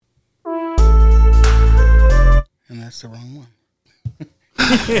that's the wrong one.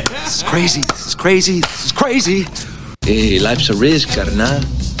 This is crazy. This is crazy. This is crazy. Hey, life's a risk, carnal.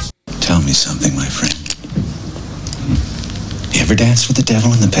 Tell me something, my friend. You ever danced with the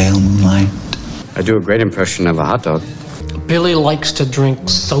devil in the pale moonlight? I do a great impression of a hot dog. Billy likes to drink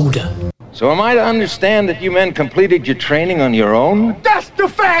soda. So am I to understand that you men completed your training on your own? That's the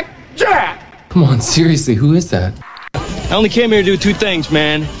fact, Jack! Come on, seriously, who is that? I only came here to do two things,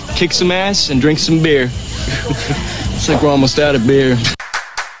 man. Kick some ass and drink some beer. Looks like we're almost out of beer.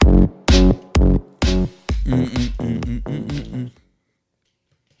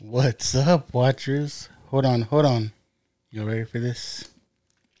 What's up, watchers? Hold on. You ready for this?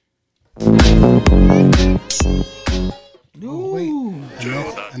 Oh, wait.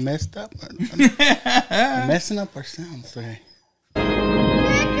 I messed up. I'm messing up our sounds today.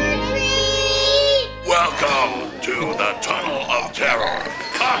 Welcome to the Tunnel of Terror.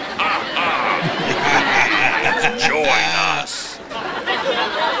 Join us.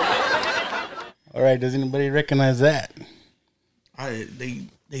 All right, does anybody recognize that? They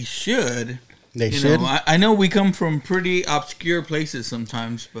should. They should. I know we come from pretty obscure places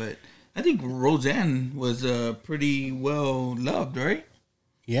sometimes, but I think Roseanne was pretty well loved, right?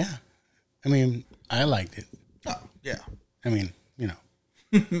 Yeah. I mean, I liked it. Oh, yeah. I mean, you know.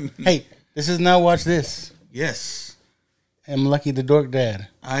 Hey, this is Now Watch This. Yes. I'm Lucky the Dork Dad.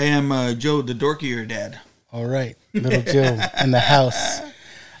 I am Joe the Dorkier Dad. All right. Little Joe in the house.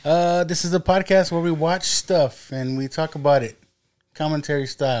 This is a podcast where we watch stuff and we talk about it. Commentary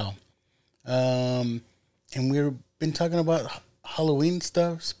style. And we've been talking about Halloween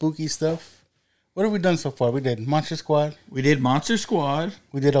stuff, spooky stuff. What have we done so far? We did Monster Squad. We did Monster Squad.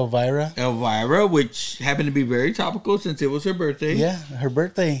 We did Elvira. Which happened to be very topical since it was her birthday. Yeah, her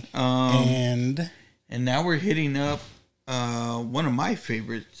birthday. And now we're hitting up one of my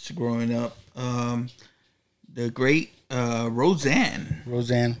favorites growing up, the great Roseanne.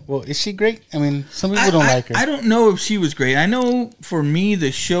 Roseanne. Well, is she great? I mean, some people don't like her. I don't know if she was great. I know for me,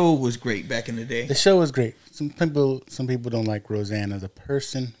 the show was great back in the day. The show was great. Some people don't like Roseanne as a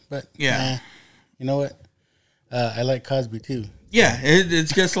person, but yeah, you know what? I like Cosby too. Yeah,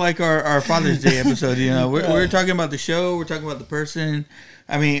 it's just like our Father's Day episode. You know, we're talking about the show. We're talking about the person.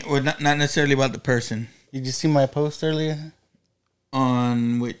 I mean, we're not necessarily about the person. Did you see my post earlier?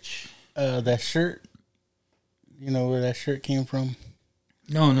 On which? That shirt. You know where that shirt came from?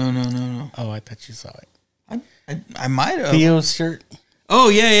 No. Oh, I thought you saw it. I might have. Theo's shirt. Oh,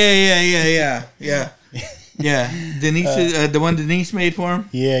 yeah. Yeah. Denise, the one Denise made for him?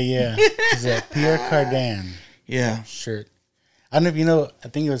 Yeah. It's a Pierre Cardin shirt. I don't know if you know, I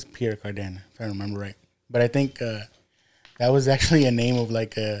think it was Pierre Cardin, if I remember right. But I think that was actually a name of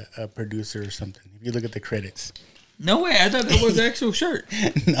like a producer or something, if you look at the credits. No way, I thought that was the actual shirt.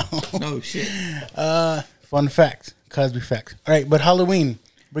 No shit. Fun fact, Cosby fact. All right, but Halloween,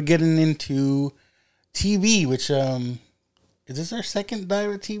 we're getting into TV, which is this our second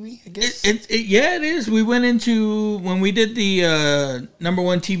dive at TV? I guess. Yeah, it is. We went into when we did the number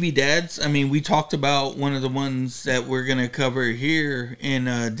one TV dads. I mean, we talked about one of the ones that we're gonna cover here in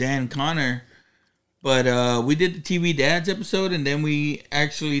Dan Connor, but we did the TV dads episode, and then we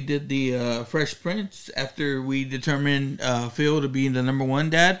actually did the Fresh Prince after we determined Phil to be the number one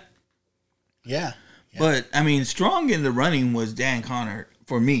dad. Yeah. But, I mean, strong in the running was Dan Connor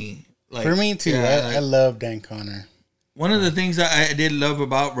for me. Like, for me, too. Yeah, I love Dan Connor. One of the things I did love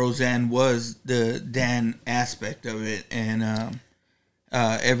about Roseanne was the Dan aspect of it and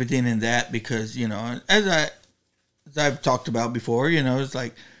everything in that because, you know, as I've talked about before, you know, it's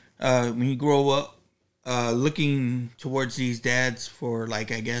like when you grow up looking towards these dads for,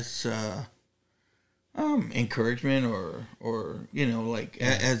 like, I guess... encouragement or you know, like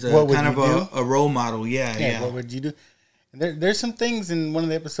as a kind of a role model. Yeah. What would you do? There's some things in one of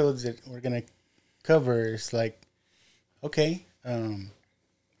the episodes that we're gonna cover. It's like, okay, you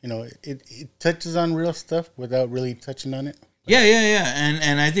know, it touches on real stuff without really touching on it. Yeah.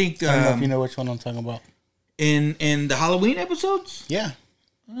 And I think I don't know if you know which one I'm talking about. In the Halloween episodes. Yeah.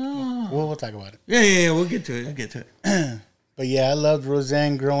 We'll talk about it. Yeah. We'll get to it. But yeah, I loved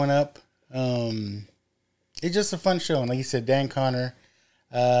Roseanne growing up. It's just a fun show. And like you said, Dan Connor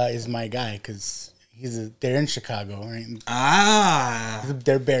is my guy because they're in Chicago, right?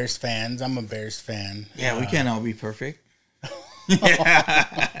 They're Bears fans. I'm a Bears fan. Yeah, we can't all be perfect.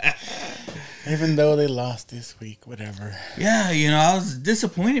 Even though they lost this week, whatever. Yeah, you know, I was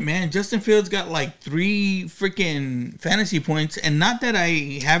disappointed, man. Justin Fields got like 3 freaking fantasy points. And not that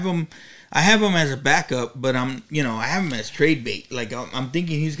I have him as a backup, but I have him as trade bait. Like, I'm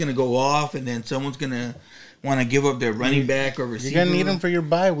thinking he's going to go off and then someone's going to want to give up their running back or receiver. You're going to need him for your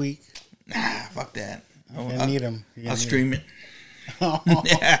bye week. Nah, fuck that. gonna need them. I'll stream it. Well,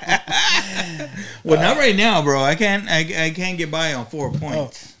 not right now, bro. I can't get by on 4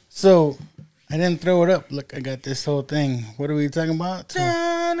 points. Oh, so I didn't throw it up. Look, I got this whole thing. What are we talking about?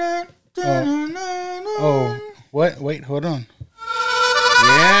 Oh, what? Wait, hold on.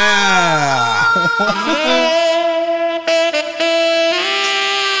 Yeah.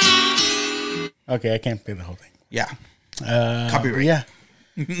 Okay, I can't play the whole thing. Yeah. Copyright. Yeah.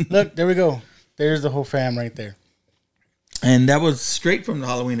 Look, there we go. There's the whole fam right there. And that was straight from the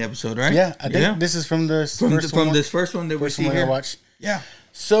Halloween episode, right? Yeah, I think this is from the this first one that we see here. Watch. Yeah.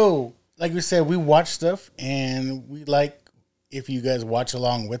 So, like we said, we watch stuff, and we like if you guys watch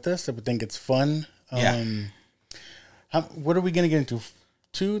along with us. If we think it's fun. What are we gonna get into?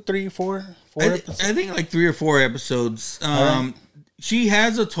 2, 3, 4 episodes? I think like 3 or 4 episodes. Right. She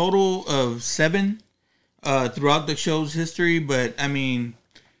has a total of 7 throughout the show's history, but I mean,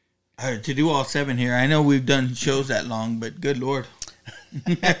 to do all 7 here, I know we've done shows that long, but good Lord.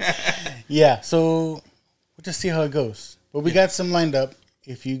 Yeah, so we'll just see how it goes. But we got some lined up.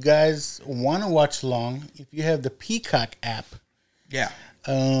 If you guys want to watch along, if you have the Peacock app, you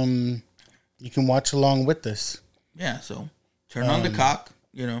can watch along with us. Yeah, so turn on the cock,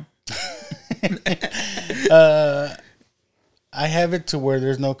 you know. I have it to where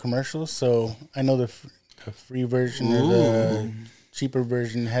there's no commercials, so I know the free version or the cheaper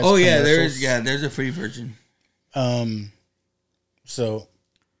version has. Oh yeah, commercials. there's a free version. So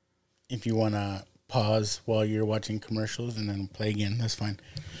if you want to pause while you're watching commercials and then play again, that's fine.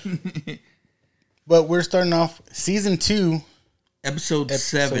 But we're starting off season 2, episode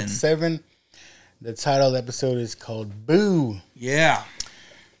 7. The title episode is called Boo. Yeah.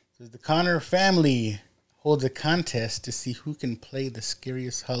 The Connor family holds a contest to see who can play the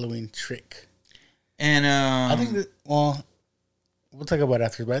scariest Halloween trick. And I think that, well, we'll talk about it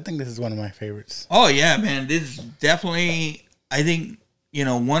after, but I think this is one of my favorites. Oh yeah, man. This is definitely, I think,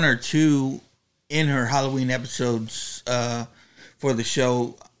 1 or 2 in her Halloween episodes for the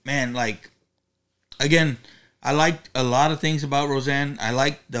show. Man, like, again, I liked a lot of things about Roseanne. I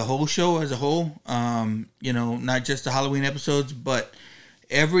liked the whole show as a whole. Not just the Halloween episodes, but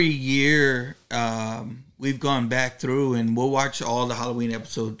every year we've gone back through and we'll watch all the Halloween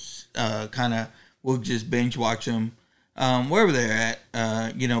episodes. We'll just binge watch them wherever they're at.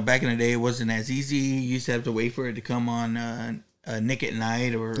 Back in the day, it wasn't as easy. You used to have to wait for it to come on Nick at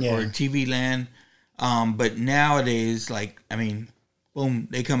Night or TV Land. But nowadays, boom,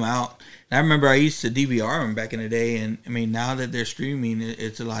 they come out. And I remember I used to DVR them back in the day, and now that they're streaming,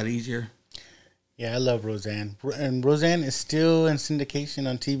 it's a lot easier. Yeah, I love Roseanne, and Roseanne is still in syndication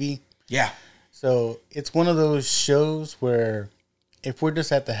on TV. Yeah, so it's one of those shows where if we're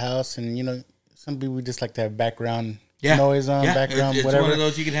just at the house, and some people just like to have background noise on, background it's whatever. One of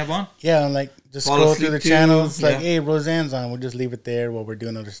those you can have on. Yeah, and just Fall scroll through the channels. Yeah. Hey, Roseanne's on. We'll just leave it there while we're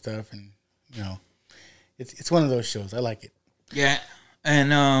doing other stuff, and it's one of those shows. I like it. Yeah.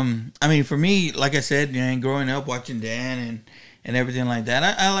 And, for me, like I said, growing up watching Dan and everything like that,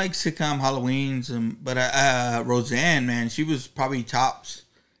 I like sitcom Halloweens. But Roseanne, man, she was probably tops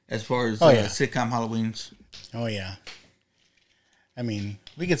as far as sitcom Halloweens. Oh, yeah.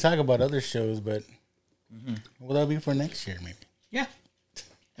 We could talk about other shows, but will that be for next year, maybe? Yeah.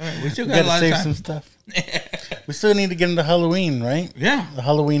 All right, we still got a lot save of time. some stuff. We still need to get into Halloween, right? Yeah. The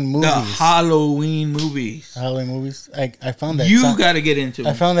Halloween movies. The Halloween movies. I found that. You got to get into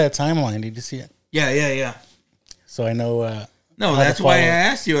I found that timeline. Did you see it? Yeah. So I know. No, that's why I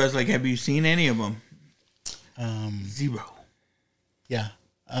asked you. I was like, have you seen any of them? 0. Yeah.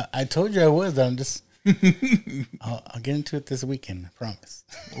 I told you I was. I'm just... I'll get into it this weekend. I promise.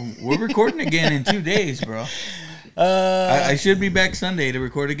 We're recording again in 2 days, bro. I should be back Sunday to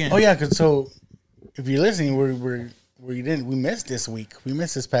record again. Oh yeah, because if you're listening, we missed this week. We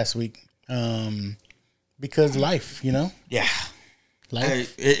missed this past week because life, Yeah,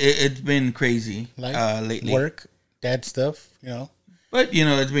 life. It's been crazy lately. Work, dad stuff, But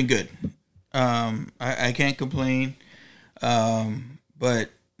it's been good. I can't complain. But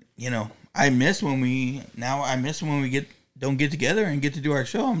I miss when we don't get together and get to do our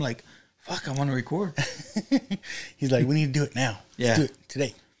show. I'm like, fuck, I want to record. He's like, we need to do it now. Yeah. Let's do it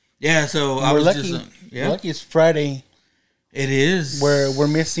today. Yeah, so we're lucky. We're lucky it's Friday. It is. We're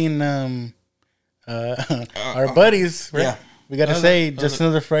missing our buddies. Right? Yeah. We got to say just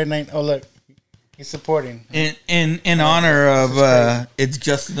another Friday night. Oh look, he's supporting. In honor of it's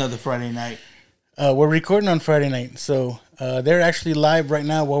just another Friday night. We're recording on Friday night, so they're actually live right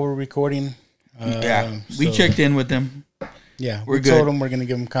now while we're recording. We checked in with them. Yeah, we told them we're going to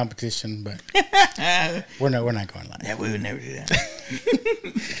give them competition, but we're not going live. Yeah, we would never do that.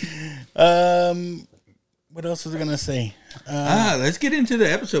 What else was I gonna say? Let's get into the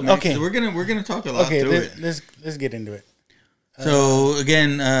episode, man. Okay. So we're gonna talk a lot through it. Let's get into it. So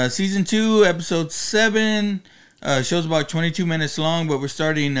again, season 2, episode 7. Show's about 22 minutes long, but we're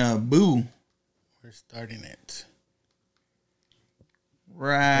starting Boo. We're starting it.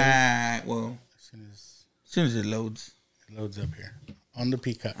 Right. Well, as soon as it loads. It loads up here. On the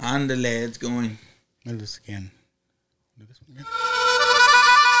Peacock. On the leads going. Do this again. Do this again.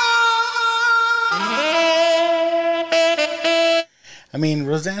 I mean,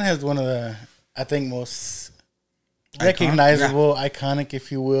 Roseanne has one of the, I think, most recognizable, iconic,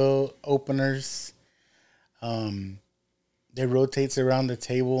 if you will, openers. It rotates around the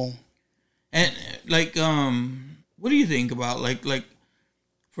table. And like, what do you think about like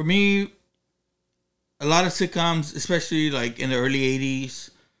for me, a lot of sitcoms, especially like in the early 80s,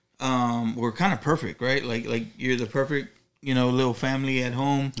 were kind of perfect, right? Like you're the perfect, little family at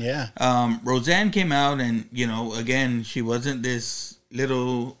home. Yeah. Roseanne came out and, again, she wasn't this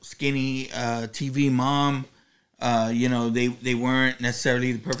little skinny TV mom. They weren't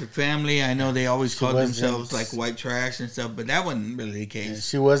necessarily the perfect family. I know they always called themselves like white trash and stuff, but that wasn't really the case. Yeah,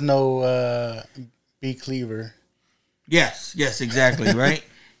 she was no B. Cleaver. Yes, exactly, right?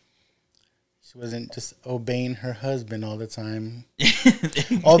 She wasn't just obeying her husband all the time.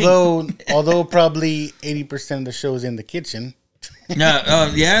 although probably 80% of the show is in the kitchen.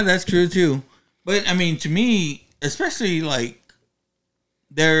 No, yeah, that's true too. But I mean, to me, especially like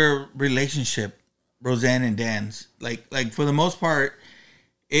their relationship, Roseanne and Dan's, like for the most part,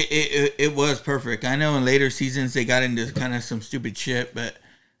 it was perfect. I know in later seasons they got into kind of some stupid shit, but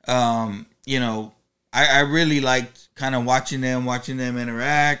I really liked kind of watching them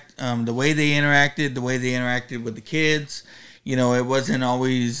interact. The way they interacted with the kids. It wasn't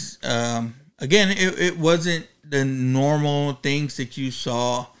always again, it wasn't the normal things that you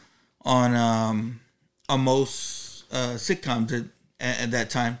saw on most sitcoms at that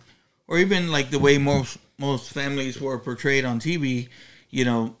time. Or even like the way most families were portrayed on TV,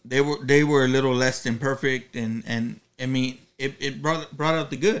 they were a little less than perfect, and I mean it brought out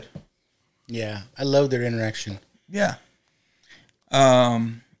the good. Yeah, I love their interaction. Yeah.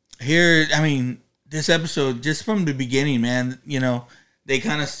 Here, I mean, this episode just from the beginning, man. They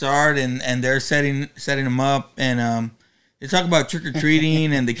kind of start and they're setting them up, and they talk about trick or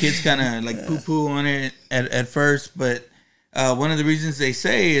treating, and the kids kind of like poo poo on it at first, but. One of the reasons they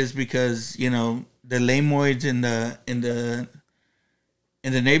say is because the lamoids in the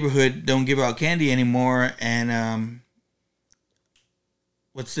neighborhood don't give out candy anymore, and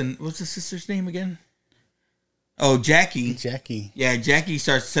what's the sister's name again? Oh, Jackie. Yeah, Jackie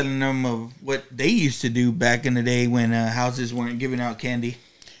starts telling them of what they used to do back in the day when houses weren't giving out candy.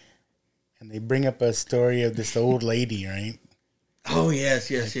 And they bring up a story of this old lady, right? Oh yes.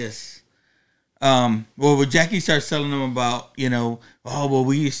 Well, Jackie starts telling them about, we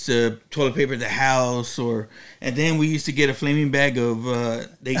used to toilet paper the house, and then we used to get a flaming bag of,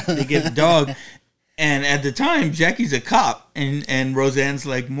 they get a dog. And at the time, Jackie's a cop, and Roseanne's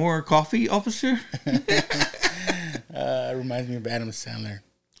like, more coffee, officer? It reminds me of Adam Sandler.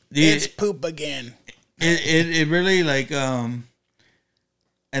 It's poop again. It really like, and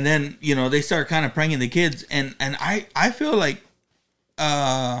then, they start kind of pranking the kids, and I feel like,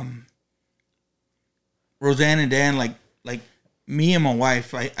 Roseanne and Dan, like me and my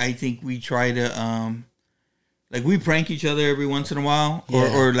wife, I think we try to, we prank each other every once in a while,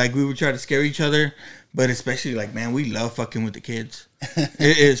 or like we would try to scare each other, but especially like, man, we love fucking with the kids,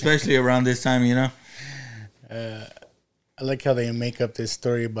 especially around this time, I like how they make up this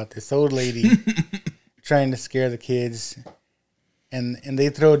story about this old lady trying to scare the kids, and they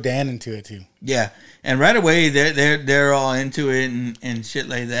throw Dan into it too. Yeah, and right away they're all into it and shit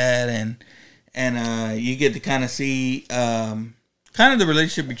like that, and you get to kind of see kind of the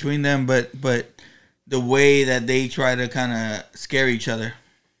relationship between them, but the way that they try to kind of scare each other.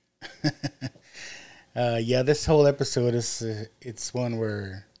 This whole episode it's one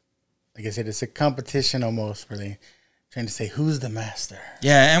where, like I said, it's a competition almost, where they trying to say who's the master.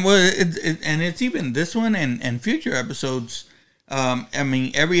 Yeah, and it's even this one and future episodes. I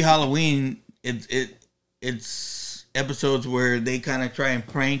mean, every Halloween it's episodes where they kind of try and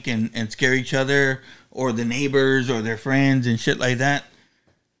prank and scare each other or the neighbors or their friends and shit like that.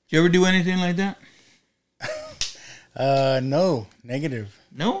 Did you ever do anything like that? No, negative.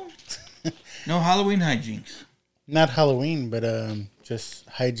 No Halloween hijinks. Not Halloween, but just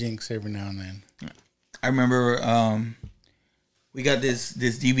hijinks every now and then. I remember we got this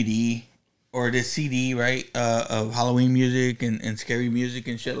DVD or this CD, right, of Halloween music and scary music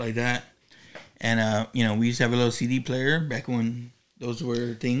and shit like that. And, we used to have a little CD player back when Those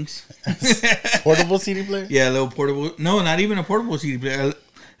were things. Portable CD player? Yeah, a little portable. No, not even a portable CD player.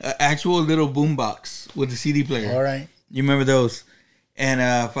 An actual little boombox with a CD player. All right. You remember those? And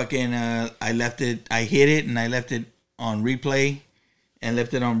I left it. I hid it and I left it on replay and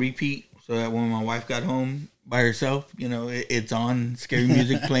left it on repeat so that when my wife got home by herself, you know, it's on scary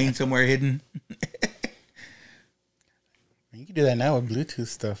music playing somewhere hidden. You can do that now with Bluetooth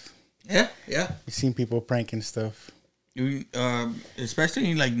stuff. Yeah. You've seen people pranking stuff.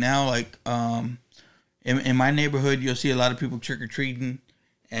 Especially like now, like in my neighborhood, you'll see a lot of people trick or treating,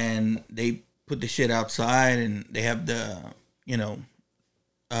 and they put the shit outside, and they have the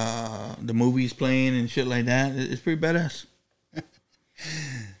the movies playing and shit like that. It's pretty badass.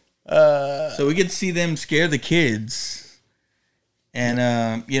 So we get to see them scare the kids,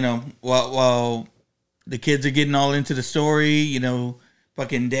 and while the kids are getting all into the story,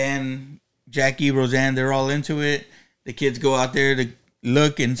 fucking Dan, Jackie, Roseanne, they're all into it. The kids go out there to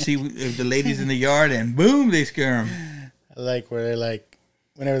look and see if the lady's in the yard, and boom, they scare them. I like where they're like,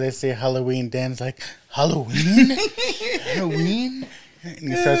 whenever they say Halloween, Dan's like, Halloween? Halloween? And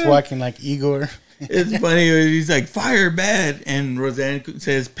he starts walking like Igor. It's funny. He's like, fire bad. And Roseanne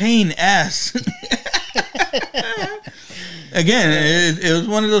says, pain ass. Again, it was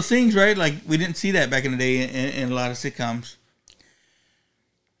one of those things, right? Like, we didn't see that back in the day in a lot of sitcoms.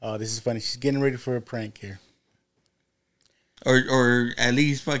 Oh, this is funny. She's getting ready for a prank here. Or at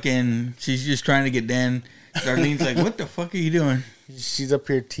least fucking, she's just trying to get Dan. Darlene's like, what the fuck are you doing? She's up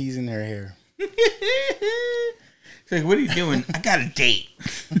here teasing her hair. She's like, what are you doing? I got a date.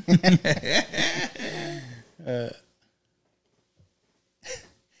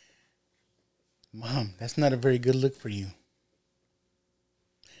 Mom, that's not a very good look for you.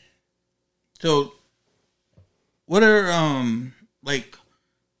 So, what are, like,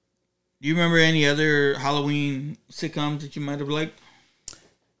 do you remember any other Halloween sitcoms that you might have liked?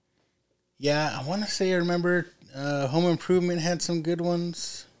 Yeah, I want to say I remember Home Improvement had some good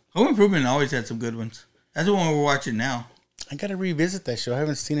ones. Home Improvement always had some good ones. That's the one we're watching now. I got to revisit that show. I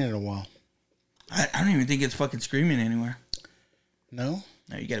haven't seen it in a while. I don't even think it's fucking streaming anywhere. No?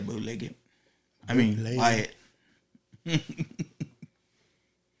 No, you got to bootleg it. Buy it.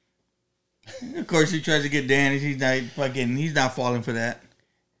 Of course, he tries to get Dan. He's not falling for that.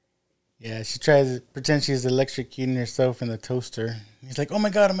 Yeah, she tries to pretend she's electrocuting herself in the toaster. He's like, oh my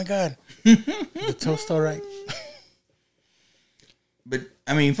God. The toast all right? But,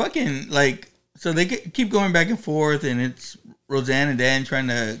 fucking, like, so they keep going back and forth, and it's Roseanne and Dan trying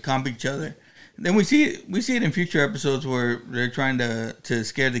to comp each other. And then we see it in future episodes where they're trying to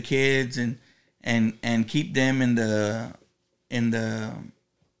scare the kids and keep them in the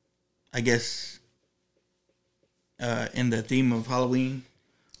I guess in the theme of Halloween.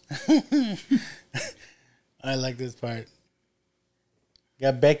 I like this part.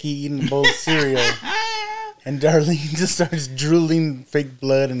 Got Becky eating a bowl of cereal, and Darlene just starts drooling fake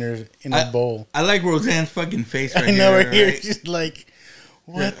blood in her bowl. I like Roseanne's fucking face right I know, here. right here. She's like,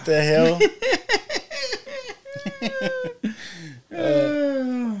 what the hell?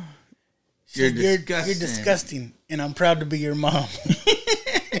 You're disgusting, and I'm proud to be your mom.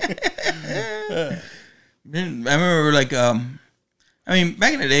 I remember, like,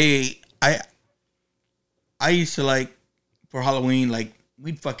 back in the day, I used to, like, for Halloween, like,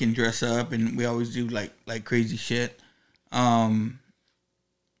 we'd fucking dress up, and we always do, like crazy shit. My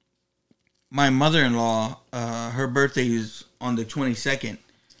mother-in-law, her birthday is on the 22nd,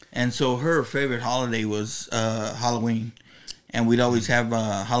 and so her favorite holiday was Halloween. And we'd always have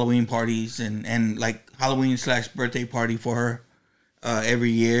Halloween parties and like Halloween / birthday party for her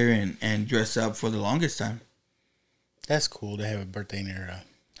every year and dress up for the longest time. That's cool to have a birthday near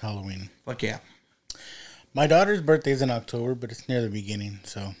Halloween. Fuck yeah. My daughter's birthday is in October, but it's near the beginning,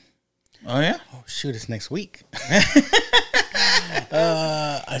 so. Oh, yeah? Oh, shoot, it's next week. You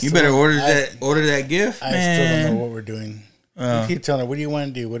better order that gift, man. I still don't know what we're doing. You keep telling her, what do you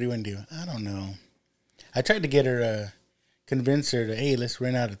want to do? What do you want to do? I don't know. I tried to get her, convince her to, hey, let's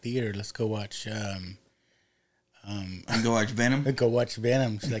rent out a theater. Let's go watch, and go watch Venom? Go watch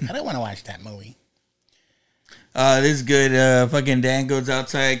Venom. She's like, I don't want to watch that movie. This is good. Fucking Dan goes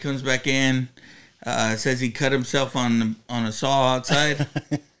outside, comes back in, says he cut himself on a saw outside.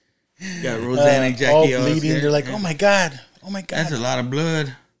 Got Roseanne and Jackie all bleeding. They're like, oh my God. That's a lot of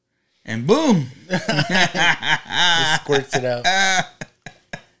blood. And boom. It squirts it out.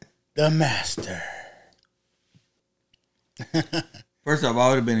 The master. First off, I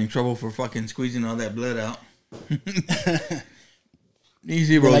would have been in trouble for fucking squeezing all that blood out.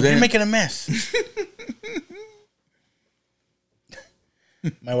 Easy, Roseanne. Like, you're making a mess.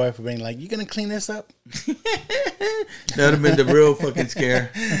 My wife would be like, "You gonna clean this up?" That would have been the real fucking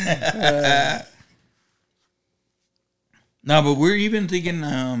scare. No, but we're even thinking this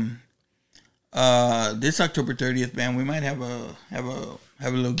October 30th, man, we might have a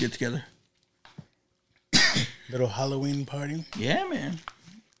little get together. Little Halloween party. Yeah, man.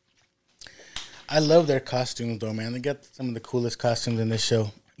 I love their costumes though, man. They got some of the coolest costumes in this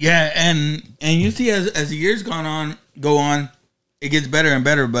show. Yeah, and you see as the years go on, it gets better and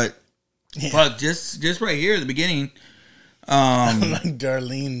better, but fuck, just right here at the beginning. Like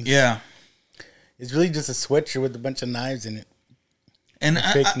Darlene's. Yeah. It's really just a sweatshirt with a bunch of knives in it. And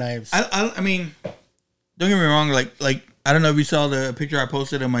fake knives. I mean, don't get me wrong, like I don't know if you saw the picture I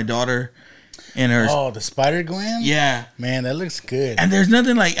posted of my daughter and her. Oh, the Spider-Gwen? Yeah. Man, that looks good. And there's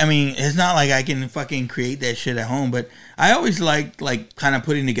nothing like, I mean, it's not like I can fucking create that shit at home, but I always like kind of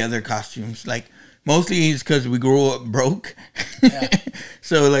putting together costumes. Like, mostly it's because we grew up broke. Yeah.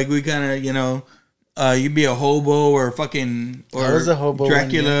 So, like, we kind of, you know, you'd be a hobo or fucking, or I was a hobo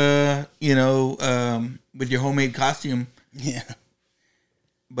Dracula, you know, with your homemade costume. Yeah.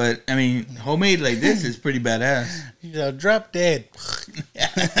 But, I mean, homemade like this is pretty badass. You know, drop dead.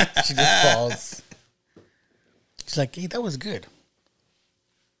 She just falls. She's like, hey, that was good.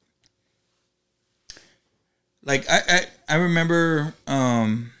 Like, I remember,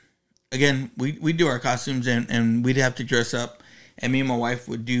 again, we do our costumes and we'd have to dress up. And me and my wife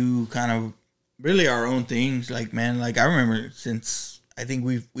would do kind of really our own things. Like, man, like, I remember since I think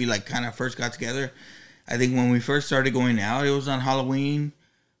we like kind of first got together. I think when we first started going out, it was on Halloween.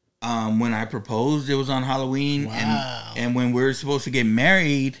 When I proposed, it was on Halloween. Wow. And when we were supposed to get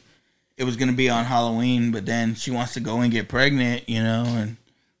married, it was going to be on Halloween. But then she wants to go and get pregnant, you know, and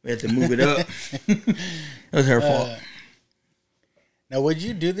we had to move it up. It was her fault. Now, would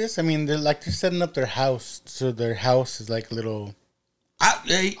you do this? I mean, they're setting up their house. So their house is like a little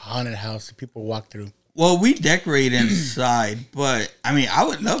haunted house that people walk through. Well, we decorate inside. But, I mean, I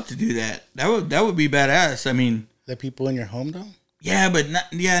would love to do that. That would be badass. I mean. Let people in your home, though? Yeah, but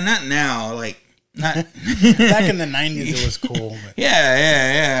not now. Like, not back in the 90s, it was cool. But.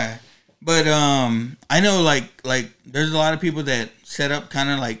 Yeah. But I know like there's a lot of people that set up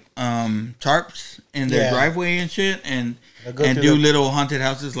kind of like tarps in their driveway and shit, and do little haunted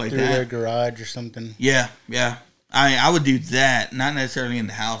houses like that. Their garage or something. Yeah. I would do that, not necessarily in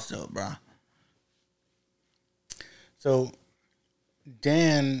the house though, bro. So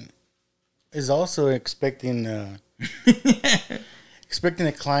Dan is also expecting a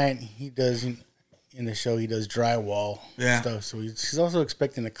client. He does in the show. He does drywall stuff. So he's also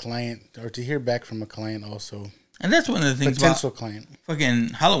expecting a client or to hear back from a client also. And that's one of the things potential about client. Fucking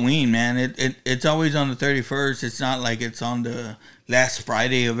Halloween, man. It's always on the 31st. It's not like it's on the last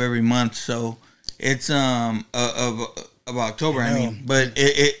Friday of every month. So it's of October. I mean, but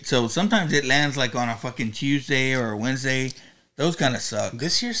so sometimes it lands like on a fucking Tuesday or a Wednesday. Those kind of suck.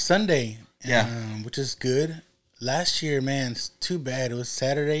 This year's Sunday. Yeah, which is good. Last year, man, it's too bad. It was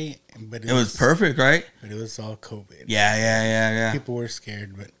Saturday, but it was perfect, right? But it was all COVID. Yeah. People were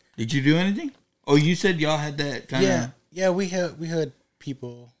scared, but did you do anything? Oh, you said y'all had that kind of. Yeah. We had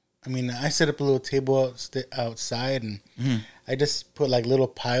people. I mean, I set up a little table outside, and I just put like little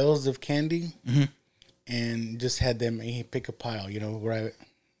piles of candy, and just had them pick a pile. You know, where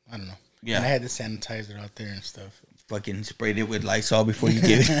I don't know. Yeah, and I had the sanitizer out there and stuff. Fucking sprayed it with Lysol before you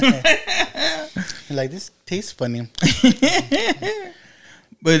give it. Like, this tastes funny.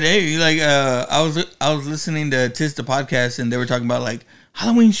 But hey, like I was listening to Tis the podcast, and they were talking about like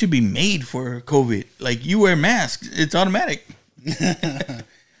Halloween should be made for COVID. Like, you wear masks, it's automatic.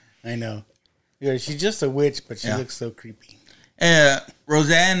 I know. Yeah, she's just a witch, but she looks so creepy.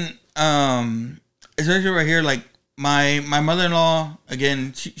 Roseanne, especially right here, like my mother-in-law,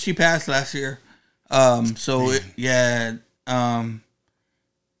 again, she passed last year.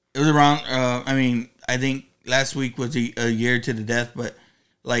 It was around, I mean, I think last week was a year to the death, but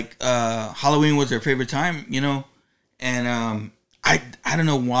like, Halloween was her favorite time, you know? And, I don't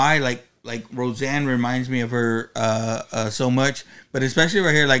know why, like Roseanne reminds me of her, so much, but especially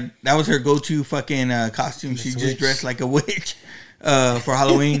right here, like that was her go-to fucking, costume. She just dressed like a witch, for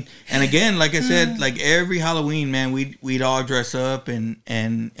Halloween. And again, like I said, like every Halloween, man, we'd all dress up and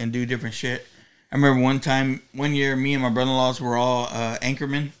do different shit. I remember one year, me and my brother-in-laws were all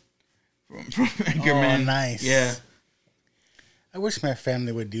Anchorman. From Anchorman. Oh, nice. Yeah. I wish my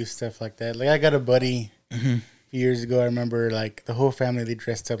family would do stuff like that. Like, I got a buddy a few years ago. I remember, like, the whole family, they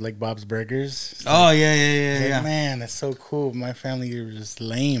dressed up like Bob's Burgers. So, oh, yeah. Man, that's so cool. My family was just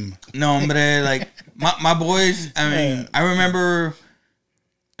lame. No, hombre. Like, my boys, I mean, I remember,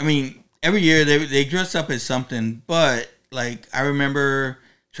 every year they dress up as something, but Like, I remember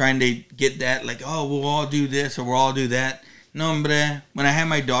trying to get that, like, oh, we'll all do this or we'll all do that. No, hombre. When I had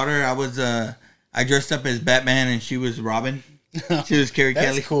my daughter, I dressed up as Batman and she was Robin. She was Carrie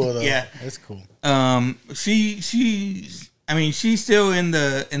Kelly. That's cool, though. Yeah. That's cool. She's still in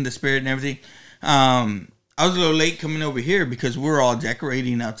the spirit and everything. I was a little late coming over here because we were all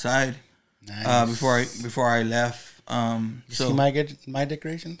decorating outside. Nice. Before I left. You see my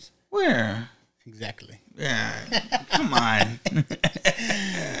decorations? Where? Exactly. Yeah. Come on.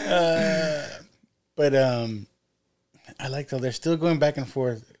 But I like though they're still going back and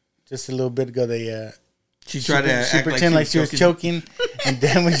forth. Just a little bit ago, she tried to pretend like she was choking, and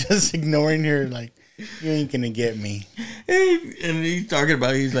Dan was just ignoring her, like, you ain't gonna get me. And he's talking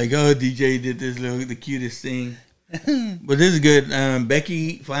about, he's like, oh, DJ did the cutest thing. But this is good.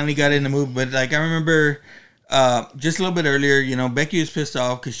 Becky finally got in the mood. But like, I remember just a little bit earlier, you know, Becky was pissed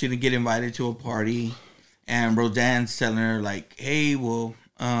off because she didn't get invited to a party, and Roseanne's telling her like, hey, well,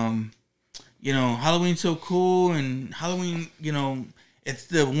 you know, Halloween's so cool, and Halloween, you know, it's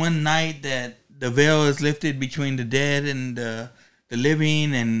the one night that the veil is lifted between the dead and the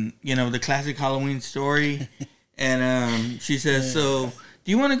living, and, you know, the classic Halloween story. And she says, so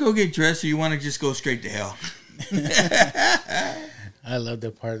do you want to go get dressed or you want to just go straight to hell? I love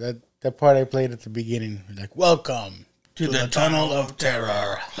that part. That part I played at the beginning. Like, welcome to the Tunnel of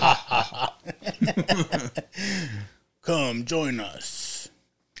Terror. Come join us.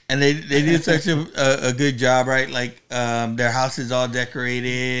 And they did such a good job, right? Like, their house is all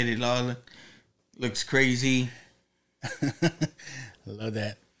decorated. It all looks crazy. I love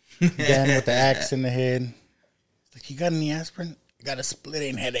that. Dan with the axe in the head. Like, you got any aspirin? I got a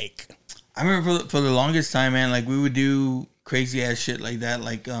splitting headache. I remember for the longest time, man, like, we would do crazy ass shit like that.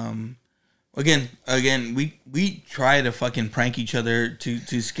 Like, again, we try to fucking prank each other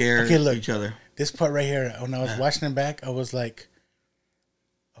to scare each other. This part right here, when I was watching it back, I was like,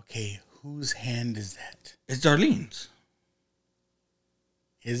 okay, whose hand is that? It's Darlene's.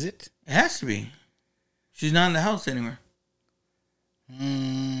 Is it? It has to be. She's not in the house anywhere.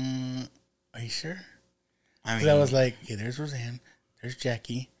 Are you sure? I mean, I was like, okay, there's Roseanne, there's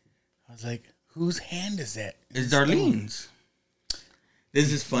Jackie. I was like, whose hand is that? It's Darlene's.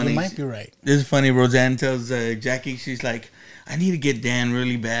 This is funny. You might be right. This is funny. Roseanne tells Jackie, she's like, I need to get Dan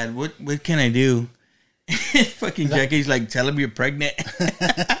really bad. What can I do? Fucking Jackie's like, tell him you're pregnant.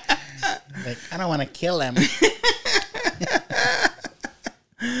 Like, I don't want to kill him.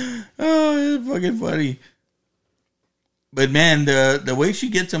 Oh, it's fucking funny. But man, the way she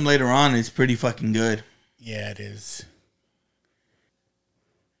gets him later on is pretty fucking good. Yeah, it is.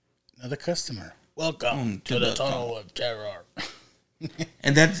 Another customer. Welcome to the Tunnel of Terror.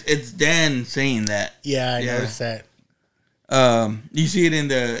 And it's Dan saying that. Yeah, I noticed that. You see it in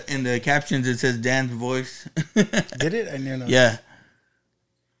the captions. It says Dan's voice. Did it? I didn't know. Yeah.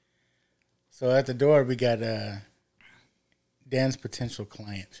 So at the door, we got Dan's potential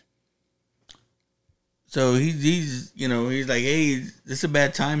client. So he's like, hey, this is a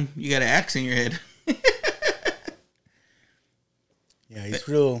bad time. You got an axe in your head. Yeah, he's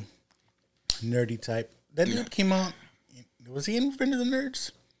real nerdy type. That dude came out. Was he in Friend of the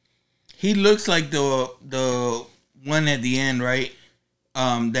Nerds? He looks like the one at the end, right?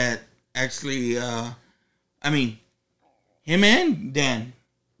 That actually, I mean, him and Dan.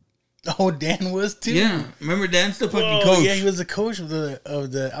 Oh, Dan was too. Yeah, remember Dan's the fucking coach. Yeah, he was the coach of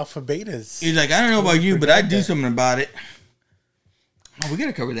the Alpha Betas. He's like, I don't know about you, but I'd do something about it. Oh, we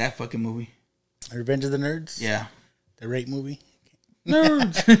gotta cover that fucking movie. Revenge of the Nerds. Yeah, the rape movie.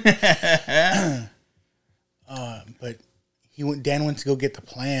 Nerds. But Dan went to go get the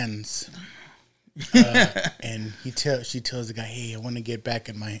plans, and she tells the guy, "Hey, I want to get back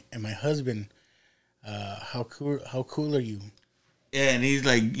at my husband. How cool are you?" Yeah, and he's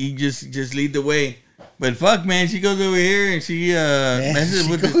like, "You just lead the way." But fuck, man, she goes over here and she messes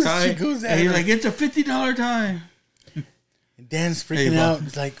with the tie. And he's like, "It's a $50 tie." And Dan's freaking out.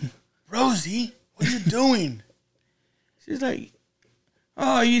 He's like, "Rosie, what are you doing?" She's like,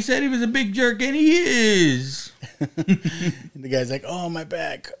 "Oh, you said he was a big jerk, and he is." And the guy's like, "Oh, my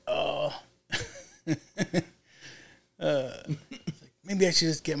back. Oh." Maybe I should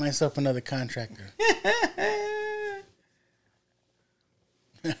just get myself another contractor.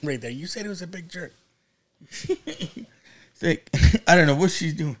 Right there. You said he was a big jerk. Like, I don't know what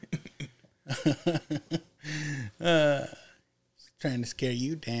she's doing. Trying to scare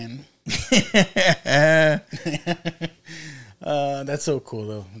you, Dan. That's so cool,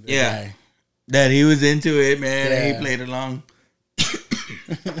 though. Yeah. Guy. That he was into it, man. Yeah. He played along.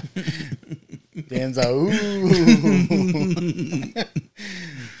 Dan's like, ooh.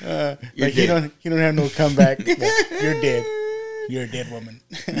 You're Like dead. you don't have no comeback. Like, you're dead. You're a dead woman.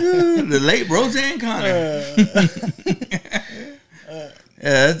 The late Roseanne Connor.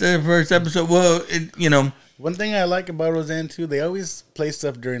 That's their first episode. Well, One thing I like about Roseanne too, they always play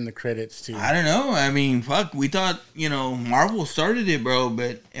stuff during the credits too. I don't know. I mean, fuck. We thought, Marvel started it, bro,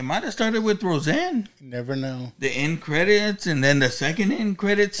 but it might have started with Roseanne. You never know. The end credits and then the second end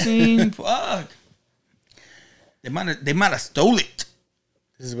credit scene. Fuck. They might have stole it.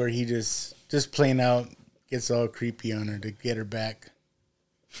 This is where he just plain out gets all creepy on her to get her back.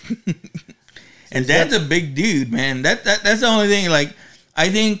 And Dad's a big dude, man. That's the only thing. Like, I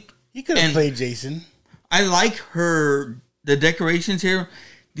think He could have played Jason. I like the decorations here.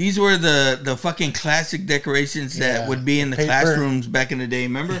 These were the fucking classic decorations that would be in the Paper. classrooms back in the day.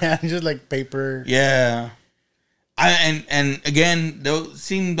 Remember? Yeah, just like paper. Yeah. And again, those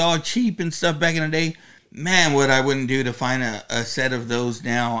seemed all cheap and stuff back in the day. Man, what I wouldn't do to find a set of those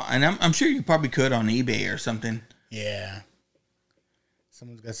now. And I'm sure you probably could on eBay or something. Yeah.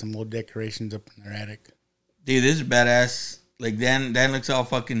 Someone's got some old decorations up in their attic. Dude, this is badass. Like, Dan looks all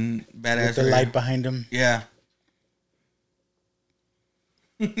fucking badass. With the right light here. behind him. Yeah.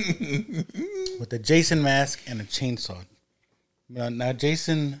 With a Jason mask and a chainsaw. Now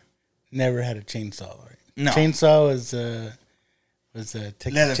Jason never had a chainsaw, right? No. Chainsaw was a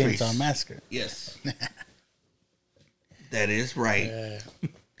Texas Leatherface. Chainsaw Massacre. Yes. That is right.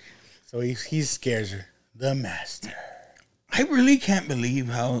 So he scares her. The master. I really can't believe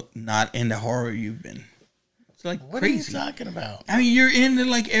how not into horror you've been. It's like What crazy. are you talking about? I mean, you're into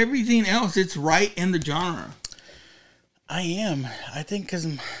like everything else. It's right in the genre. I am. I think because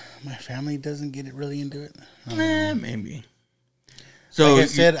my family doesn't get it really into it. Maybe. So Like I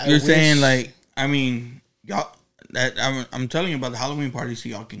said, I you're saying wish- like, I mean, y'all. That I'm telling you about the Halloween party so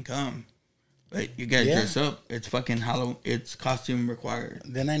y'all can come. But you gotta Yeah. dress up. It's fucking Halloween. It's costume required.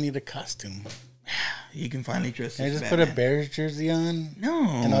 Then I need a costume. You can finally dress. Can I as just put a Batman. Bears jersey on? No.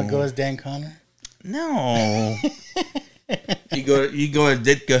 And I'll go as Dan Connor? No. you go as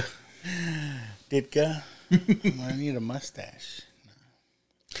Ditka. Ditka? I need a mustache.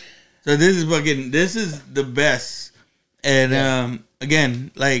 So this is the best. And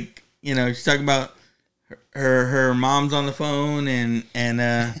again, like, she's talking about her mom's on the phone and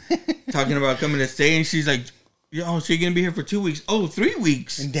talking about coming to stay, and she's like, "Oh, so you're gonna be here for 2 weeks? Oh, 3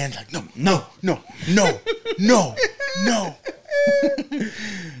 weeks?" And Dan's like, no.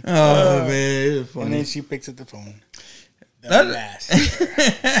 Oh man, it's funny. And then she picks up the phone. The That- master.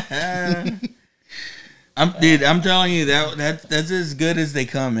 I'm telling you that's as good as they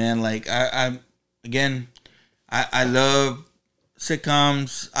come, man. Like I love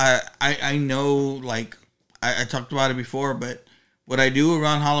sitcoms. I know, like I talked about it before, but what I do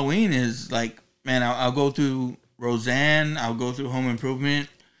around Halloween is like, man, I'll go through Roseanne, I'll go through Home Improvement,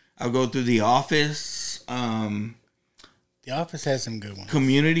 I'll go through The Office. The Office has some good ones.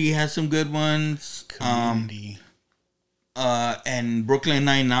 Community has some good ones. Community. And Brooklyn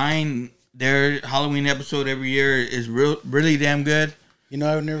Nine-Nine, their Halloween episode every year is really damn good.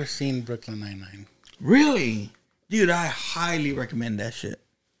 I've never seen Brooklyn Nine-Nine. Really? Dude, I highly recommend that shit.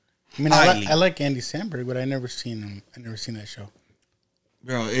 I mean, I like Andy Samberg, but I never seen him. I never seen that show.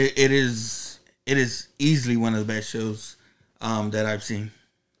 Bro, it is easily one of the best shows that I've seen.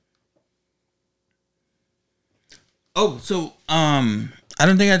 Oh, so I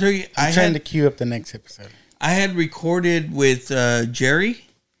don't think I told you. I'm trying to queue up the next episode. I had recorded with Jerry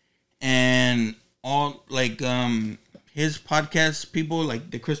and all like his podcast people,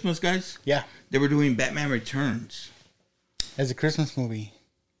 like the Christmas guys. Yeah. They were doing Batman Returns. As a Christmas movie.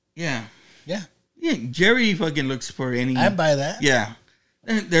 Yeah. Yeah. Yeah, Jerry fucking looks for any. I'd buy that. Yeah.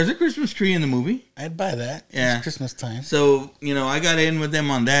 There's a Christmas tree in the movie. I'd buy that. Yeah. It's Christmas time. So, I got in with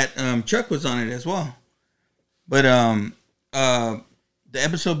them on that. Chuck was on it as well. But the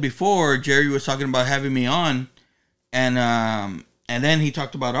episode before, Jerry was talking about having me on, and then he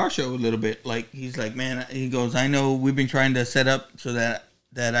talked about our show a little bit. Like, he's like, man, he goes, I know we've been trying to set up so that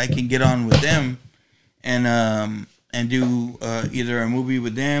I can get on with them and do either a movie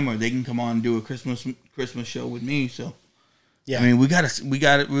with them, or they can come on and do a Christmas show with me. So yeah, I mean, we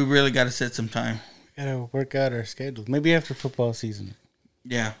really gotta set some time. We gotta work out our schedules. Maybe after football season.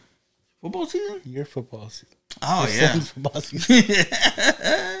 Yeah, football season. Your football season. Oh Your yeah, son's football season.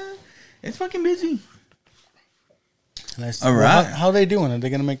 It's fucking busy. All right, how are they doing? Are they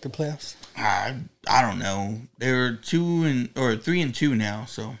gonna make the playoffs? I don't know. They're 3-2 now.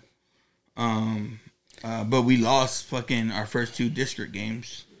 So, but we lost fucking our first 2 district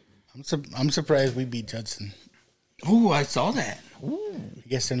games. I'm surprised we beat Judson. Oh, I saw that. Ooh. I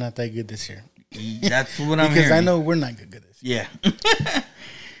guess they're not that good this year. That's what I'm hearing. Because I know we're not good this year. Yeah.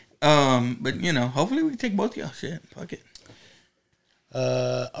 But you know, hopefully we can take both of y'all. Shit, fuck it.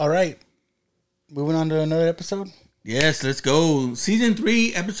 All right. Moving on to another episode. Yes, let's go. Season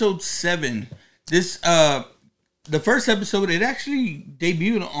 3, episode 7. This the first episode, it actually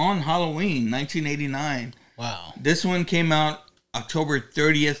debuted on Halloween, 1989. Wow. This one came out October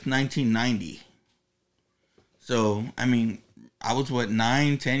 30th, 1990. So, I mean, I was,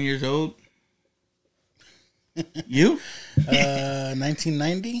 9, 10 years old? You?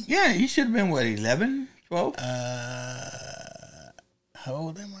 1990? Yeah, you should have been, 11, 12? How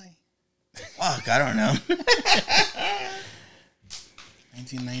old am I? Fuck, I don't know.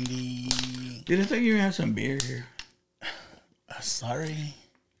 1990. Dude, I thought you were going to have some beer here. Sorry.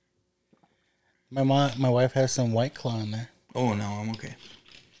 My wife has some White Claw in there. Oh, no, I'm okay.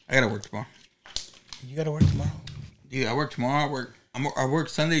 I got to work tomorrow. You got to work tomorrow? Dude, I work tomorrow. I work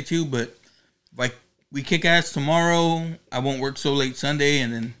Sunday too, but if we kick ass tomorrow, I won't work so late Sunday,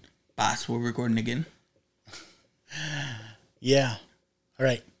 and then boss, we're recording again. Yeah. All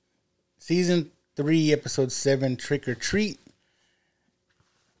right. Season 3, episode 7, Trick or Treat.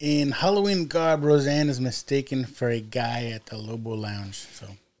 In Halloween garb, Roseanne is mistaken for a guy at the Lobo Lounge. So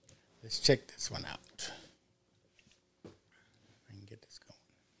let's check this one out. I can get this going.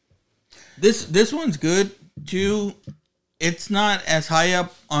 This one's good too. It's not as high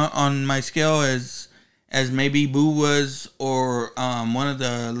up on my scale as maybe Boo was, or one of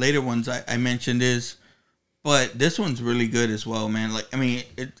the later ones I mentioned is, but this one's really good as well, man. Like, I mean,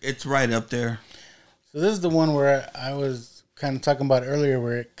 it's right up there. So this is the one where I was kind of talking about earlier,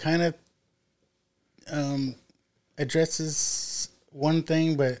 where it kind of addresses one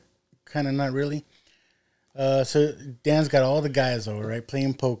thing, but kind of not really. So Dan's got all the guys over, right,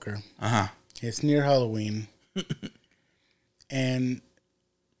 playing poker. It's near Halloween. And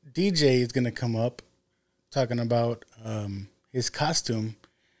DJ is going to come up talking about his costume,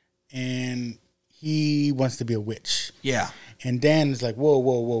 and he wants to be a witch. Yeah. And Dan is like, whoa.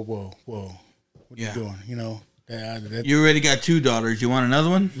 What are you doing? You know? You already got 2 daughters. You want another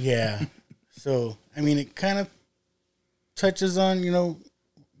one? Yeah. So, I mean, it kind of touches on, you know,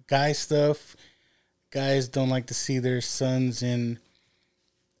 guy stuff. Guys don't like to see their sons in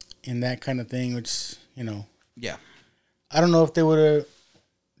that kind of thing, which, you know. Yeah. I don't know if they would have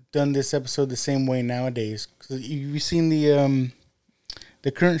done this episode the same way nowadays. Because you've seen the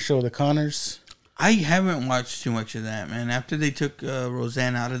current show, The Conners. I haven't watched too much of that, man. After they took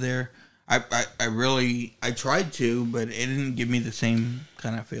Roseanne out of there, I tried to, but it didn't give me the same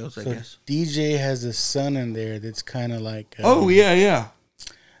kind of feels, I guess. DJ has a son in there that's kind of like... yeah.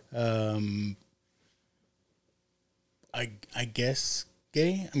 I guess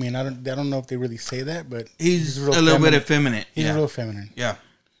gay. I mean, I don't know if they really say that, but he's a little bit effeminate. He's real feminine. Yeah,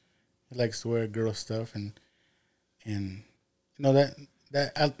 he likes to wear girl stuff, and you know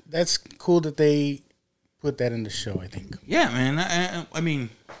that's cool that they put that in the show, I think. Yeah, man. I mean,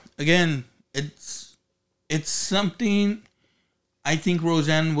 again, it's something I think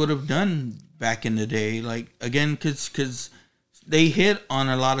Roseanne would have done back in the day. Like, again, because they hit on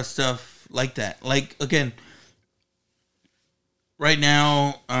a lot of stuff like that. Like, again, right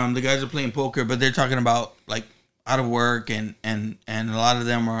now, the guys are playing poker, but they're talking about, like, out of work, and a lot of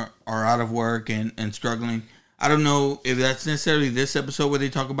them are out of work and struggling. I don't know if that's necessarily this episode where they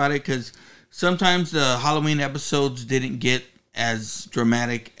talk about it, because sometimes the Halloween episodes didn't get as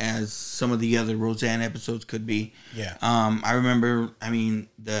dramatic as some of the other Roseanne episodes could be. Yeah. I remember,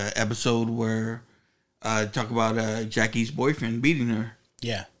 the episode where talk about Jackie's boyfriend beating her.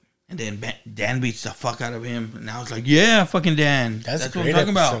 Yeah. And then Dan beats the fuck out of him, and I was like, "Yeah, fucking Dan." That's what I'm talking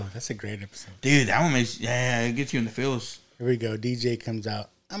about. That's a great episode, dude. That one makes it gets you in the feels. Here we go. DJ comes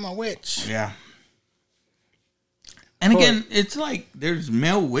out. I'm a witch. Yeah. And again, it's like there's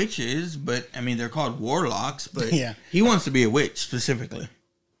male witches, but I mean they're called warlocks. But yeah, he wants to be a witch specifically.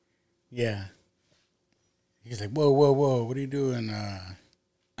 Yeah. He's like, whoa, what are you doing?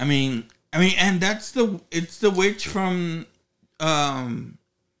 I mean, and it's the witch from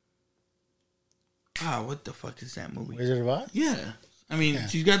what the fuck is that movie? Wizard of Oz? Yeah. I mean,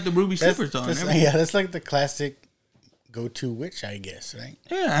 she's got the ruby slippers on. That's like the classic go-to witch, I guess, right?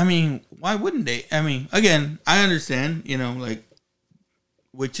 Yeah, I mean, why wouldn't they? I mean, again, I understand, like,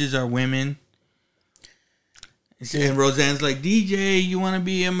 witches are women. And Roseanne's like, DJ, you want to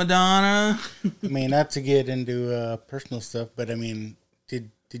be a Madonna? I mean, not to get into personal stuff, but I mean,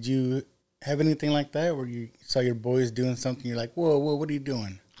 did you have anything like that where you saw your boys doing something, you're like, whoa, what are you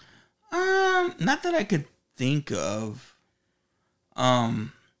doing? Not that I could think of. I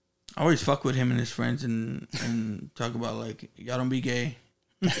always fuck with him and his friends and talk about, like, y'all don't be gay.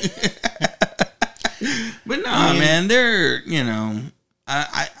 But nah, man, they're,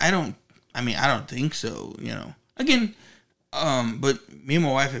 I don't think so, you know. Again, but me and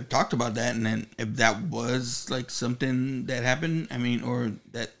my wife have talked about that, and then if that was like something that happened, I mean, or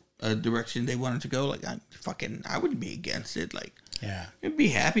that direction they wanted to go, like I wouldn't be against it. Like, yeah, I'd be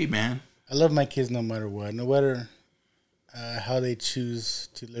happy, man. I love my kids no matter what, no matter how they choose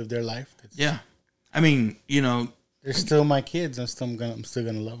to live their life. Yeah, I mean, you know, they're still my kids. I'm still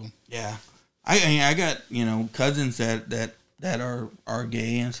gonna love them. Yeah, I got, you know, cousins that are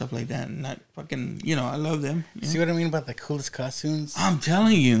gay and stuff like that, and I fucking, you know, I love them. See what I mean about the coolest costumes? I'm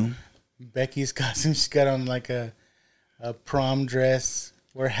telling you, Becky's costume. She's got on like a prom dress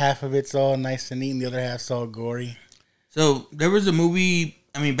where half of it's all nice and neat and the other half's all gory. So there was a movie,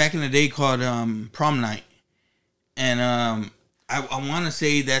 I mean, back in the day called Prom Night, and I want to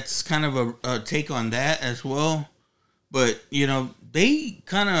say that's kind of a take on that as well. But, you know, they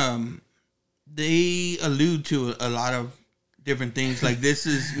allude to a lot of different things. Like, this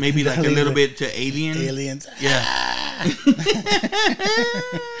is maybe like a little bit to Aliens. Yeah.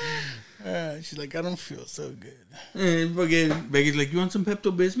 She's like, I don't feel so good. And fucking Becky's like, you want some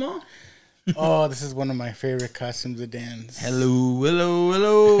Pepto-Bismol? Oh, this is one of my favorite costumes of Dan's. Hello.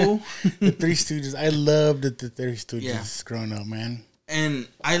 The Three Stooges. I loved the Three Stooges growing up, man. And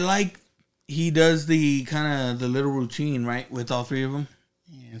I like, he does the kind of the little routine, right, with all three of them.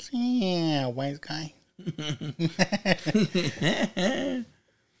 Yes. Yeah, wise guy.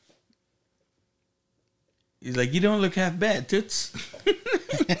 He's like, you don't look half bad, toots.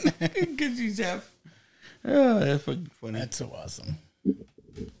 Because he's half. Oh, that's fucking funny. That's so awesome.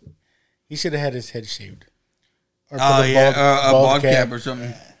 He should have had his head shaved. Or a bald cap or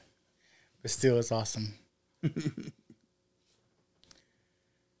something. But still, it's awesome.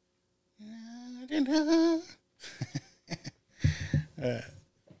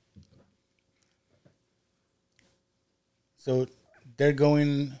 So they're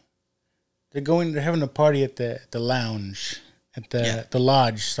having a party at the lounge, at the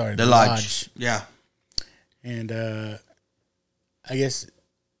lodge. Sorry, the lodge. Yeah. And I guess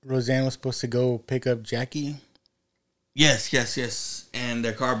Roseanne was supposed to go pick up Jackie. Yes. And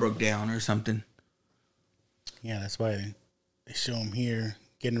their car broke down or something. Yeah, that's why they show him here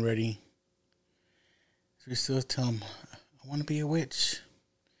getting ready. So we still tell him, I want to be a witch.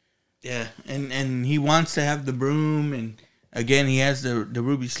 Yeah, and he wants to have the broom, and again, he has the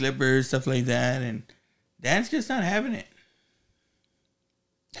ruby slippers, stuff like that, and Dad's just not having it.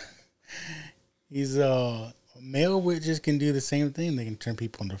 He's male witches can do the same thing. They can turn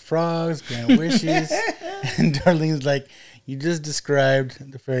people into frogs, grant wishes. And Darlene's like, you just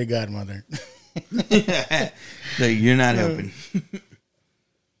described the fairy godmother. Like, you're not helping.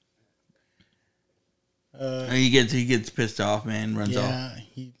 He gets pissed off, man. Runs off. Yeah,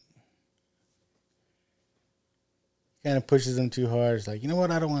 he kind of pushes him too hard. It's like, you know what?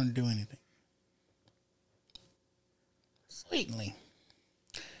 I don't want to do anything. Sweetly.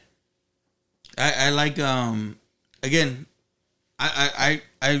 I like again. I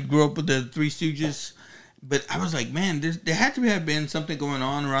grew up with the Three Stooges, but I was like, man, there had to have been something going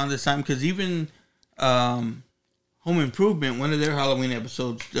on around this time, because even Home Improvement, one of their Halloween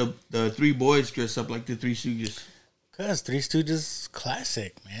episodes, the three boys dress up like the Three Stooges. Cause Three Stooges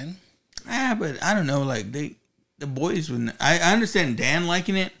classic, man. But I don't know, like the boys wouldn't. I understand Dan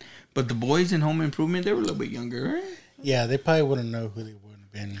liking it, but the boys in Home Improvement, they were a little bit younger, right? Yeah, they probably wouldn't know who they would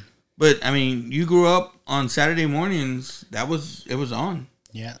have been. But I mean, you grew up on Saturday mornings. It was on.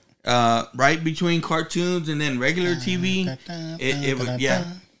 Yeah. Right between cartoons and then regular TV. It would,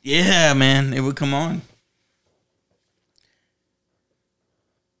 yeah, man, it would come on.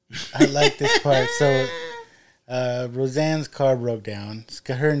 I like this part. So, Roseanne's car broke down. It's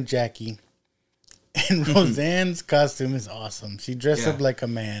got her and Jackie. And Roseanne's costume is awesome. She dressed up like a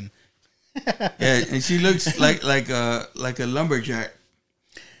man. Yeah, and she looks like a lumberjack.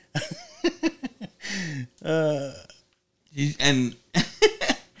 And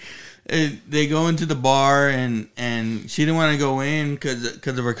they go into the bar, and she didn't want to go in because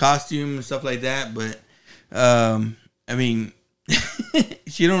of her costume and stuff like that. But I mean,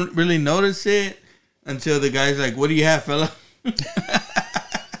 she don't really notice it until the guy's like, "What do you have, fella?"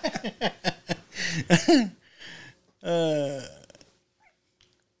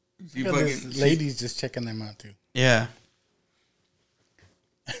 This lady's just checking them out too. Yeah.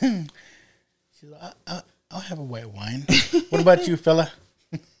 She's like, I'll have a white wine. What about you, fella?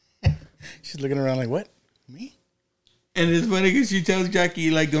 She's looking around like, what? Me? And it's funny because she tells Jackie,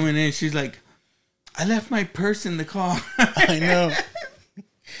 like, going in, she's like, I left my purse in the car. I know.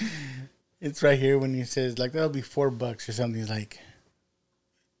 It's right here when he says, like, that'll be $4 or something. He's like,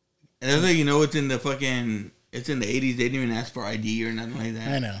 and that's like, you know, it's in the fucking it's in the 80s. They didn't even ask for ID or nothing like that.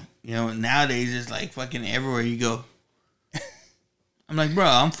 I know. You know, nowadays it's like fucking everywhere you go. I'm like, bro,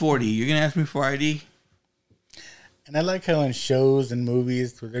 I'm 40. You're gonna ask me for ID? And I like how in shows and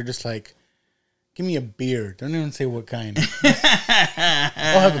movies where they're just like, give me a beer. Don't even say what kind.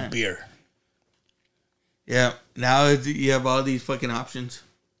 I'll have a beer. Yeah. Now you have all these fucking options.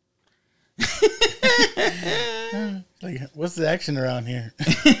 Like, what's the action around here?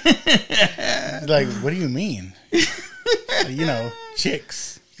 Like, what do you mean? You know,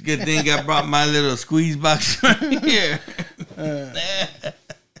 chicks. It's a good thing I brought my little squeeze box right here.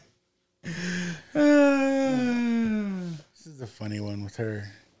 This is a funny one with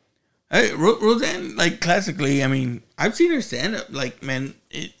her. Hey, Roseanne, like classically, I mean, I've seen her stand up, like, man,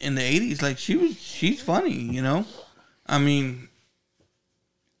 in the 80s, like she's funny, you know? I mean,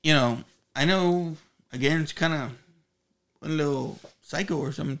 you know, I know, again, it's kind of a little psycho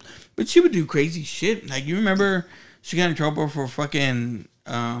or something, but she would do crazy shit. Like, you remember she got in trouble for fucking,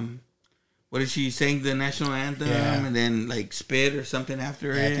 what did she sang the national anthem and then, like, spit or something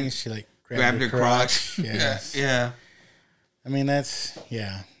after it? I think she, like, grabbed her crotch. Yes. Yeah. I mean, that's,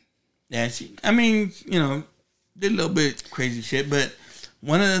 yeah. Yeah, I mean, you know, did a little bit crazy shit, but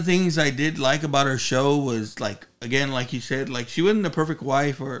one of the things I did like about her show was, like, again, like you said, like, she wasn't the perfect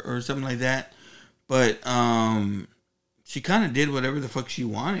wife or something like that, but she kind of did whatever the fuck she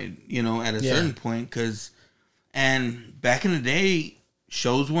wanted, you know, at a certain point, and back in the day,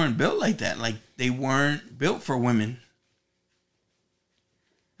 shows weren't built like that. Like, they weren't built for women.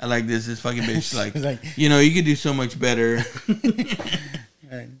 I like this fucking bitch, like, you know, you could do so much better.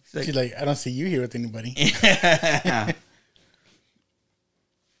 She's like, I don't see you here with anybody. Yeah.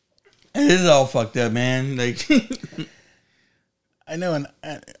 This is all fucked up, man. Like, I know, and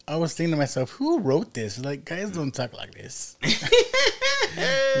I was thinking to myself, who wrote this? Like, guys don't talk like this.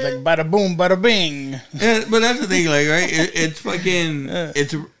 Like, bada boom, bada bing. Yeah, but that's the thing, like, right? It's fucking, I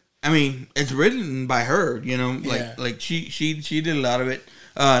mean, it's written by her, you know, like she did a lot of it.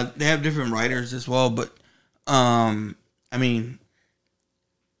 They have different writers as well, but, I mean,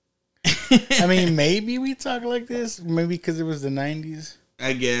 maybe we talk like this. Maybe because it was the 90s.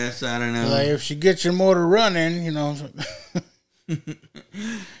 I guess. I don't know. Like, if she gets your motor running, you know.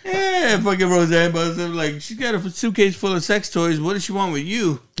 Yeah, fucking Roseanne Buster. Like, she's got a suitcase full of sex toys. What does she want with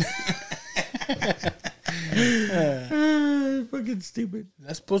you? Fucking stupid.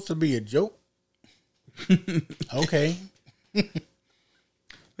 That's supposed to be a joke. Okay.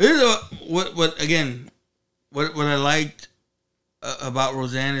 What I liked about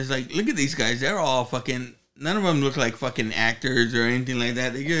Roseanne is, like, look at these guys. They're all fucking, none of them look like fucking actors or anything like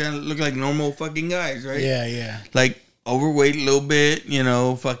that. They just look like normal fucking guys, right? Yeah. Like, overweight a little bit, you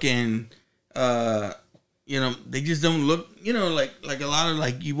know, fucking, you know, they just don't look, you know, like a lot of,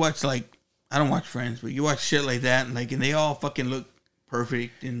 like, you watch, like, I don't watch Friends, but you watch shit like that, and, like, and they all fucking look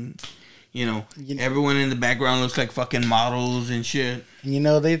perfect, and, you know, everyone in the background looks like fucking models and shit. You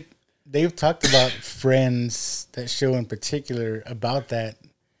know, they've talked about Friends, that show in particular, about that,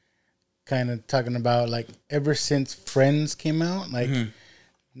 kind of talking about, like, ever since Friends came out, like,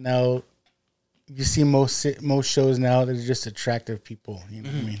 now you see most shows now, they're just attractive people, you know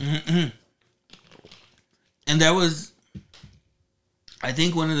what I mean? Mm-hmm. And that was, I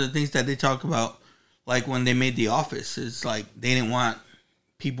think, one of the things that they talk about, like, when they made The Office, is, like, they didn't want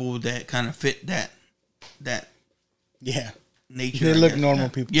people that kind of fit that yeah, nature. They look normal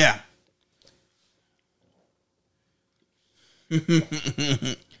people. Yeah.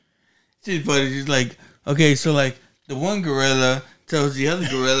 She's funny. She's like, okay, so, like, the one gorilla tells the other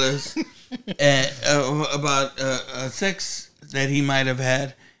gorillas about sex that he might have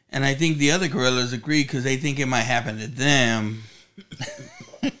had, and I think the other gorillas agree because they think it might happen to them.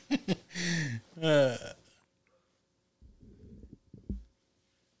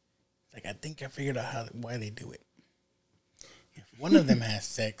 Like, I think I figured out why they do it. If one of them has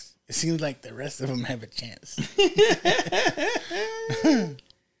sex, it seems like the rest of them have a chance.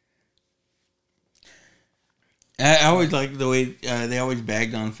 I always liked the way they always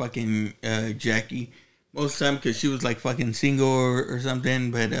bagged on fucking Jackie most of the time because she was, like, fucking single or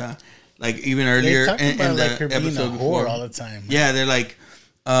something. But like, even earlier in the like her being episode a whore before, all the time. Yeah, they're like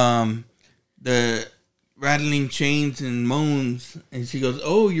the rattling chains and moans, and she goes,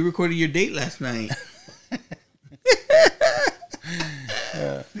 "Oh, you recorded your date last night."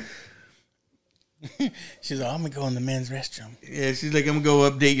 She's like, I'm gonna go in the men's restroom. Yeah, she's like, I'm gonna go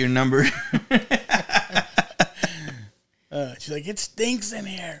update your number. She's like, it stinks in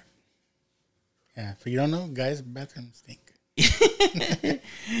here. Yeah, if you don't know, guys' bathrooms stink.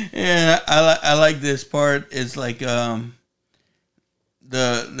 Yeah, I like this part. It's like the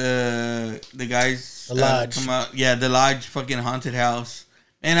guys The Lodge. come out. Yeah, the Lodge fucking haunted house.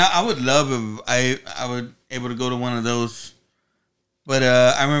 And I would love if I would able to go to one of those. But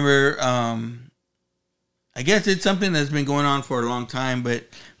I remember, I guess it's something that's been going on for a long time. But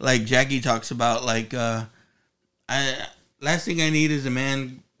like Jackie talks about, like, last thing I need is a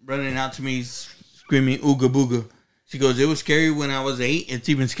man running out to me screaming "Ooga Booga." She goes, "It was scary when I was 8. It's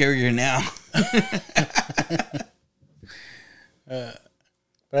even scarier now." But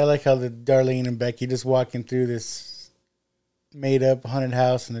I like how the Darlene and Becky just walking through this made up haunted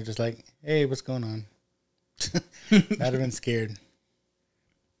house, and they're just like, "Hey, what's going on?" I'd have been scared.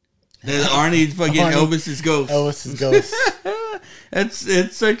 There's Arnie's fucking Elvis's ghost. Elvis's ghost.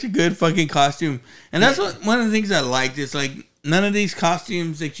 It's such a good fucking costume, and that's one of the things I liked. Is like none of these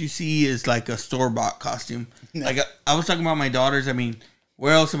costumes that you see is like a store bought costume. No. Like I was talking about my daughters. I mean,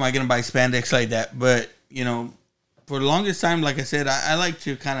 where else am I gonna buy spandex like that? But you know, for the longest time, like I said, I like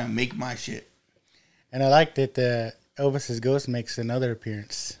to kind of make my shit. And I like that Elvis's ghost makes another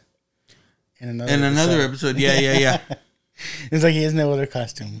appearance in another episode. Yeah. It's like he has no other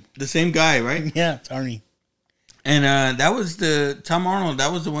costume. The same guy, right? Yeah, it's Arnie. And that was the Tom Arnold.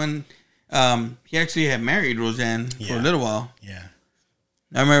 That was the one. He actually had married Roseanne for a little while. Yeah.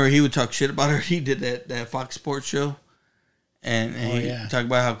 I remember he would talk shit about her. He did that Fox Sports show, and he talked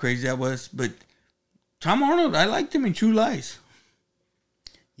about how crazy that was. But Tom Arnold, I liked him in True Lies.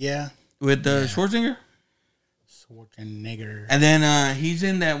 Yeah. With Schwarzenegger. Schwarzenegger. And then he's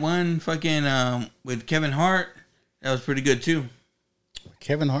in that one fucking with Kevin Hart. That was pretty good too.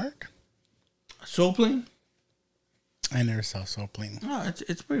 Kevin Hart? Soul Plane? I never saw Soul Plane. Oh,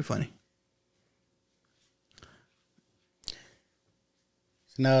 it's pretty funny.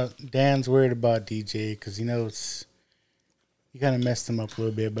 So now Dan's worried about DJ because he knows he kind of messed him up a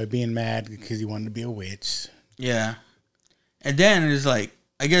little bit by being mad because he wanted to be a witch. Yeah. And Dan is like,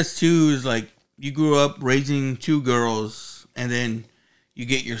 I guess too, is like you grew up raising 2 girls and then you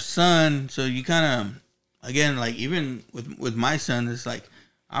get your son. So you kind of, again, like even with my son, it's like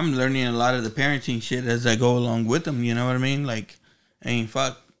I'm learning a lot of the parenting shit as I go along with them. You know what I mean? Like, I mean,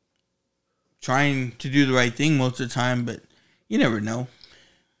 fuck, trying to do the right thing most of the time, but you never know.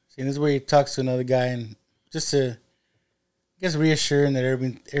 See, this is where he talks to another guy and just to, I guess, reassure him that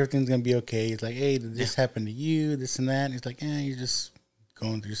everything's gonna be okay. He's like, "Hey, did this happen to you? This and that." And he's like, "You're just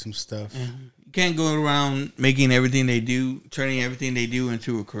going through some stuff." Yeah. You can't go around making everything they do, turning everything they do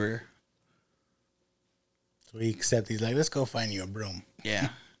into a career. So he accepts. He's like, "Let's go find you a broom." Yeah.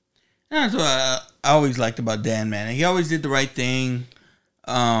 That's what I always liked about Dan, man. He always did the right thing.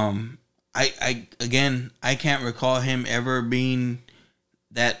 I can't recall him ever being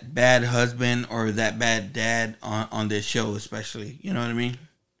that bad husband or that bad dad on this show, especially. You know what I mean?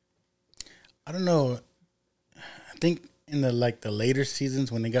 I don't know. I think in the later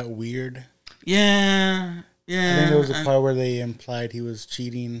seasons when they got weird. Yeah. I think there was a part where they implied he was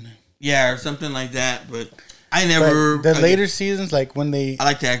cheating. Yeah, or something like that, but I never... But the later seasons, like when they... I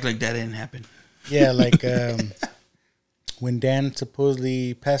like to act like that didn't happen. Yeah, like when Dan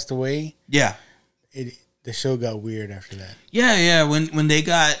supposedly passed away. Yeah. The show got weird after that. Yeah. When they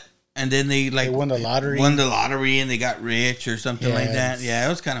got... And then they won the lottery. Won the lottery and they got rich or something like that. Yeah, it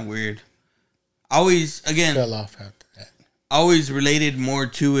was kind of weird. Always, again... Fell off after that. Always related more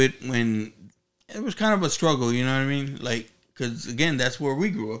to it when... It was kind of a struggle, you know what I mean? Like, because, again, that's where we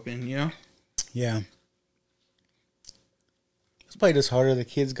grew up in, you know? Yeah. It's probably just harder. The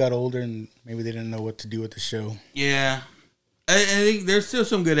kids got older and maybe they didn't know what to do with the show. Yeah. I think there's still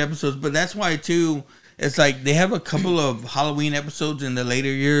some good episodes, but that's why, too, it's like they have a couple of Halloween episodes in the later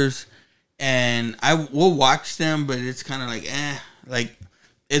years, and we'll watch them, but it's kind of like, like,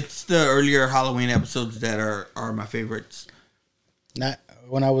 it's the earlier Halloween episodes that are my favorites.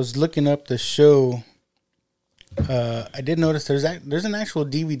 When I was looking up the show, I did notice there's an actual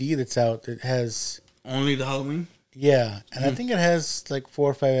DVD that's out that has only the Halloween. Yeah, and I think it has like 4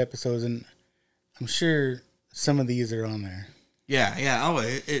 or 5 episodes, and I'm sure some of these are on there. Yeah. Oh,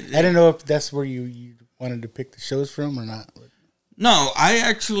 I didn't know if that's where you wanted to pick the shows from or not. No, I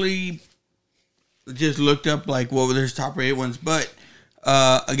actually just looked up like what were their top rated ones, but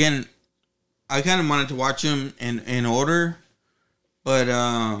again, I kind of wanted to watch them in order. But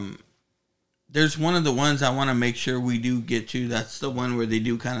there's one of the ones I want to make sure we do get to. That's the one where they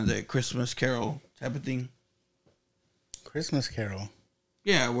do kind of the Christmas Carol type of thing. Christmas Carol?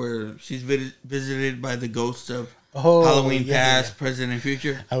 Yeah, where she's visited by the ghosts of Halloween past, present, and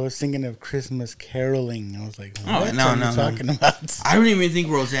future. I was thinking of Christmas caroling. I was like, what are you talking about? I don't even think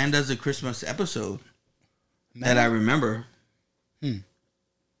Roseanne does a Christmas episode that I remember.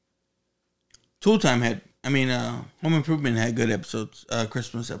 Tool Time Home Improvement had good episodes,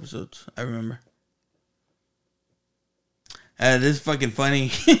 Christmas episodes, I remember. This is fucking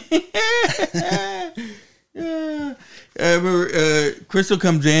funny. I remember Crystal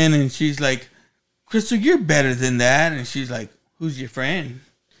comes in and she's like, Crystal, you're better than that. And she's like, who's your friend?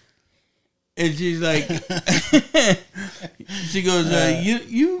 And she's like, she goes,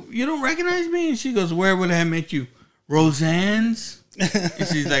 you don't recognize me? And she goes, where would I have met you? Roseanne's? And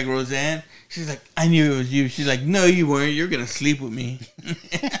she's like, Roseanne? She's like, I knew it was you. She's like, no, you weren't. You're going to sleep with me.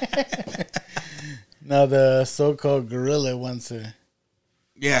 Now the so-called gorilla wants to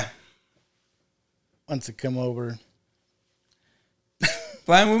come over.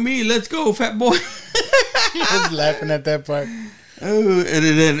 Fine with me. Let's go, fat boy. I was laughing at that part. Oh,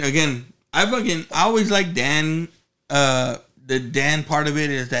 and then again, I always like Dan. The Dan part of it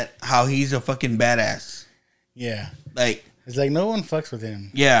is that how he's a fucking badass. Yeah. Like, it's like no one fucks with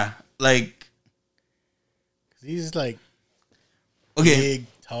him. Yeah. Like, he's like big,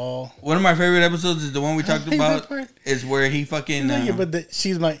 tall. One of my favorite episodes is the one we talked about. Is where he fucking. But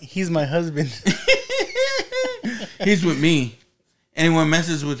he's my husband. He's with me. Anyone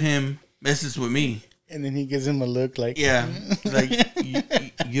messes with him messes with me. And then he gives him a look like, yeah, like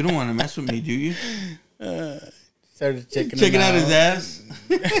you don't want to mess with me, do you? Started checking out his ass.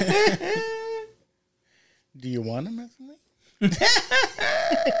 Do you want to mess with me?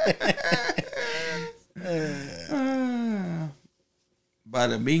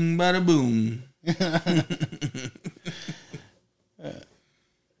 Bada bing, bada boom.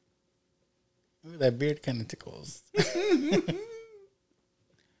 Ooh, that beard kind of tickles.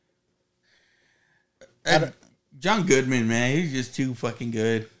 John Goodman, man, he's just too fucking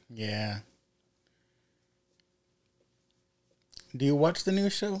good. Yeah. Do you watch the new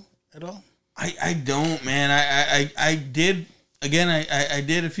show at all? I don't, man. I did again. I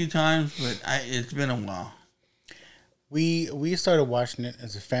did a few times, but it's been a while. We started watching it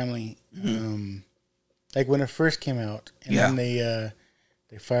as a family, like when it first came out, and then they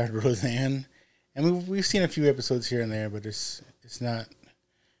fired Roseanne, and we've seen a few episodes here and there, but it's not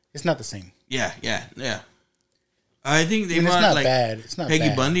the same. Yeah. I think they brought, it's not like, bad. It's not Peggy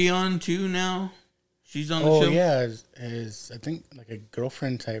bad. Bundy on too now. She's on the show. Oh yeah, as I think like a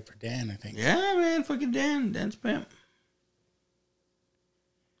girlfriend type for Dan. I think. Yeah, man, fucking Dan's pimp.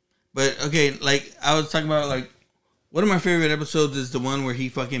 But okay, like I was talking about, like one of my favorite episodes is the one where he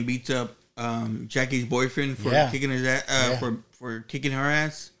fucking beats up Jackie's boyfriend for kicking his ass, for kicking her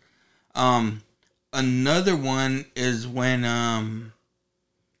ass. Another one is when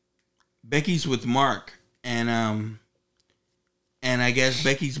Becky's with Mark and I guess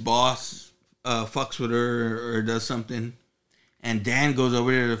Becky's boss fucks with her or does something, and Dan goes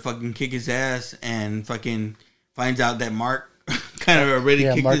over there to fucking kick his ass and fucking finds out that Mark kind of already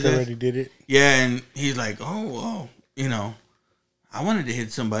kicked Mark his ass. already did it. Yeah, and he's like, oh, you know, I wanted to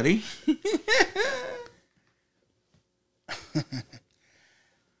hit somebody.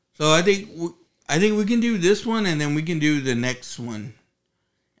 So I think we can do this one, and then we can do the next one,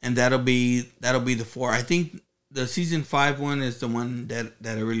 and that'll be the 4. I think the season 5 one is the one that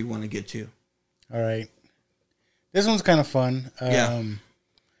I really want to get to. All right, this one's kind of fun. Again,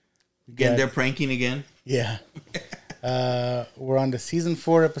 they're pranking again. Yeah. We're on to season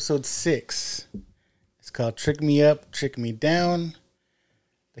 4, episode 6. It's called "Trick Me Up, Trick Me Down."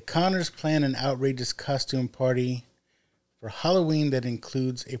 The Connors plan an outrageous costume party for Halloween that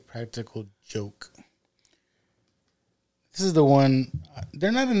includes a practical joke. This is the one.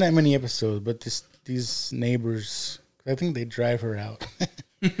 They're not in that many episodes, but these neighbors, I think they drive her out.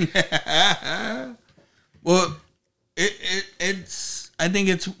 Well, it's. I think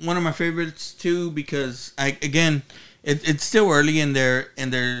it's one of my favorites too because it's still early in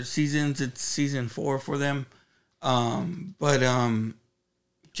their seasons. It's season 4 for them, but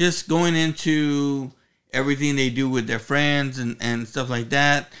just going into everything they do with their friends and stuff like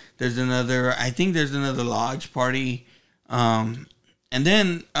that. I think there's another lodge party, and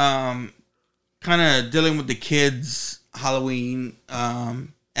then kind of dealing with the kids' Halloween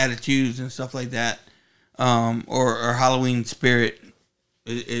attitudes and stuff like that, or Halloween spirit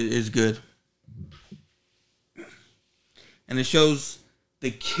is good. And it shows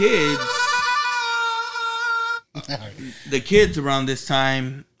the kids around this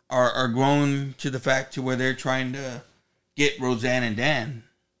time are grown to the fact to where they're trying to get Roseanne and Dan.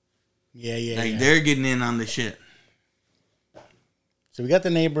 Yeah. They're getting in on the shit. So we got the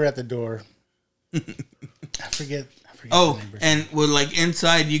neighbor at the door. I forget. Oh, and with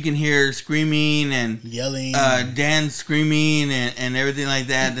inside you can hear screaming and yelling. Dan screaming and everything like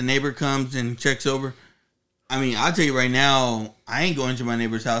that. The neighbor comes and checks over. I mean, I'll tell you right now, I ain't going to my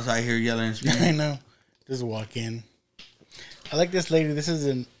neighbor's house. I hear yelling and screaming. I know. Just walk in. I like this lady. This is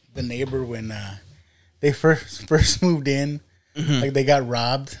the neighbor when they first moved in. Like they got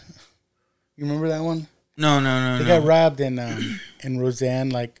robbed. You remember that one? No. They got robbed, and Roseanne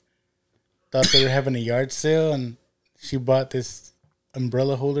like thought they were having a yard sale, and she bought this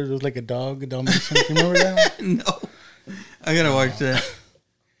umbrella holder. It was like a Dalmatian. You remember that one? No, I gotta watch that.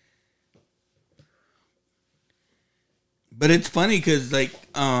 But it's funny because like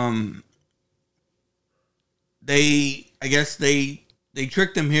I guess they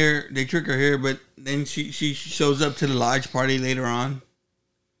tricked them here. They trick her here, but then she shows up to the lodge party later on.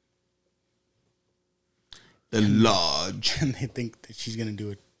 The lodge. And they think that she's gonna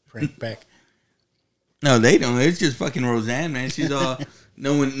do a prank back. No, they don't. It's just fucking Roseanne, man. She's all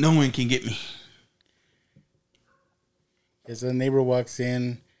no one can get me. Yeah, so the neighbor walks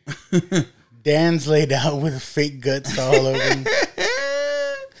in. Dan's laid out with fake guts all over him.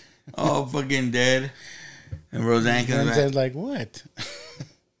 All fucking dead. And Roseanne comes back. Dan's like, what?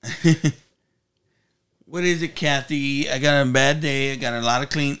 What is it, Kathy? I got a bad day. I got a lot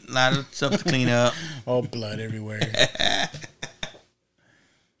of stuff to clean up. All blood everywhere.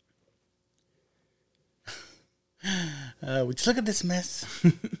 Would you look at this mess?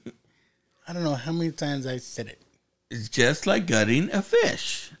 I don't know how many times I said it. It's just like gutting a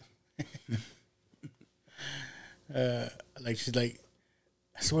fish. Like she's like,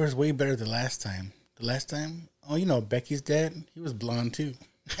 I swear it's way better the last time. The last time? Oh, you know Becky's dad? He was blonde too.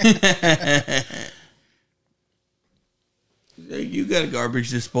 You got a garbage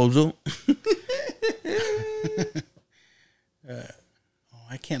disposal.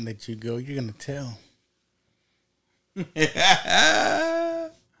 I can't let you go. You're gonna tell. Would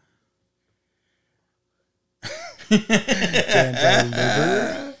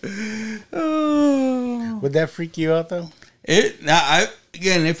that freak you out though?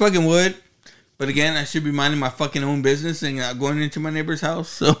 It fucking would. But again, I should be minding my fucking own business and not going into my neighbor's house.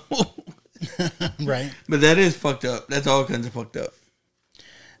 So, right. But that is fucked up. That's all kinds of fucked up.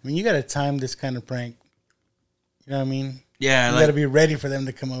 I mean, you got to time this kind of prank. You know what I mean? Yeah, you got to be ready for them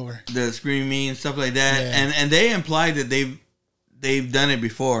to come over. The screaming and stuff like that, yeah. and they implied that they've done it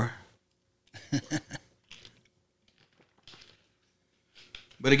before.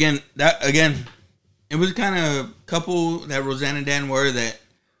 But again, it was kind of couple that Roseanne and Dan were that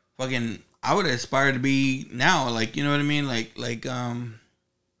fucking I would aspire to be now. Like, you know what I mean? Like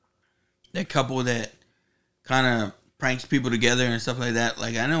that couple that kind of pranks people together and stuff like that.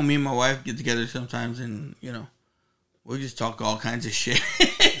 Like, I know me and my wife get together sometimes and, you know, we'll just talk all kinds of shit.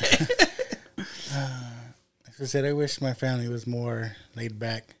 As I said, I wish my family was more laid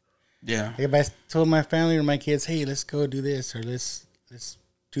back. Yeah. Like if I told my family or my kids, hey, let's go do this or let's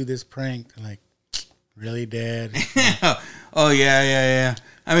do this prank. They're like, really, Dad? Oh, yeah.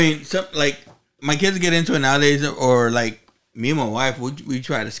 I mean, like, my kids get into it nowadays, or like me and my wife, we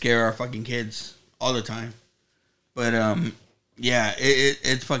try to scare our fucking kids all the time. But, yeah,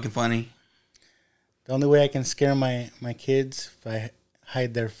 it's fucking funny. The only way I can scare my kids if I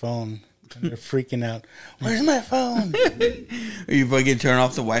hide their phone. And they're freaking out. Where's my phone? Or you fucking turn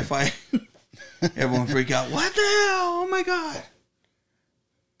off the Wi-Fi. Everyone freak out. What the hell? Oh my god!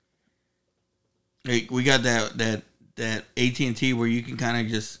 Like, we got that AT&T where you can kind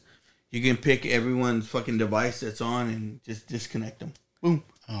of you can pick everyone's fucking device that's on and just disconnect them. Boom.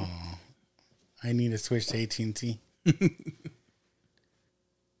 Oh, I need to switch to AT&T. All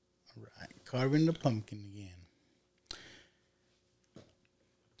right, carving the pumpkin again.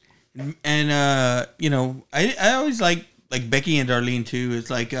 And you know, I always like Becky and Darlene too. It's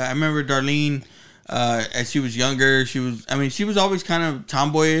like I remember Darlene as she was younger. She was always kind of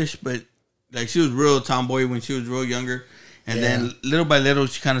tomboyish, but like she was real tomboy when she was real younger. And then little by little,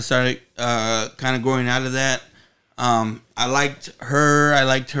 she kind of started kind of growing out of that. I liked her. I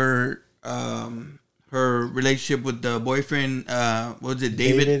liked her her relationship with the boyfriend. What was it,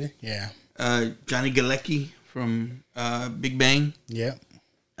 David? Yeah. Johnny Galecki from Big Bang. Yep.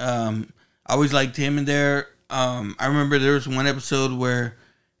 I always liked him in there. I remember there was one episode where,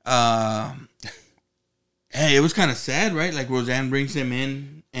 hey, it was kind of sad, right? Like Roseanne brings him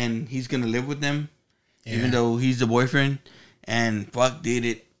in and he's going to live with them, even though he's the boyfriend. And fuck, did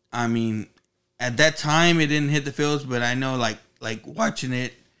it. I mean, at that time it didn't hit the feels, but I know like watching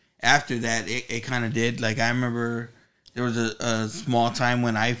it after that, it kind of did. Like I remember there was a small time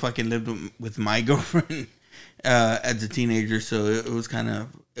when I fucking lived with my girlfriend as a teenager. So it was kind of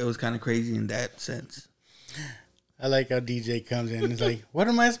crazy in that sense. I like how DJ comes in and is like, what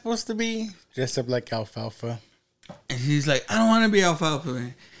am I supposed to be? Dressed up like Alfalfa. And he's like, I don't want to be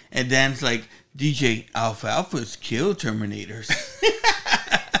Alfalfa. And Dan's like, DJ, Alfalfas kill Terminators.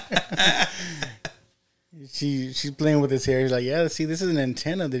 She's playing with his hair. He's like, yeah, see, this is an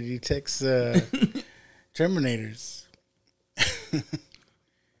antenna that detects Terminators.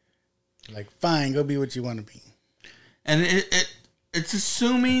 Like, fine, go be what you want to be. And it's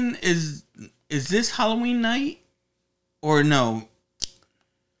assuming is this Halloween night or no?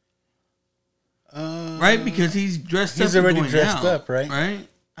 Right, because he's dressed up. He's already and going dressed out, up, right? Right.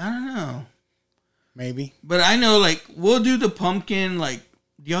 I don't know. Maybe. But I know, like, we'll do the pumpkin. Like,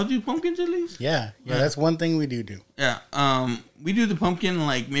 do y'all do pumpkins at least? Yeah. That's one thing we do. Yeah. We do the pumpkin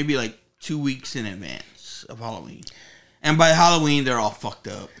like maybe like 2 weeks in advance of Halloween, and by Halloween they're all fucked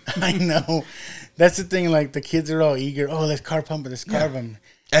up. I know. That's the thing. Like, the kids are all eager. Oh, let's carve pumpkin. Let's carve them.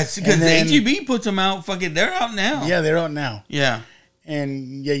 That's because the HEB puts them out. Fucking, they're out now. Yeah, they're out now. Yeah.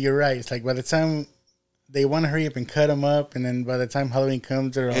 And yeah, you're right. It's like by the time they want to hurry up and cut them up, and then by the time Halloween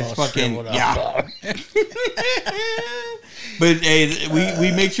comes, they're all fucking shriveled up. yeah. But hey,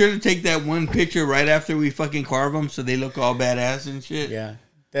 we make sure to take that one picture right after we fucking carve them, so they look all badass and shit. Yeah,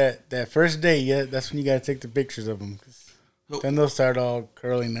 that first day, yeah, that's when you gotta take the pictures of them. Then they'll start all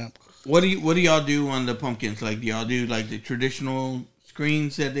curling up. What do y'all do on the pumpkins? Like, do y'all do like the traditional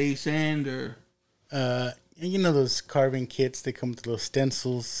screens that they send, or? You know those carving kits? They come with those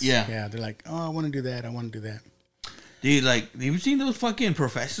stencils. Yeah. They're like, oh, I want to do that. I want to do that. Dude, like, have you seen those fucking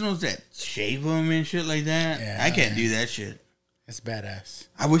professionals that shave them and shit like that? Yeah, I can't do that shit. It's badass.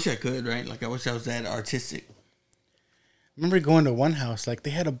 I wish I could, right? Like, I wish I was that artistic. I remember going to one house, like,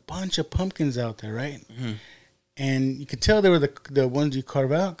 they had a bunch of pumpkins out there, right? Mm-hmm. And you could tell they were the ones you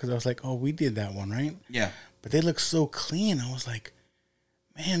carve out, because I was like, oh, we did that one, right? Yeah. But they looked so clean. I was like,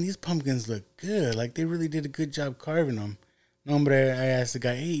 man, these pumpkins look good. Like, they really did a good job carving them. No, but I asked the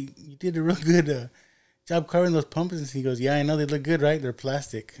guy, hey, you did a real good job carving those pumpkins. He goes, yeah, I know they look good, right? They're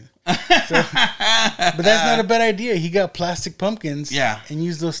plastic. But that's not a bad idea. He got plastic pumpkins, and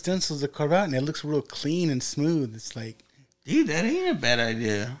used those stencils to carve out, and it looks real clean and smooth. It's like, dude, that ain't a bad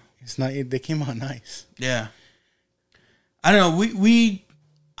idea. It's not. They came out nice. Yeah. I don't know.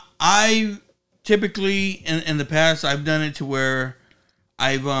 I typically in the past I've done it to where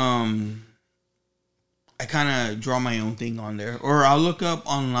I kind of draw my own thing on there, or I'll look up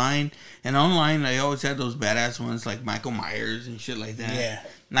online, and online I always had those badass ones like Michael Myers and shit like that. Yeah,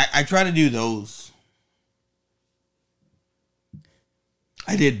 and I try to do those.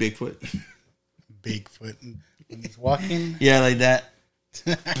 I did Bigfoot. Bigfoot when he's walking. Yeah, like that.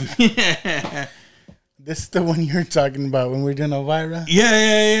 Yeah. This is the one you're talking about when we're doing Elvira?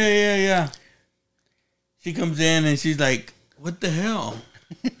 Yeah. She comes in and she's like, what the hell?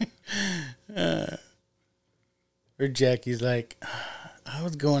 Or Jackie's like, I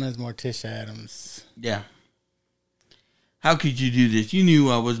was going as Morticia Adams. Yeah. How could you do this? You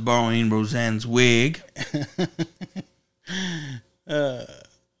knew I was borrowing Roseanne's wig.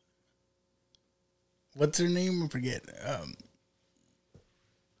 What's her name? I forget.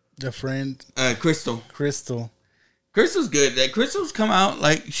 The friend. Crystal. Crystal's good. That Crystal's come out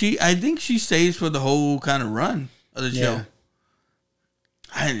like I think she stays for the whole kind of run of the show.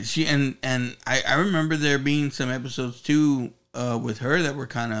 I remember there being some episodes too with her that were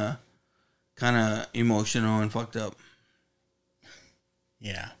kind of emotional and fucked up.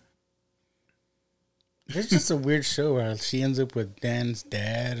 Yeah. It's just a weird show where she ends up with Dan's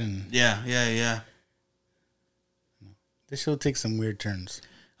dad and yeah. This show takes some weird turns.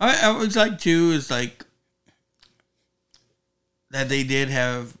 I was like too is like that they did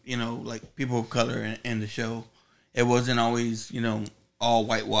have, like people of color in the show. It wasn't always, all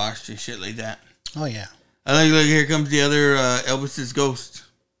whitewashed and shit like that. Oh yeah. I like, look, here comes the other Elvis's ghost.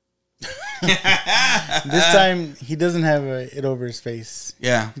 This time he doesn't have it over his face.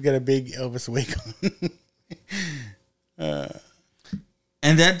 Yeah. He's got a big Elvis wig on.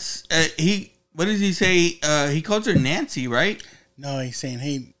 And that's what does he say? He calls her Nancy, right? No, he's saying,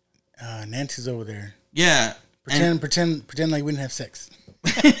 "Hey, Nancy's over there." Yeah, pretend like we didn't have sex.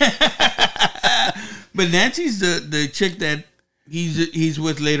 But Nancy's the chick that he's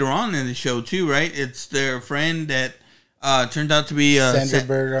with later on in the show too, right? It's their friend that turned out to be Sandra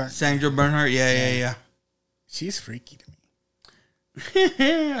Bernhard. Sandra Bernhard, yeah. She's freaky to me.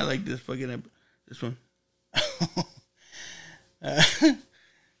 I like this fucking this one.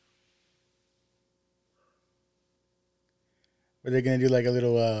 Were they gonna do like a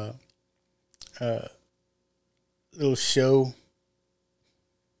little show?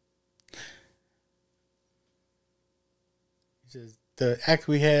 It says the act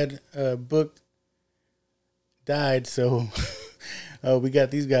we had booked died, so we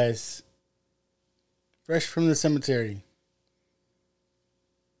got these guys fresh from the cemetery.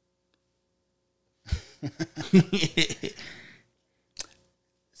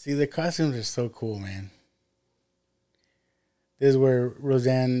 See, the costumes are so cool, man. This is where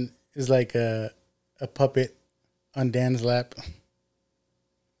Roseanne is like a puppet on Dan's lap.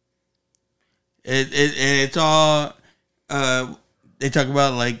 It's all. They talk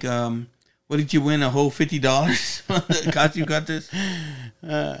about like, what did you win? A whole $50 on the costume contest.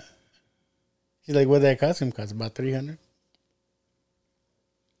 She's like, what that costume cost? About $300.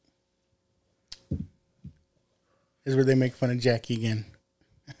 This is where they make fun of Jackie again.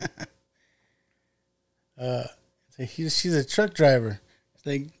 She's a truck driver. It's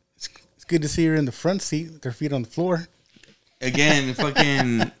like it's good to see her in the front seat with her feet on the floor. Again,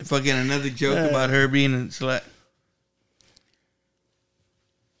 fucking another joke about her being a slut.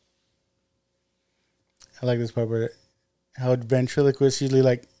 I like this part where how ventriloquists usually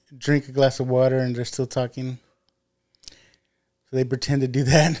like drink a glass of water and they're still talking. So they pretend to do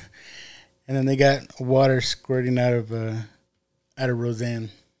that, and then they got water squirting out of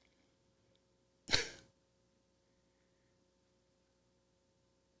Roseanne.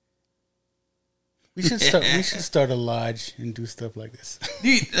 We should start a lodge and do stuff like this.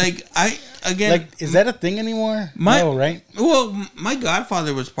 Dude, like is that a thing anymore? No, right? Well, my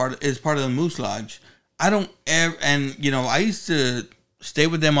godfather is part of the Moose Lodge. I don't ever, and I used to stay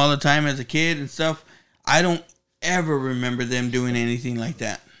with them all the time as a kid and stuff. I don't ever remember them doing anything like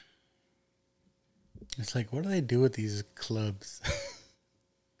that. It's like, what do they do with these clubs?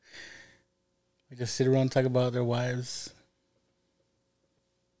 They just sit around and talk about their wives.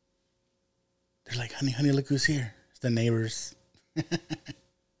 They're like, honey, look who's here. It's the neighbors.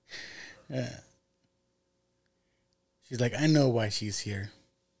 She's like, I know why she's here.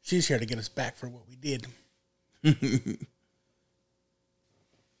 She's here to get us back for what we did.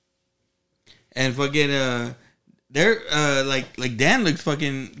 And fucking, they're like Dan looks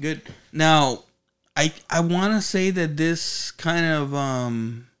fucking good. Now, I want to say that this kind of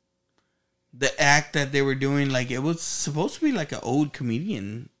the act that they were doing, like it was supposed to be like an old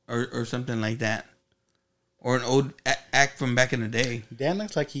comedian or something like that, or an old act from back in the day. Dan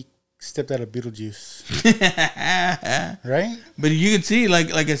looks like he stepped out of Beetlejuice, right? But you can see,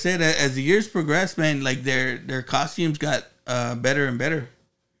 like I said, as the years progressed, man, like their costumes got better and better.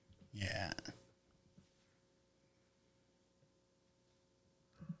 Yeah.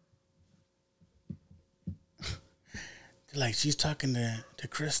 Like she's talking to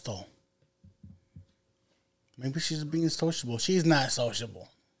Crystal. Maybe she's being sociable. She's not sociable.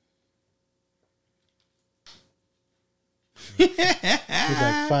 He's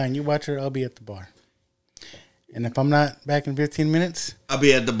like, fine, you watch her, I'll be at the bar. And if I'm not back in 15 minutes, I'll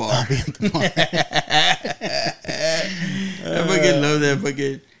be at the bar. I fucking love that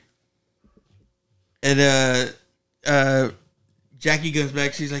fucking. And Jackie comes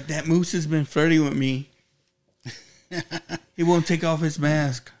back, she's like, that Moose has been flirting with me. He won't take off his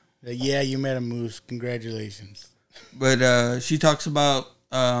mask. Yeah, you met a moose. Congratulations. But she talks about,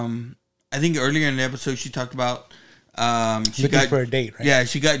 I think earlier in the episode, she talked about she looking got for a date, right? Yeah,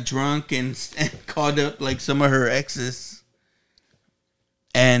 she got drunk and called up like some of her exes.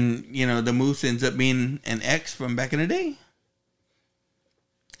 And, the moose ends up being an ex from back in the day.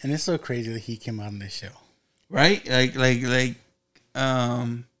 And it's so crazy that he came out on this show. Right? Like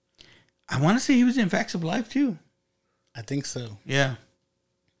I want to say he was in Facts of Life too. I think so. Yeah.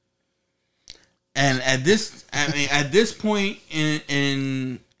 And at this point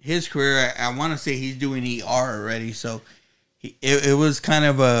in his career, I want to say he's doing ER already. So it was kind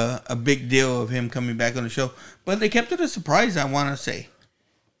of a big deal of him coming back on the show. But they kept it a surprise, I want to say.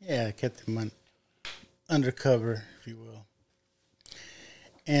 Yeah, I kept him undercover, if you will.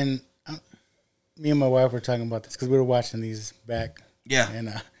 And me and my wife were talking about this because we were watching these back. Yeah.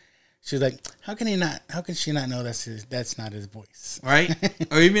 And she was like, how can she not know that's not his voice? Right?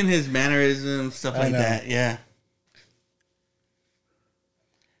 Or even his mannerisms, stuff like that. Yeah.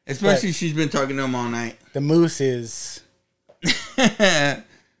 Especially she's been talking to him all night. The moose is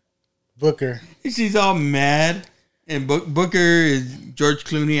Booker. She's all mad. And Booker is George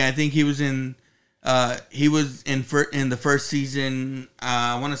Clooney. I think he was in the first season.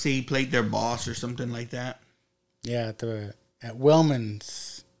 I want to say he played their boss or something like that. Yeah, at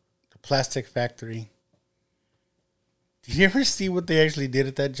Wellman's. Plastic factory. Did you ever see what they actually did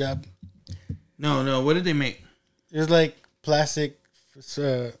at that job? No. What did they make? It was like plastic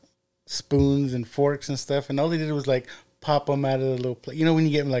spoons and forks and stuff, and all they did was like pop them out of the little. When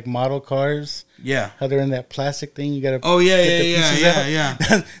you get like model cars, yeah, how they're in that plastic thing. You gotta. Oh yeah.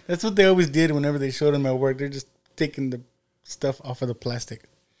 That's what they always did whenever they showed them at work. They're just taking the stuff off of the plastic.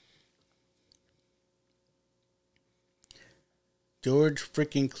 George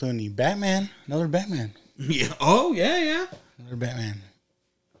freaking Clooney. Batman. Another Batman. Yeah. Oh, yeah. Another Batman.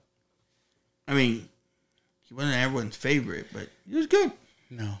 I mean, he wasn't everyone's favorite, but he was good.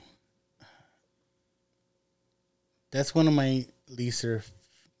 No. That's one of my least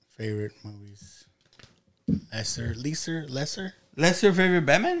favorite movies. Lesser favorite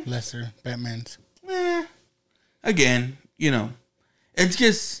Batman? Lesser Batman's. Again, it's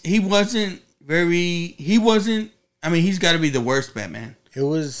just he wasn't. I mean, he's got to be the worst Batman. He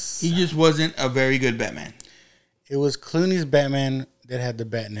just wasn't a very good Batman. It was Clooney's Batman that had the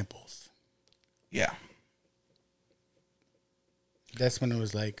bat nipples. Yeah. That's when it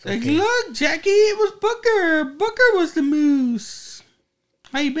was like, okay. Look, Jackie, it was Booker. Booker was the moose.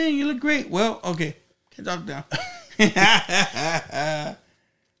 How you been? You look great. Well, okay. Can't talk down.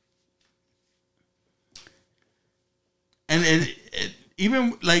 and it,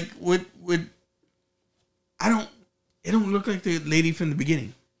 even like with it don't look like the lady from the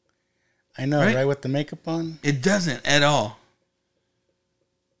beginning. I know, right? With the makeup on? It doesn't at all.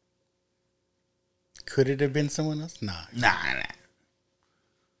 Could it have been someone else? Nah. Nah.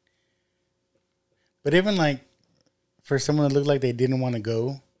 But even like for someone to look like they didn't want to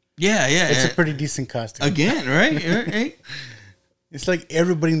go. Yeah. It's a pretty decent costume. Again, right? It's like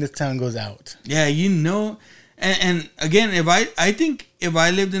everybody in this town goes out. Yeah, And again, I think if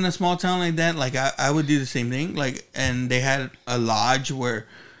I lived in a small town like that, like I would do the same thing. Like, and they had a lodge where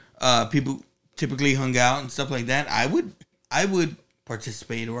people typically hung out and stuff like that. I would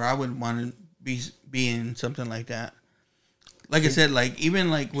participate, or I would want to be in something like that. Like I said, like even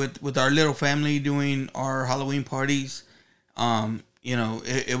like with our little family doing our Halloween parties,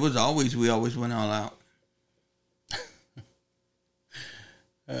 it was always, we always went all out.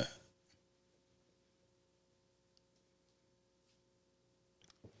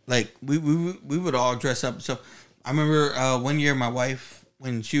 Like we would all dress up. So I remember one year my wife,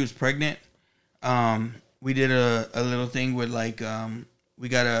 when she was pregnant, we did a little thing with like we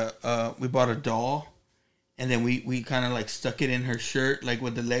bought a doll, and then we kind of like stuck it in her shirt, like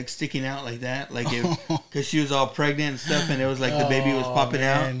with the legs sticking out like that, like because she was all pregnant and stuff, and it was like the baby was popping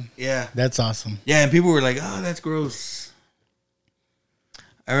out. Yeah, that's awesome. Yeah, and people were like, "Oh, that's gross."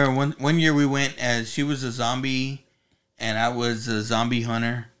 I remember one year we went as she was a zombie, and I was a zombie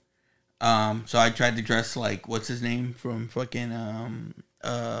hunter. So I tried to dress like, what's his name from fucking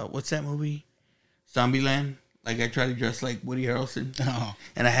what's that movie? Zombieland. Like I tried to dress like Woody Harrelson. Oh.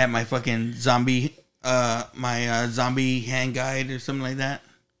 And I had my fucking zombie zombie hand guide or something like that.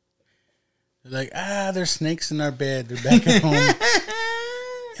 They're like, there's snakes in our bed. They're back at home.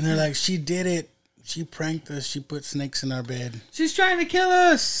 And they're like, she did it. She pranked us. She put snakes in our bed. She's trying to kill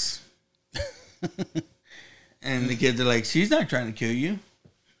us. And the kids are like, she's not trying to kill you.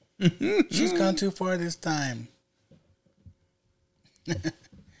 She's gone too far this time. They're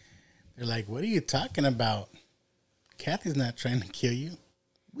like, what are you talking about? Kathy's not trying to kill you.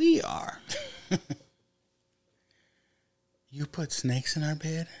 We are. You put snakes in our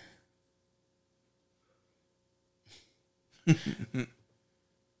bed?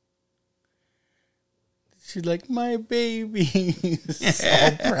 She's like, my baby. So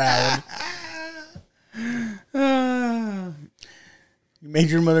proud. You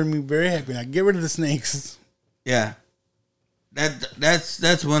made your mother and me very happy. Now get rid of the snakes. Yeah.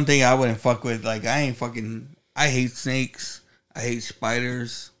 That's one thing I wouldn't fuck with. Like I hate snakes. I hate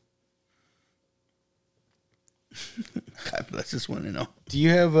spiders. God bless this one to know. Do you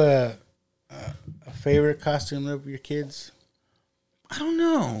have a favorite costume of your kids? I don't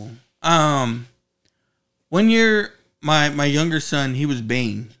know. One year my younger son, he was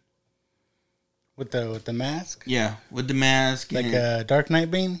Bane. With the mask? Yeah, with the mask. Like a Dark Knight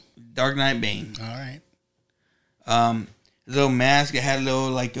Bane? Dark Knight Bane. All right. Little mask. It had a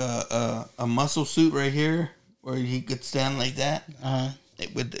little like a muscle suit right here where he could stand like that.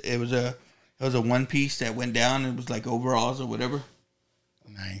 It was a one piece that went down. It was like overalls or whatever.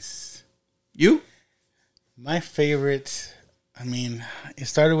 Nice. You? My favorite. I mean, it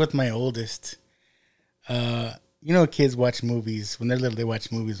started with my oldest. Kids watch movies. When they're little, they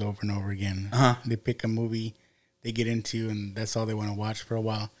watch movies over and over again. They pick a movie they get into, and that's all they want to watch for a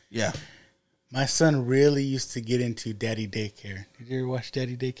while. Yeah. My son really used to get into Daddy Daycare. Did you ever watch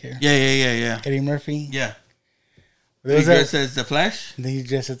Daddy Daycare? Yeah. Eddie Murphy? Yeah. He dressed as the Flash? He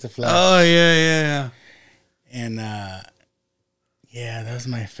dressed as the Flash. Oh, yeah. And, that was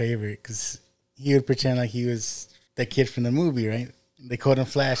my favorite, because he would pretend like he was that kid from the movie, right? They called him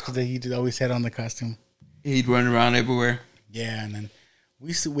Flash because he always had on the costume. He'd run around everywhere. Yeah, and then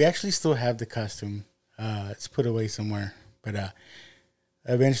we actually still have the costume. It's put away somewhere. But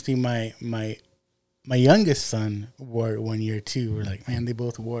eventually my youngest son wore it 1 year too. We're like, man, they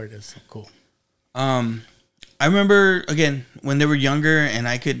both wore it. It's so cool. I remember, again, when they were younger and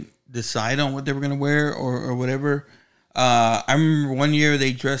I could decide on what they were going to wear or whatever. I remember one year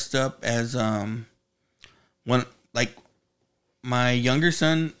they dressed up as my younger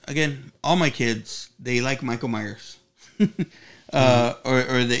son, again, all my kids, they like Michael Myers.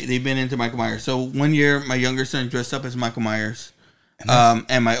 Or they've been into Michael Myers. So one year, my younger son dressed up as Michael Myers.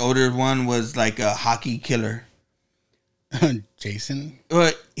 And my older one was like a hockey killer. Jason?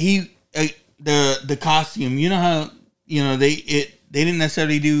 But he, the costume, you know how, they didn't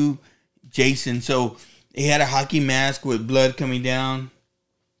necessarily do Jason. So he had a hockey mask with blood coming down.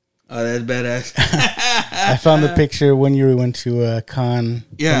 Oh, that's badass. I found the picture one year we went to a con.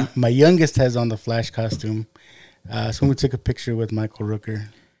 Yeah. My youngest has on the Flash costume. So we took a picture with Michael Rooker.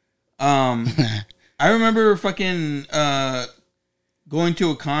 I remember fucking going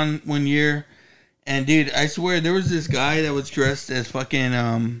to a con one year, and dude, I swear there was this guy that was dressed as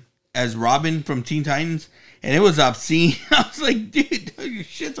fucking as Robin from Teen Titans, and it was obscene. I was like, dude, your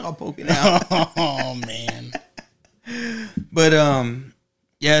shit's all poking out. Oh man. But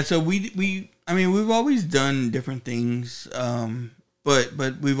yeah. So we've always done different things.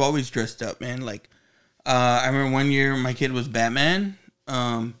 But we've always dressed up, man. Like. I remember one year my kid was Batman.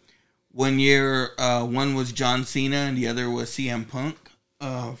 One year, one was John Cena and the other was CM Punk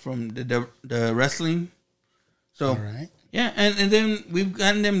from the wrestling. So, all right. Yeah, and then we've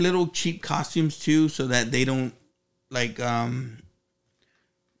gotten them little cheap costumes too, so that they don't like that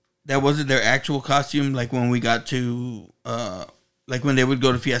wasn't their actual costume. Like when we got to like when they would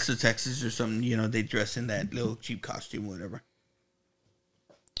go to Fiesta, Texas or something, they dress in that little cheap costume, whatever.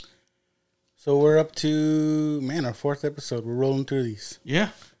 So we're up to, man, our 4th episode. We're rolling through these. Yeah.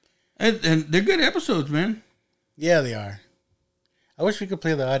 And they're good episodes, man. Yeah, they are. I wish we could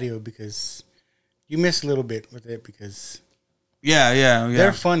play the audio because you missed a little bit with it because... Yeah.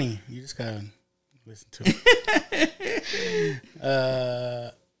 They're funny. You just got to listen to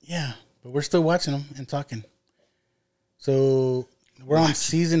them. Yeah, but we're still watching them and talking. So we're on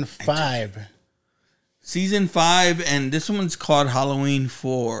season 5. Season 5, and this one's called Halloween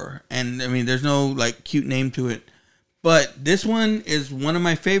 4. And I mean, there's no like cute name to it, but this one is one of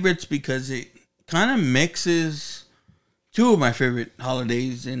my favorites because it kind of mixes two of my favorite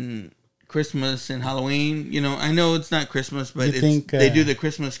holidays in Christmas and Halloween. I know it's not Christmas, but they do the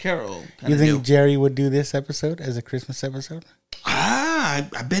Christmas Carol. You think Jerry would do this episode as a Christmas episode? I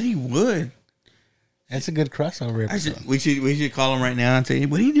bet he would. That's a good crossover episode. We should call him right now and say,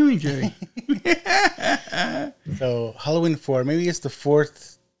 "What are you doing, Jerry?" So Halloween 4, maybe it's the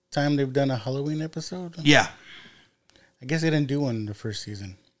 4th time they've done a Halloween episode. Yeah, I guess they didn't do one the first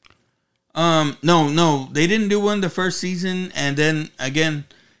season. No, they didn't do one the first season, and then again,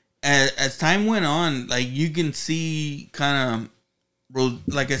 as time went on, like you can see kind of,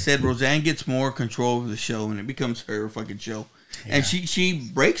 like I said, Roseanne gets more control of the show, and it becomes her fucking show. Yeah. And she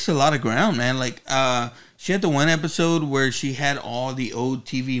breaks a lot of ground, man. Like, she had the one episode where she had all the old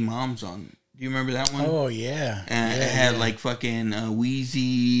TV moms on. Do you remember that one? Oh, yeah. And it had, like, fucking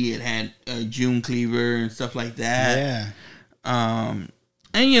Wheezy. It had June Cleaver and stuff like that. Yeah.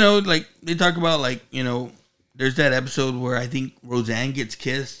 And, like, they talk about, like, there's that episode where I think Roseanne gets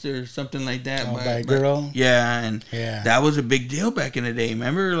kissed or something like that. By a girl? Yeah, and that was a big deal back in the day.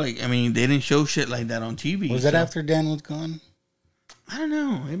 Remember? Like, I mean, they didn't show shit like that on TV. Was that after Dan was gone? I don't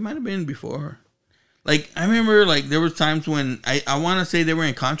know. It might have been before. Like, I remember, like, there was times when I want to say they were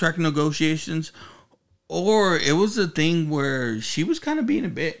in contract negotiations, or it was a thing where she was kind of being a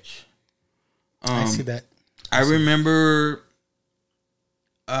bitch. I see that. I remember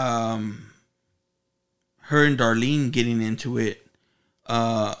her and Darlene getting into it,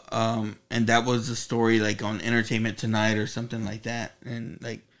 and that was a story, like, on Entertainment Tonight or something like that. And,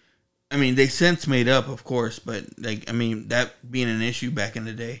 like, I mean, they since made up, of course, but, like, I mean, that being an issue back in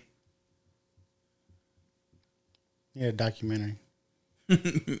the day. Yeah, documentary.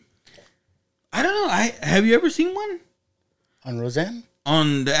 I don't know. Have you ever seen one? On Roseanne?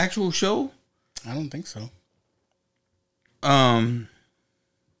 On the actual show? I don't think so.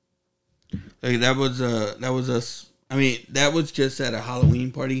 Like, that was us. I mean, that was just at a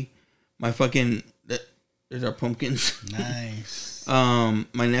Halloween party. My fucking, there's our pumpkins. Nice. My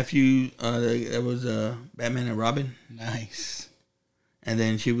nephew, that was Batman and Robin. Nice. And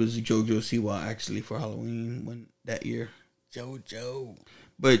then she was JoJo Siwa actually for Halloween that year. JoJo.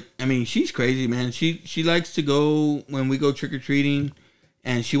 But I mean, she's crazy, man. She likes to go when we go trick or treating,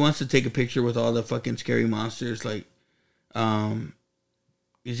 and she wants to take a picture with all the fucking scary monsters. Like,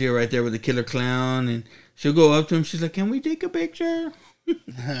 you see her right there with the killer clown, and she'll go up to him. She's like, "Can we take a picture?" She's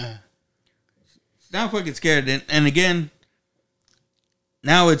not fucking scared. And again,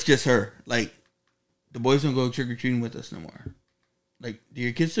 now it's just her. Like, the boys don't go trick or treating with us no more. Like, do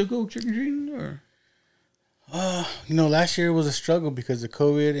your kids still go trick or treating or? Last year was a struggle because of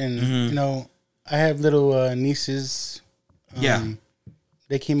COVID, and I have little nieces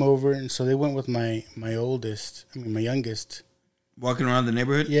They came over, and so they went with my youngest. Walking around the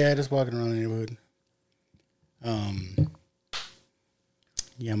neighborhood? Yeah, just walking around the neighborhood.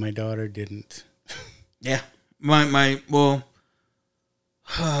 Yeah, my daughter didn't. Yeah. My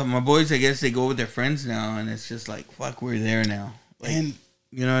boys, I guess they go with their friends now, and it's just like, fuck, we're there now. Like, And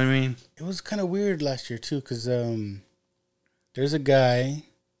you know what I mean? it was kind of weird last year, too, because there's a guy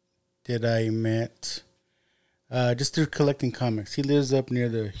that I met just through collecting comics. He lives up near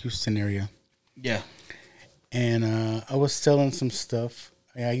the Houston area. Yeah. And I was selling some stuff.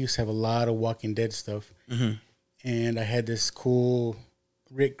 I used to have a lot of Walking Dead stuff. Mm-hmm. And I had this cool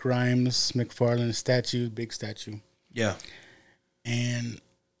Rick Grimes McFarlane statue, big statue. Yeah. And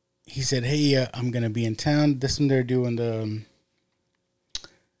he said, "Hey, I'm gonna be in town." This one they're doing the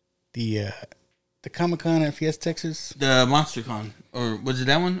Comic-Con at Fiesta, Texas. The MonsterCon, or was it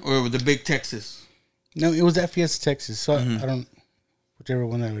that one, or the Big Texas? No, it was at Fiesta, Texas. So I don't, whichever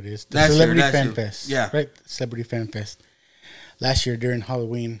one that it is. The Last Celebrity year. Fan Fest. Yeah. Right, Celebrity Fan Fest. Last year during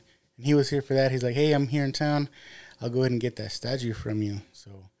Halloween, and he was here for that. He's like, "Hey, I'm here in town. I'll go ahead and get that statue from you." So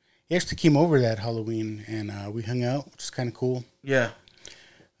he actually came over that Halloween, and we hung out, which is kind of cool. Yeah.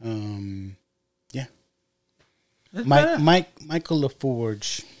 Yeah. That's Michael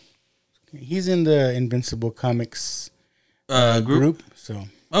LaForge. He's in the Invincible Comics group. So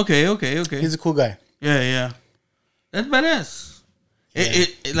Okay. he's a cool guy. Yeah. That's badass.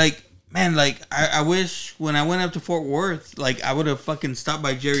 It like, man, like, I wish when I went up to Fort Worth, like, I would have fucking stopped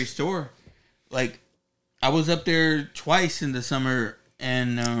by Jerry's store. Like, I was up there twice in the summer,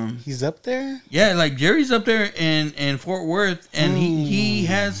 and He's up there? yeah, like, Jerry's up there in Fort Worth, and he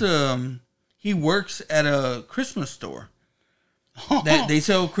has he works at a Christmas store that they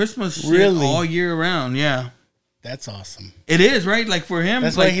sell Christmas shit Really? all year round. Yeah, That's awesome. it is, right? Like, for him,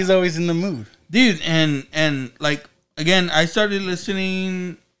 That's like, why he's always in the mood. dude, and like, again, I started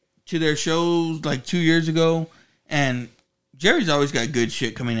listening to their shows like 2 years ago, and Jerry's always got good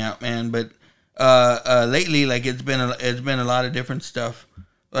shit coming out, man. But lately, like, it's been a lot of different stuff.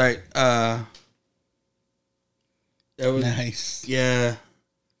 Like, that was Nice. yeah.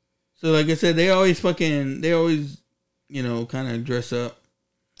 So, like I said, they always, you know, kind of dress up.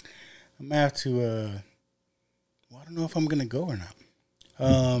 I'm gonna have to well, I don't know if I'm gonna go or not.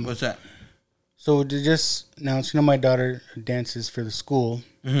 What's that? So to just announce, my daughter dances for the school,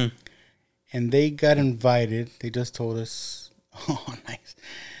 and they got invited. They just told us, oh, nice.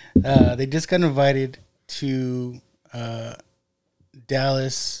 They just got invited to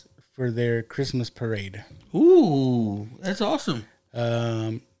Dallas for their Christmas parade. Ooh, that's awesome.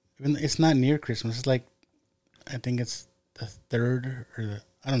 It's not near Christmas. It's like, I think it's the 3rd or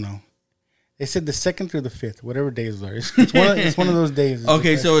I don't know. They said the 2nd through the 5th, whatever days are. It's one of those days.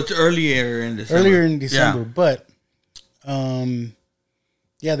 Okay, so it's earlier in December. Yeah. But,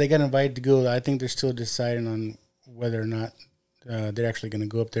 yeah, they got invited to go. I think they're still deciding on whether or not they're actually going to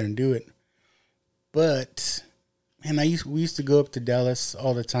go up there and do it. But, man, we used to go up to Dallas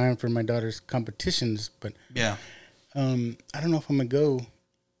all the time for my daughter's competitions. But, yeah, I don't know if I'm going to go.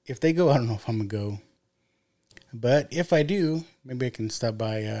 If they go, I don't know if I'm going to go. But if I do, maybe I can stop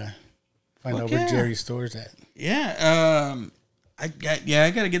by, find out where Jerry's store is at. Yeah, I got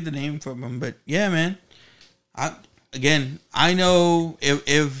to get the name from him, but yeah, man. I know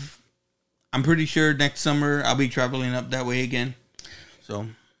if I'm pretty sure next summer I'll be traveling up that way again. So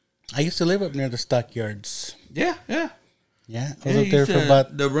I used to live up near the stockyards. Yeah. Yeah, I was up there for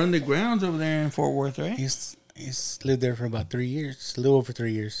about run the grounds over there in Fort Worth, right? He's lived there for about 3 years, a little over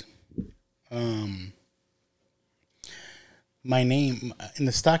 3 years. My name in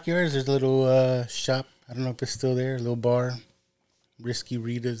the stockyards, there's a little shop. I don't know if it's still there. A little bar, Risky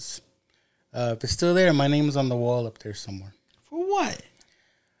Rita's. If it's still there, my name is on the wall up there somewhere. For what?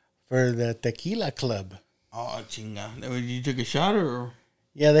 For the Tequila Club. Oh, chinga! You took a shot or?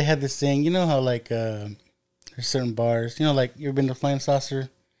 Yeah, they had this thing. You know how like there's certain bars. You know, like you ever been to Flying Saucer?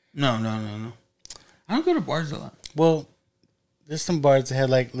 No. I don't go to bars a lot. Well, there's some bars that had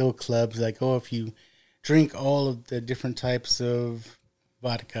like little clubs. Like, oh, if you drink all of the different types of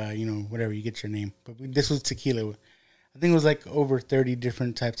vodka, whatever, you get your name. But this was tequila. I think it was like over 30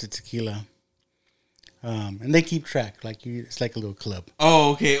 different types of tequila. And they keep track. Like it's like a little club.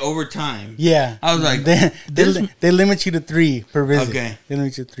 Oh, okay. Over time. Yeah. I was like, they limit you to 3 per visit. Okay. They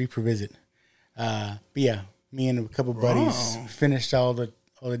limit you to 3 per visit. But yeah, me and a couple buddies finished all the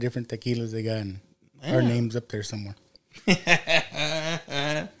different tequilas they got, and our names up there somewhere.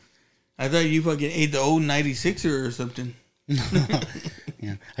 I thought you fucking ate the old 96er or something.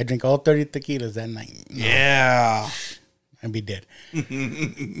 Yeah, I drink all 30 tequilas that night. Yeah. I'd be dead.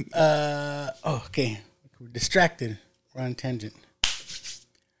 Okay. We're distracted. we're on tangent.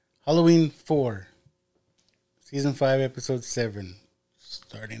 Halloween 4, season 5, episode 7,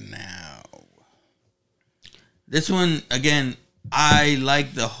 starting now. This one, again, I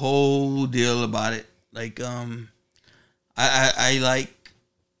like the whole deal about it. Like, I like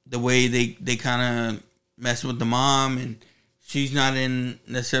the way they kind of mess with the mom, and she's not in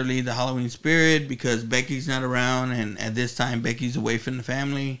necessarily the Halloween spirit because Becky's not around, and at this time Becky's away from the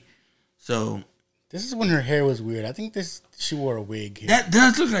family. So this is when her hair was weird. I think she wore a wig here. That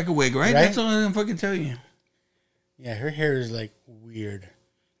does look like a wig, right? That's all I'm fucking tell you. Yeah, her hair is like weird.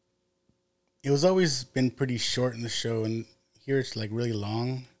 It was always been pretty short in the show, and here it's like really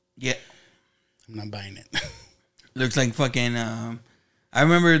long. Yeah, I'm not buying it. Looks like fucking. I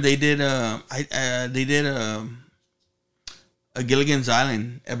remember they did a Gilligan's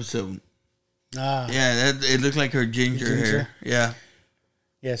Island episode. Yeah, it looked like her ginger hair. Yeah.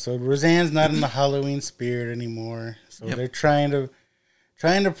 Yeah, so Roseanne's not in the Halloween spirit anymore. So they're trying to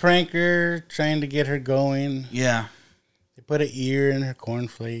prank her, trying to get her going. Yeah. They put an ear in her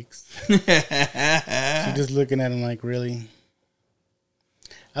cornflakes. She's just looking at him like, really?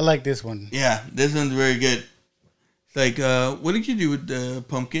 I like this one. Yeah, this one's very good. It's like, what did you do with the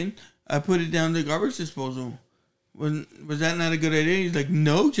pumpkin? I put it down the garbage disposal. Was that not a good idea? He's like,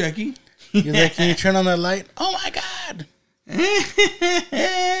 no, Jackie. He's like, can you turn on that light? Oh my God.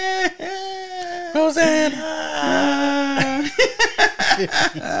 Roseanne.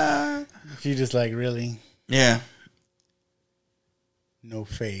 She just like, really? Yeah. No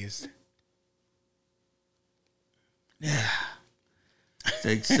phase. Yeah. It's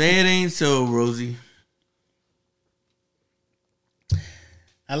like, say it ain't so, Rosie.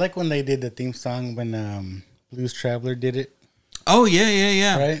 I like when they did the theme song when Blues Traveler did it. Oh,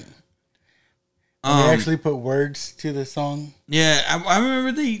 yeah. Right? They actually put words to the song. Yeah, I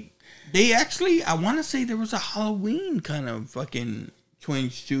remember they actually, I want to say there was a Halloween kind of fucking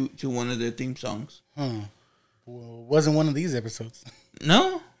twinge to one of their theme songs. Huh. Well, wasn't one of these episodes.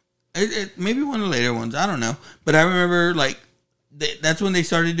 No? It maybe one of the later ones. I don't know. But I remember, like, that's when they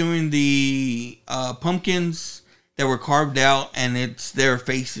started doing the pumpkins that were carved out, and it's their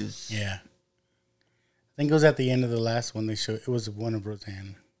faces. Yeah. I think it was at the end of the last one they showed. It was one of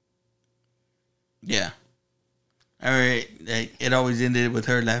Roseanne. Yeah. All right. It always ended with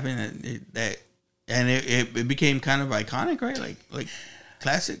her laughing and it became kind of iconic, right? Like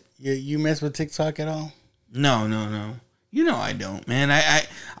classic. You mess with TikTok at all? No. You know I don't, man.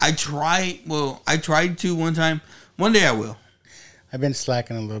 I tried to one time. One day I will. I've been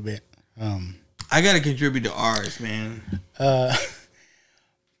slacking a little bit. I gotta contribute to ours, man.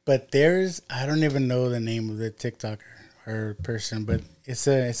 But I don't even know the name of the TikToker or person, but it's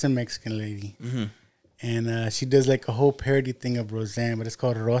a Mexican lady. Mm-hmm. And she does like a whole parody thing of Roseanne, but it's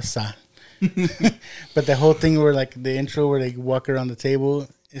called Rosa. But the whole thing where like the intro where they walk around the table,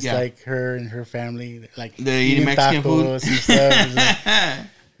 it's like her and her family, like they're eating Mexican food and stuff.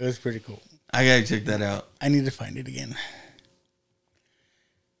 It was pretty cool. I gotta check that out. I need to find it again.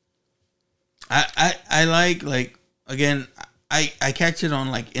 I like again, I catch it on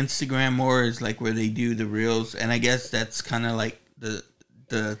like Instagram more as like where they do the reels, and I guess that's kind of like the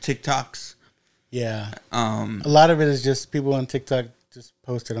TikToks. Yeah. A lot of it is just people on TikTok just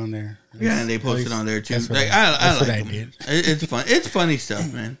post it on there. Yeah, and they post it on there too. That's like, what I I did. It's fun. It's funny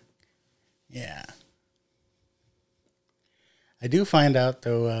stuff, man. Yeah. I do find out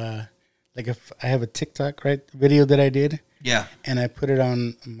though, like if I have a TikTok video that I did, yeah, and I put it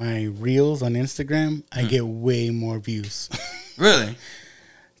on my reels on Instagram, I get way more views. Really?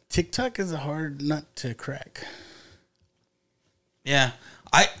 TikTok is a hard nut to crack. Yeah,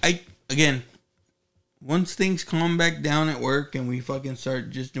 I again, once things calm back down at work and we fucking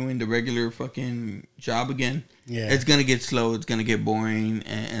start just doing the regular fucking job again, it's gonna get slow. It's gonna get boring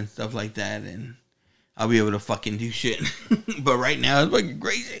and stuff like that, and I'll be able to fucking do shit. But right now, it's fucking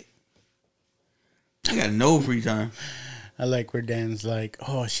crazy. I got no free time. I like where Dan's like,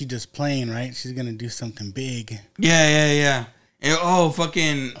 oh, she just playing, right? She's gonna do something big. Yeah. And,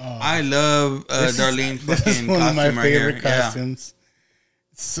 I love Darlene's fucking this is one of my favorite right costumes. Yeah.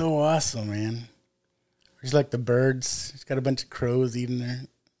 It's so awesome, man. She's like the birds. She's got a bunch of crows eating her.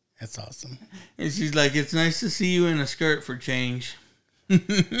 That's awesome. And she's like, it's nice to see you in a skirt for change. I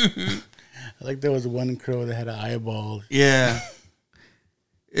like there was one crow that had an eyeball. Yeah.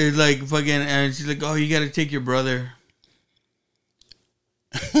 It's like fucking, and she's like, oh, you got to take your brother.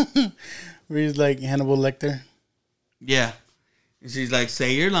 Where he's like Hannibal Lecter. Yeah. And she's like,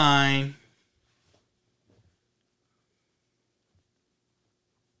 say your line.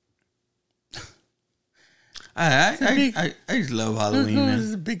 I just love Halloween, man. This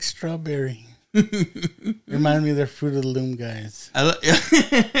is a big strawberry. Remind me of the Fruit of the Loom guys.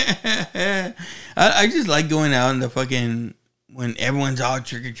 I just like going out in the fucking when everyone's all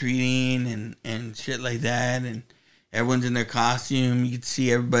trick or treating and shit like that, and everyone's in their costume. You can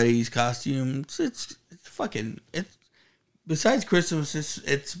see everybody's costumes. It's besides Christmas,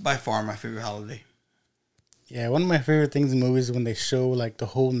 it's by far my favorite holiday. Yeah, one of my favorite things in movies is when they show like the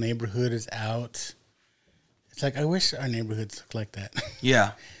whole neighborhood is out. It's like I wish our neighborhoods looked like that.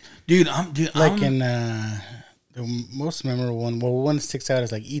 Yeah, dude. In the most memorable one. Well, one that sticks out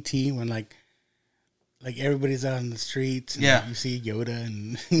is like E.T. when like everybody's out in the streets. And yeah, you see Yoda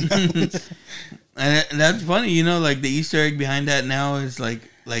and and that's funny. Like the Easter egg behind that now is like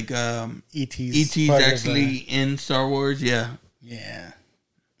E.T.'s actually in Star Wars. Yeah. Yeah.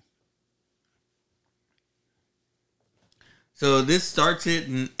 So this starts it,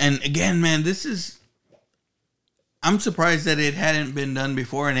 and again, man, I'm surprised that it hadn't been done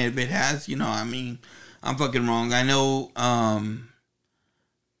before, and if it has, I'm fucking wrong. I know, on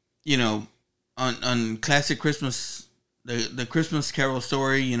classic Christmas, the Christmas Carol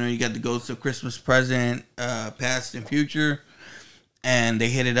story, you got the Ghost of Christmas Present, past and future, and they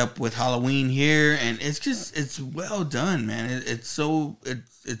hit it up with Halloween here, and it's well done, man. It's so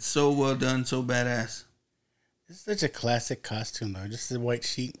well done, so badass. It's such a classic costume, though. Just a white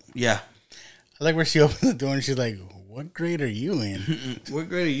sheet. Yeah. I like where she opens the door and she's like, "What grade are you in?" What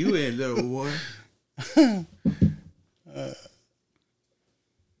grade are you in, little boy?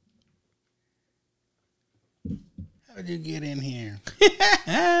 How'd you get in here?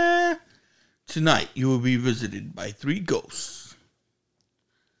 Tonight, you will be visited by 3 ghosts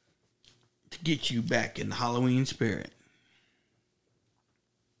to get you back in the Halloween spirit.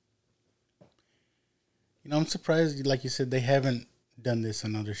 I'm surprised, like you said, they haven't done this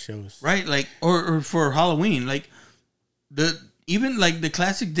on other shows. Right, like, or for Halloween, like, even like the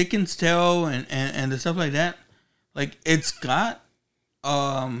classic Dickens Tale and the stuff like that, like, it's got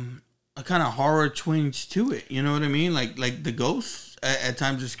a kind of horror twinge to it, you know what I mean? Like the ghosts at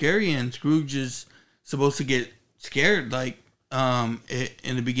times are scary, and Scrooge is supposed to get scared, like,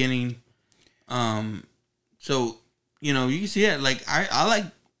 in the beginning. So, you can see it, like, I like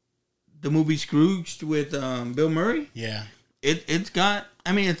the movie Scrooge with Bill Murray. Yeah. It's got,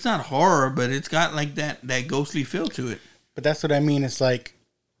 it's not horror, but it's got like that ghostly feel to it. But that's what I mean. It's like,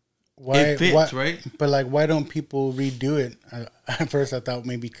 why? It fits, right? But like, why don't people redo it? At first, I thought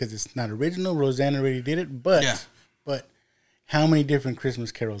maybe because it's not original. Roseanne already did it, but how many different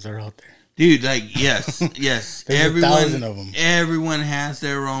Christmas carols are out there? Dude, like, yes. There's 1,000 of them. Everyone has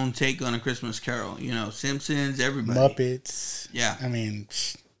their own take on a Christmas Carol. Simpsons, everybody. Muppets. Yeah.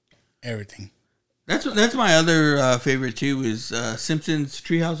 Everything. That's my other favorite too is Simpsons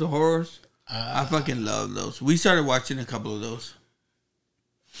Treehouse of Horrors. I fucking love those. We started watching a couple of those.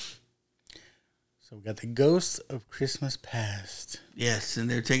 So we got the Ghosts of Christmas Past. Yes, and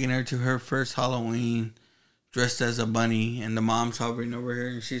they're taking her to her first Halloween dressed as a bunny, and the mom's hovering over her,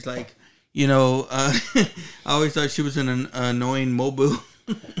 and she's like, I always thought she was an annoying mobile.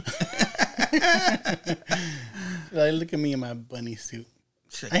 Like, look at me in my bunny suit.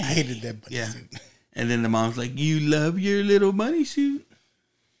 Like, I hated that bunny suit. And then the mom's like, "You love your little bunny suit."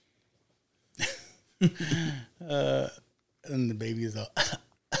 And the baby is all.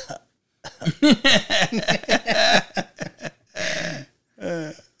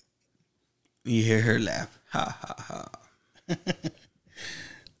 You hear her laugh. Ha ha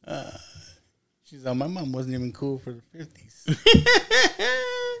ha. She's like, my mom wasn't even cool for the 50s.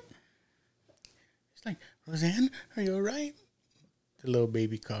 She's like, Roseanne, are you all right? The little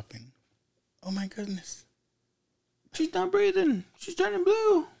baby coughing. Oh my goodness. She's not breathing. She's turning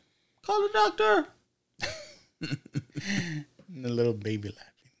blue. Call the doctor. And the little baby laughing.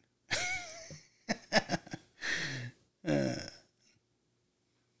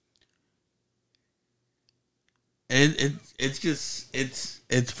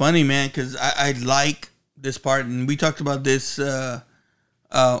 It's funny, man, because I like this part, and we talked about this the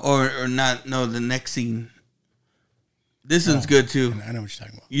next scene. This one's good too. I know what you're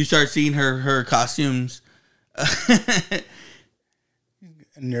talking about. You start seeing her costumes. A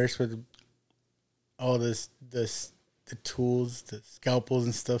nurse with all the tools, the scalpels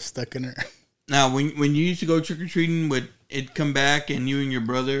and stuff stuck in her. Now, when you used to go trick or treating, would it come back and you and your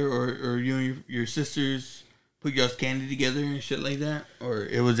brother or you and your sisters put y'all's candy together and shit like that, or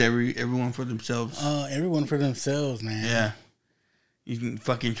it was everyone for themselves? Everyone for themselves, man. Yeah, you can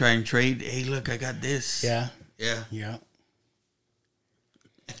fucking try and trade. Hey, look, I got this. Yeah. Yeah.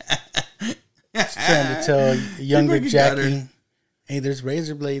 Just trying to tell younger Jackie, hey, there's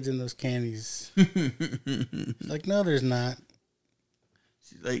razor blades in those candies. Like, no, there's not.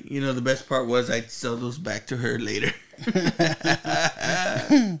 She's like, the best part was I'd sell those back to her later.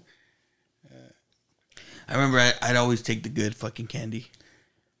 I remember I'd always take the good fucking candy.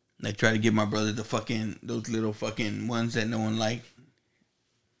 And I'd try to give my brother those little fucking ones that no one liked.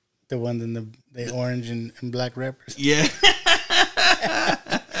 The ones in the orange and black wrappers. Yeah.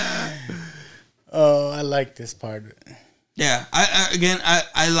 Oh, I like this part. Yeah.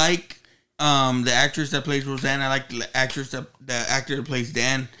 I like the actress that plays Roseanne. I like the actor that plays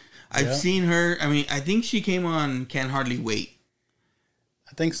Dan. I've seen her. I mean, I think she came on Can't Hardly Wait.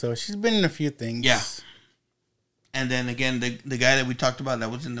 I think so. She's been in a few things. Yeah. And then again, the guy that we talked about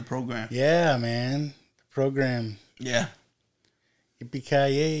that was in the program. Yeah, man. The program. Yeah.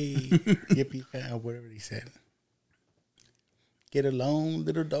 Yippee-ki-yay. Yippee-ki-yay. Whatever he said. Get along,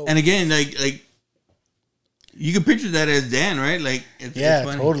 little dog. And again, like you can picture that as Dan, right? Like, it's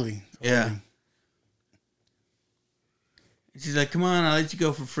funny. Totally. Yeah. She's like, come on, I'll let you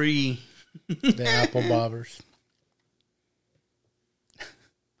go for free. The apple bobbers.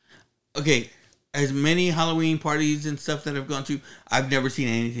 Okay. As many Halloween parties and stuff that I've gone to, I've never seen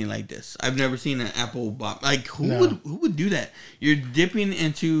anything like this. I've never seen an apple bob. Like, who would do that? You're dipping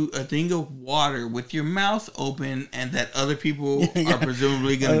into a thing of water with your mouth open, and that other people are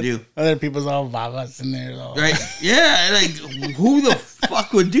presumably going to do. Other people's all babas in there. Though. Right? Yeah. Like, who the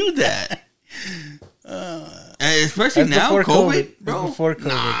fuck would do that? Especially now, COVID, bro. Before COVID.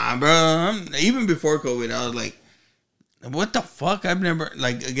 Nah, bro. Even before COVID, I was like, what the fuck? I've never,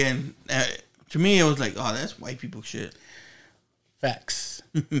 like, again... to me, it was like, oh, that's white people shit. Facts.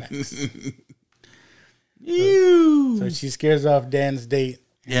 So she scares off Dan's date.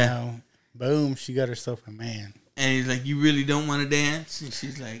 Yeah. Boom, she got herself a man. And he's like, you really don't want to dance? And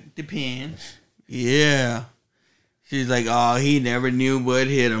she's like, depends. Yeah. She's like, oh, he never knew what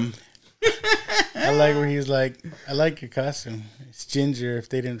hit him. I like where he's like, I like your costume. It's ginger if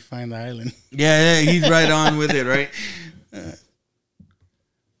they didn't find the island. Yeah, he's right on with it, right?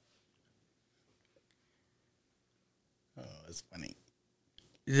 It's funny.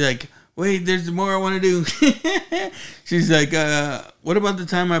 He's like, wait, there's more I want to do. She's like, what about the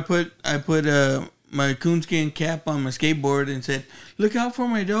time I put my coonskin cap on my skateboard and said, look out for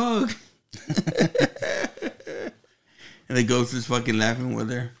my dog. And the ghost is fucking laughing with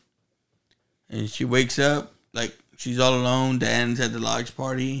her. And she wakes up, like, she's all alone. Dan's at the lodge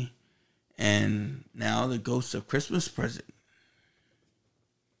party. And now the ghost of Christmas present.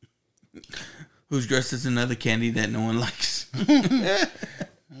 Who's dressed as another candy that no one likes. I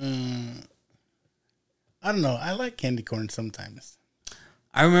don't know. I like candy corn sometimes.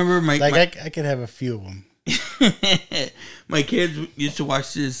 I remember I could have a few of them. My kids used to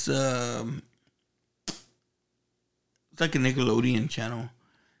watch this. It's like a Nickelodeon channel,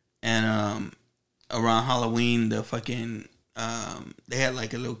 and around Halloween, the fucking they had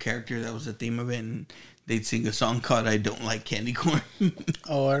like a little character that was the theme of it, and they'd sing a song called "I Don't Like Candy Corn."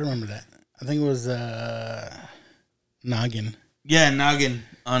 Oh, I remember that. I think it was Noggin. Yeah, Noggin.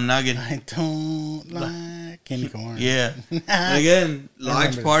 On Noggin. I don't like candy corn. Yeah. Again,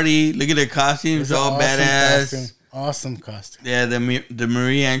 large party. Look at their costumes. It's all awesome badass. Awesome costume. Yeah, the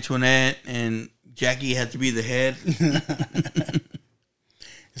Marie Antoinette and Jackie had to be the head.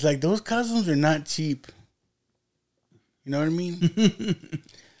 It's like those costumes are not cheap. You know what I mean?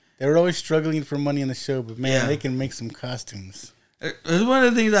 They were always struggling for money in the show, but man, they can make some costumes. It's one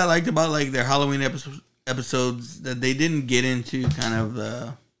of the things I liked about like their Halloween episodes that they didn't get into kind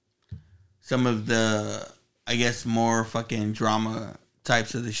of some of the, I guess, more fucking drama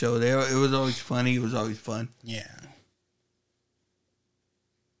types of the show. It was always funny. It was always fun. Yeah.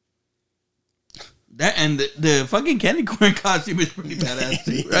 That and the fucking candy corn costume is pretty badass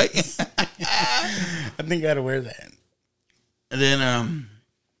too, right? I think I gotta wear that. And then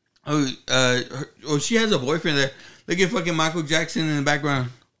she has a boyfriend there. Look at fucking Michael Jackson in the background.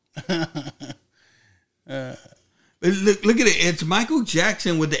 Look at it. It's Michael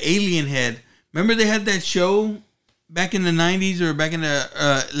Jackson with the alien head. Remember they had that show back in the 90s or back in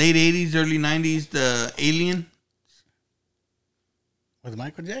the late 80s, early 90s, the Alien? With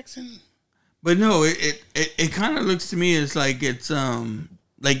Michael Jackson? But no, it kind of looks to me as like it's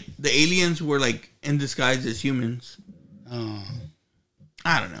like the aliens were like in disguise as humans. Oh.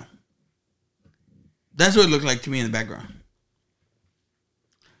 I don't know. That's what it looked like to me in the background.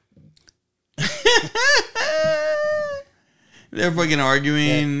 They're fucking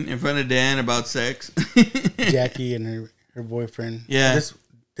arguing in front of Dan about sex. Jackie and her boyfriend. Yeah. This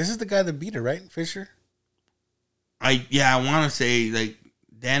is the guy that beat her, right? Fisher? I want to say like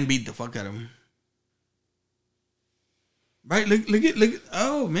Dan beat the fuck out of him. Right? Look at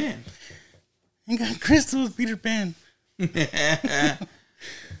oh man. He got Crystal's Peter Pan.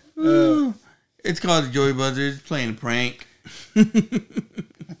 It's called the Joey Buzzers. Playing a prank.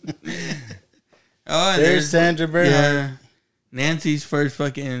 There's Sandra Bernhard. Yeah, Nancy's first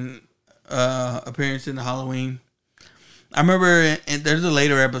fucking appearance in the Halloween. I remember, and there's a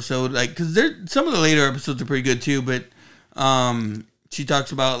later episode, like, because some of the later episodes are pretty good too, but she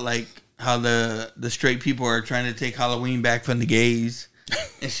talks about like how the straight people are trying to take Halloween back from the gays,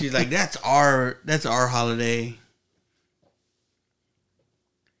 and she's like, that's our holiday.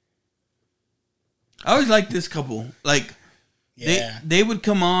 I always liked this couple. Like, they would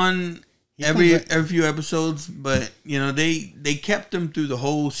come on every few episodes, but you know they kept them through the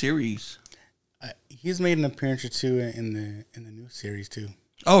whole series. He's made an appearance or two in the new series too.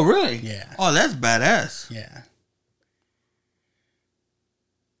 Oh, really? Yeah. Oh, that's badass. Yeah.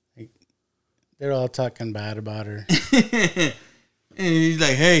 Like, they're all talking bad about her. And he's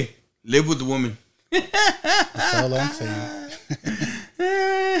like, "Hey, live with the woman." That's all I'm saying.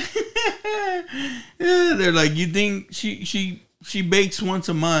 Yeah, they're like, you think she bakes once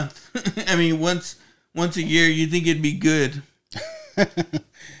a month? I mean, once a year. You think it'd be good?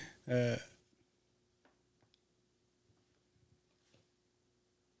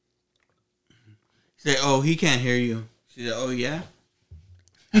 Say, oh, he can't hear you. She said, oh yeah.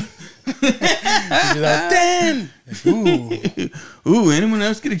 She's like, Dan. Ooh, anyone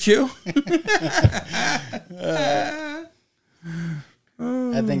else get a chill?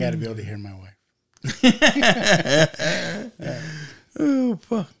 I think I'd be able to hear my wife. Oh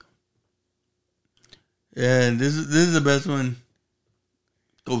fuck! Yeah, this is the best one.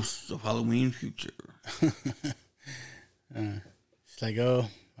 Ghosts of Halloween Future. It's like, oh,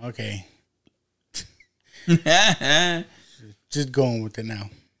 okay. Just going with it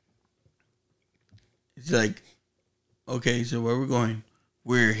now. It's like, okay, so where we're going?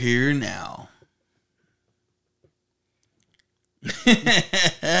 We're here now.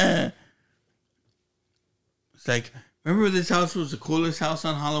 It's like, remember this house was the coolest house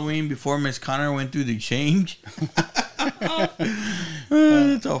on Halloween before Miss Connor went through the change?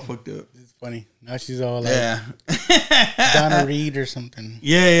 It's all fucked up. It's funny. Now she's all like Donna Reed or something.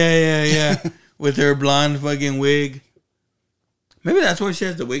 Yeah. With her blonde fucking wig. Maybe that's why she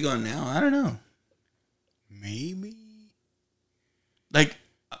has the wig on now. I don't know. Maybe. Like,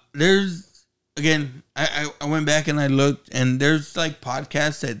 there's, again, I went back and I looked, and there's like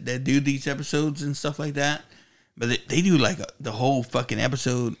podcasts that do these episodes and stuff like that. But they do like the whole fucking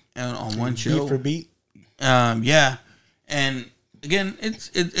episode on one show. Beat for beat. Yeah. And again,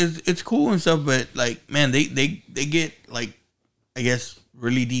 it's cool and stuff, but like, man, they get like, I guess,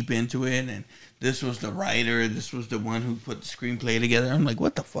 really deep into it. And this was the writer, this was the one who put the screenplay together. I'm like,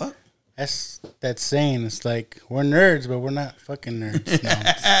 what the fuck? That's that saying. It's like, we're nerds, but we're not fucking nerds.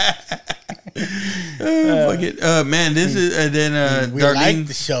 No. Fuck it. Man, this is then we Darlene, like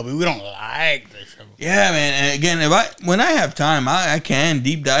the show, but we don't like the show. Yeah, man. And again, when I have time, I can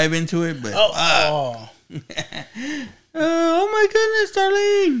deep dive into it. But oh my goodness,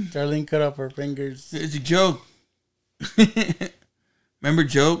 Darlene! Darlene cut off her fingers. It's a joke. Remember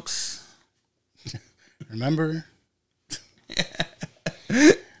jokes? Remember?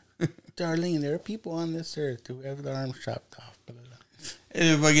 Darlene, there are people on this earth who have their arms chopped off.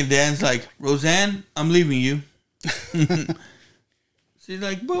 And fucking Dan's like, Roseanne, I'm leaving you. She's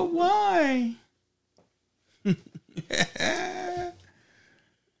like, but why? It's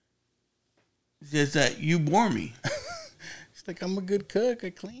just that you bore me. She's like, I'm a good cook. I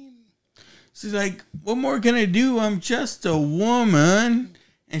clean. She's like, what more can I do? I'm just a woman.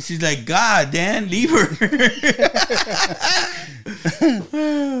 And she's like, God, Dan, leave her.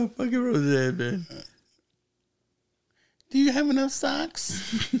 Fucking Roseanne, man. Do you have enough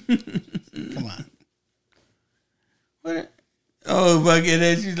socks? Come on. What? Oh, fuck it.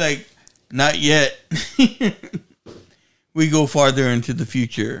 And she's like, not yet. We go farther into the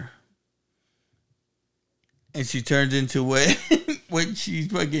future. And she turns into what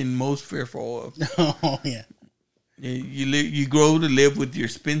she's fucking most fearful of. Oh, yeah. You grow to live with your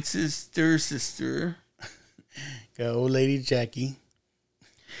sister. Got old lady Jackie.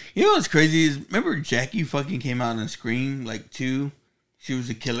 You know what's crazy is, remember Jackie fucking came out on Scream, like 2? She was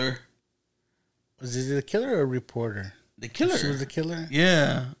a killer. Was it a killer or a reporter? The killer. She was a killer?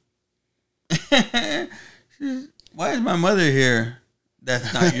 Yeah. Why is my mother here?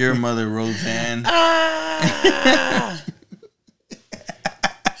 That's not your mother, Roseanne.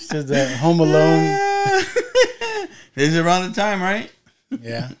 She says that Home Alone. This is around the time, right?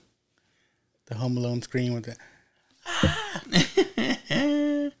 Yeah. The Home Alone scream with that.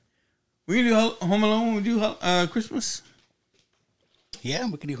 We can do Home Alone when we do Christmas? Yeah,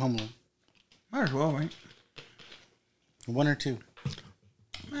 we can do Home Alone. Might as well, right? 1 or 2.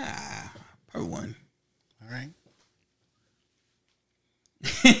 Part 1. All right.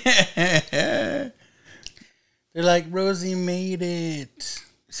 They're like, Rosie made it.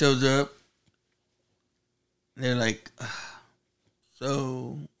 Shows up. They're like,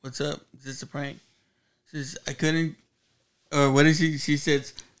 so what's up? Is this a prank? She says, I couldn't. Or what is she? She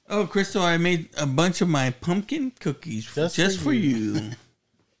says, oh, Crystal, I made a bunch of my pumpkin cookies just for you.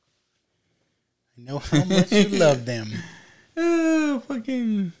 I know how much you love them. Oh,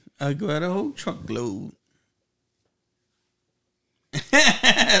 fucking, I got a whole truckload. Look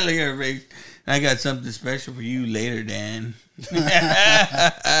at her face. I got something special for you later, Dan.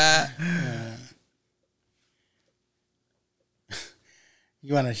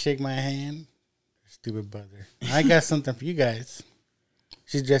 You want to shake my hand? Stupid brother. I got something for you guys.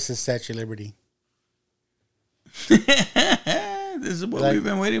 She's dressed as Statue of Liberty. This is what we've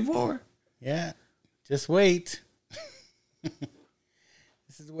been waiting for. Yeah. Just wait.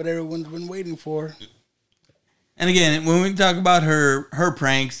 This is what everyone's been waiting for. And again, when we talk about her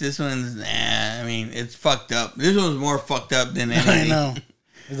pranks, this one's, I mean, it's fucked up. This one's more fucked up than anything. I know.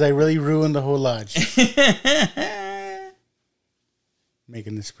 It's like really ruined the whole lodge.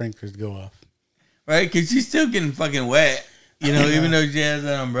 Making the sprinklers go off. Right? Because she's still getting fucking wet. You know, even though she has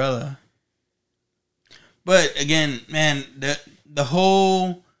that umbrella. But again, man, the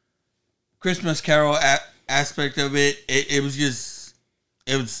whole Christmas Carol aspect of it was just,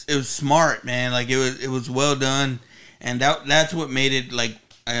 it was smart, man. Like it was well done, and that's what made it like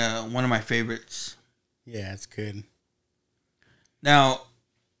one of my favorites. Yeah, it's good. Now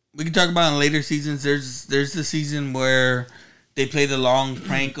we can talk about in later seasons. There's the season where they play the long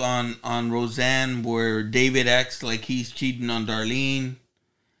prank on Roseanne, where David acts like he's cheating on Darlene,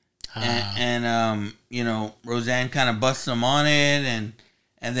 and you know, Roseanne kind of busts him on it,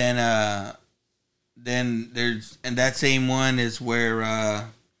 and then there's, and that same one is where I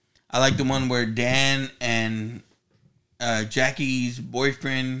like the one where Dan and Jackie's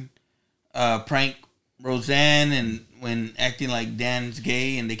boyfriend prank Roseanne, and when acting like Dan's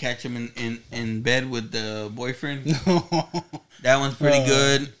gay, and they catch him in bed with the boyfriend. That one's pretty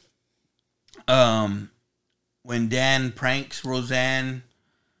good. When Dan pranks Roseanne,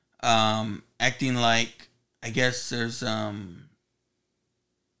 acting like, I guess there's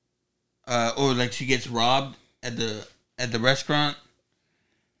or like she gets robbed at the restaurant,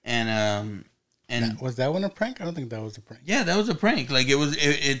 and was that one a prank? I don't think that was a prank. Yeah, that was a prank. Like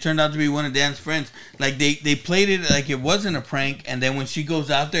it turned out to be one of Dan's friends. Like they played it like it wasn't a prank, and then when she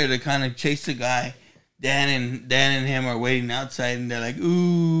goes out there to kind of chase the guy, Dan and him are waiting outside, and they're like,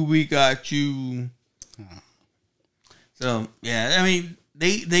 "Ooh, we got you." So yeah, I mean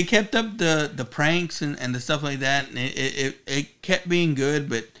they kept up the pranks and the stuff like that, and it kept being good,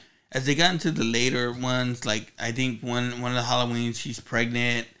 but as they got into the later ones, like I think one of the Halloweens, she's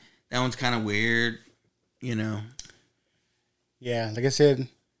pregnant. That one's kind of weird, you know. Yeah, like I said,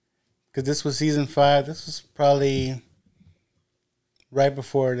 because this was season 5. This was probably right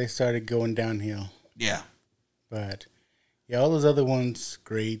before they started going downhill. Yeah. But yeah, all those other ones,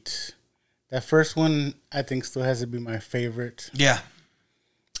 great. That first one, I think, still has to be my favorite. Yeah.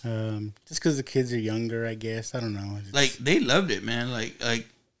 Just because the kids are younger, I guess. I don't know. Like they loved it, man.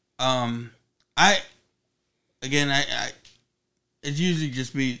 It usually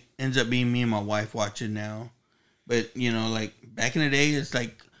just ends up being me and my wife watching now, but you know, like back in the day, it's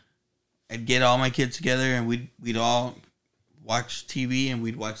like I'd get all my kids together and we'd all watch TV and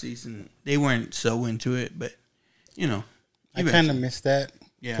we'd watch these, and they weren't so into it, but you know, I kind of miss that.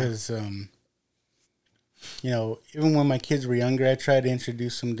 Yeah, because you know, even when my kids were younger, I tried to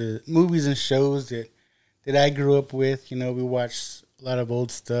introduce them to movies and shows that I grew up with. You know, we watched a lot of old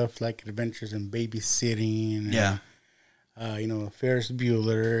stuff like Adventures in Babysitting. And, yeah. You know, Ferris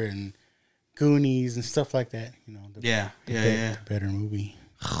Bueller and Goonies and stuff like that. You know, the better movie.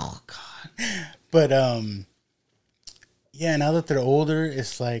 Oh God! But yeah. Now that they're older,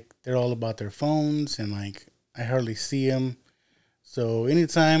 it's like they're all about their phones, and like I hardly see them. So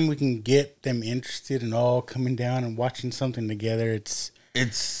anytime we can get them interested in all coming down and watching something together, it's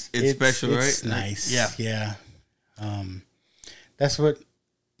special, right? It's nice. Yeah. That's what.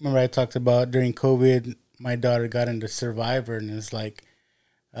 Remember, I talked about during COVID. My daughter got into Survivor, and it's like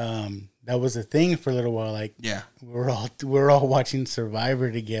that was a thing for a little while. Like, yeah, we're all watching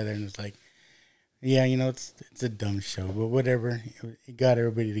Survivor together, and it's like, yeah, you know, it's a dumb show, but whatever. It got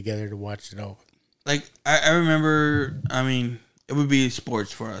everybody together to watch it all. Like I remember, I mean, it would be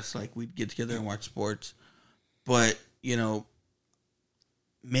sports for us. Like we'd get together and watch sports, but you know,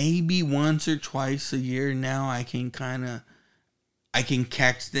 maybe once or twice a year now I can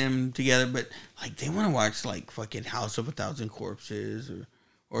catch them together, but like they want to watch like fucking House of a Thousand Corpses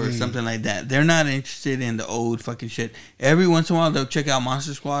or something like that. They're not interested in the old fucking shit. Every once in a while, they'll check out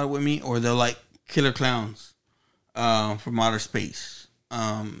Monster Squad with me, or they'll like Killer Clowns from outer space.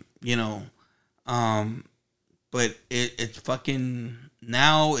 But it's fucking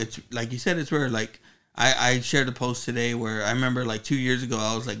now. It's like you said. It's where like I shared a post today where I remember like 2 years ago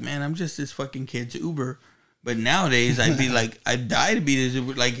I was like, man, I'm just this fucking kid's Uber. But nowadays I'd be like, I'd die to be this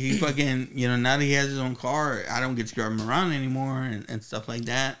Uber. Like he fucking, now that he has his own car, I don't get to drive him around anymore and stuff like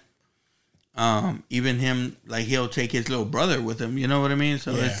that. Even him, like he'll take his little brother with him. You know what I mean?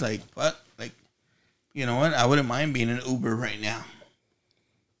 So it's like, what? Like, you know what? I wouldn't mind being an Uber right now.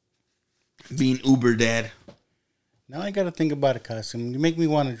 Being Uber dad. Now I got to think about a costume. You make me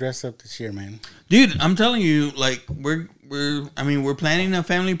want to dress up this year, man. Dude, I'm telling you, like we're planning a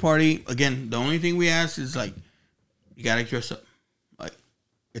family party. Again, the only thing we ask is like you got to dress up. Like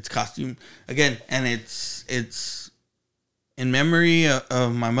it's costume again, and it's in memory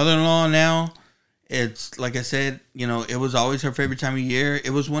of my mother-in-law now. It's like I said, it was always her favorite time of year.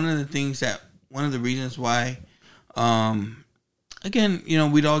 It was one of the reasons why again,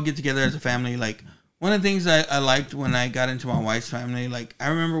 we'd all get together as a family. Like one of the things I liked when I got into my wife's family, like I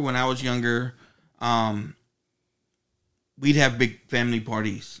remember when I was younger, we'd have big family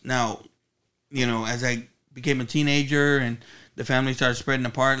parties. Now, as I became a teenager and the family started spreading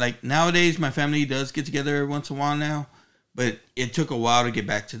apart, like nowadays my family does get together every once in a while now, but it took a while to get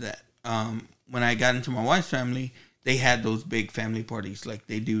back to that. When I got into my wife's family, they had those big family parties. Like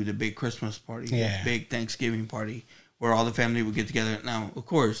they do the big Christmas party, the big Thanksgiving party, where all the family would get together. Now, of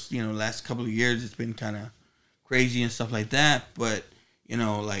course, last couple of years it's been kind of crazy and stuff like that. But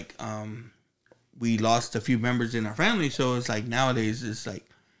we lost a few members in our family, so it's like nowadays it's like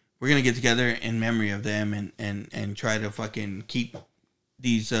we're gonna get together in memory of them and try to fucking keep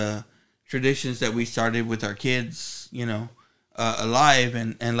these traditions that we started with our kids, alive.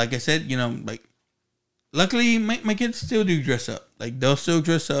 And like I said, like luckily my kids still do dress up. Like they'll still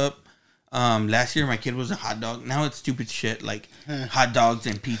dress up. Last year my kid was a hot dog. Now it's stupid shit like hot dogs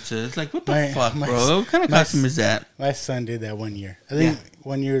and pizza. It's like, what the fuck, bro? What kind of costume is that? My son did that 1 year. I think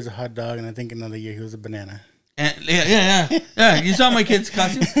 1 year was a hot dog, and I think another year he was a banana. And yeah. You saw my kid's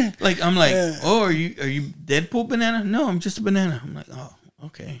costume. Like I'm like, oh, are you Deadpool banana? No, I'm just a banana. I'm like, oh,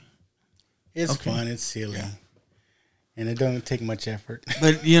 okay. It's fun. It's silly, and it don't take much effort.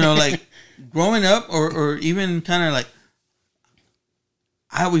 But like growing up, or even kind of like,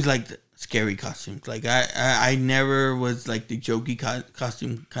 I always liked scary costumes. Like I never was like the jokey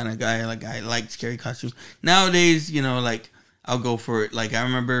costume kind of guy. Like I like scary costumes. Nowadays, like I'll go for it. Like I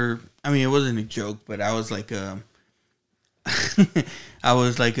remember, it wasn't a joke, but I was like a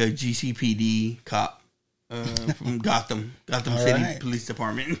GCPD cop from Gotham City Police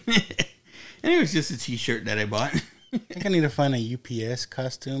Department. And it was just a T-shirt that I bought. I think I need to find a UPS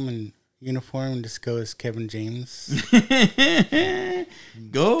costume and uniform and just go as Kevin James.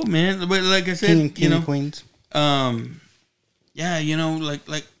 Go, man. But like I said, King of Queens. Yeah,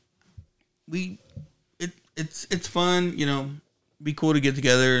 like it's fun, be cool to get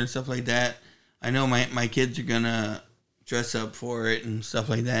together and stuff like that. I know my kids are gonna dress up for it and stuff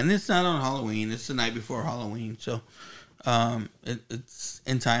like that. And it's not on Halloween, it's the night before Halloween. So it's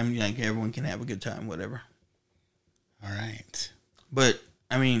in time, like everyone can have a good time, whatever. All right. But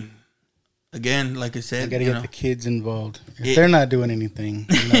again, like I said, I gotta get the kids involved. If they're not doing anything,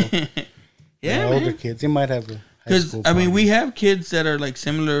 older kids, they might have a high school party. we have kids that are like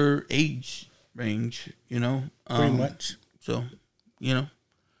similar age range, pretty much. So,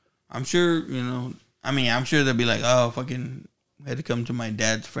 I'm sure, I'm sure they'll be like, oh, fucking had to come to my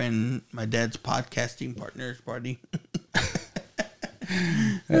dad's podcasting partner's party.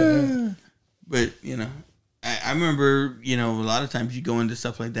 But, I remember, a lot of times you go into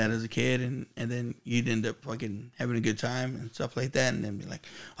stuff like that as a kid and then you'd end up fucking having a good time and stuff like that and then be like,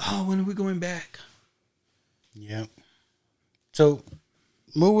 oh, when are we going back? Yeah. So,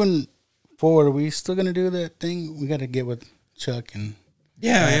 moving forward, are we still going to do that thing? We got to get with Chuck and...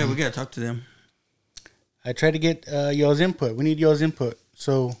 Yeah, we got to talk to them. I tried to get y'all's input. We need y'all's input.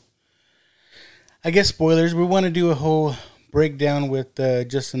 So, I guess spoilers. We want to do a whole breakdown with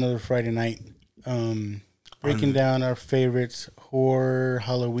Just Another Friday Night. Breaking down our favorites, horror,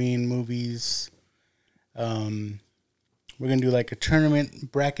 Halloween movies. We're going to do like a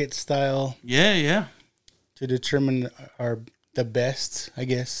tournament bracket style. Yeah. To determine the best, I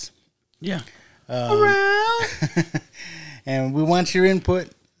guess. Yeah. And we want your input.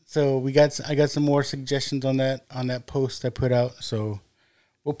 So I got some more suggestions on that post I put out. So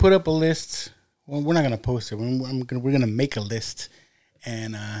we'll put up a list. Well, we're not gonna post it. We're gonna make a list,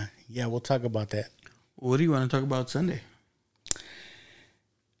 and we'll talk about that. What do you want to talk about Sunday?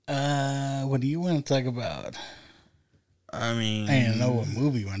 what do you want to talk about? I mean, I don't know what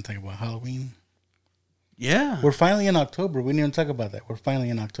movie you want to talk about. Halloween. Yeah, We're finally in October. We didn't even talk about that. We're finally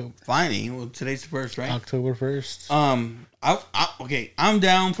in October. finally. Well, today's the first, right? October 1st. Okay, I'm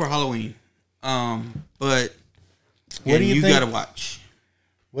down for Halloween. But What do you think? gotta watch.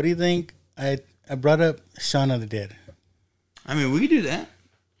 What do you think? I brought up Shaun of the Dead. I mean, we could do that.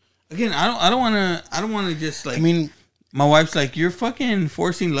 Again, I don't want to just like. I mean, my wife's like, you're fucking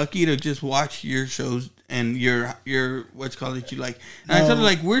forcing Lucky to just watch your shows and your what's called that you like. And I told her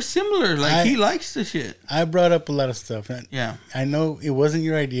like we're similar. Like he likes the shit. I brought up a lot of stuff. And Yeah, I know it wasn't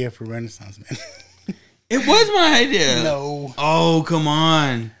your idea for Renaissance Man. it was my idea. No. Oh, come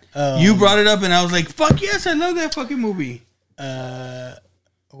on. You brought it up and I was like, fuck yes, I love that fucking movie.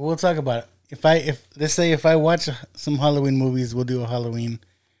 We'll talk about it. If let's say if I watch some Halloween movies, we'll do a Halloween.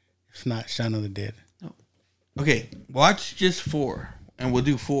 If not, Shaun of the Dead. Okay, watch just 4 and we'll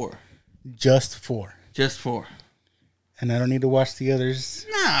do 4. Just 4. Just 4. And I don't need to watch the others.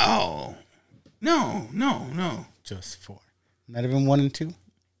 No. Just 4. Not even 1 and 2.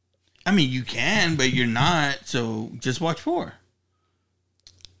 I mean, you can, but you're not. So just watch 4.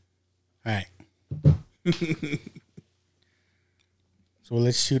 All right. So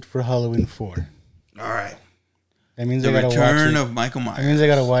let's shoot for Halloween 4. All right. That means The I gotta Return watch it. of Michael Myers. That means I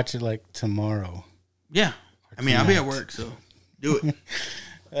gotta watch it like tomorrow. Yeah. I mean, I'll be at work, so do it.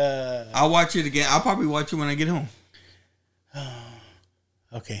 I'll watch it again. I'll probably watch it when I get home.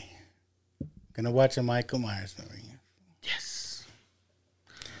 Okay. Gonna watch a Michael Myers movie. Yes.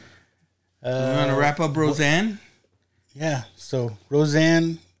 We're gonna wrap up Roseanne. Yeah. So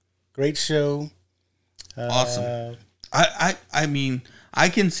Roseanne, great show. Awesome. I mean, I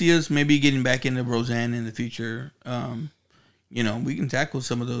can see us maybe getting back into Roseanne in the future. You know, we can tackle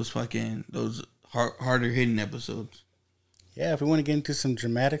some of those harder hitting episodes. Yeah, if we want to get into some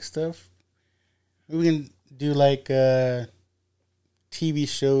dramatic stuff, we can do like TV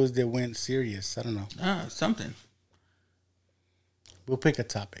shows that went serious. I don't know. Something. We'll pick a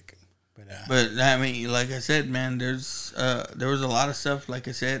topic. But I mean, like I said, man, there was a lot of stuff, like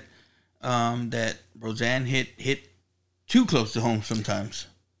I said, that Roseanne hit too close to home sometimes.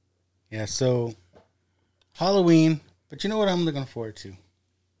 Yeah, so Halloween, but you know what I'm looking forward to?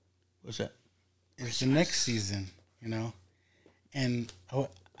 What's that? It's the next season, you know? And I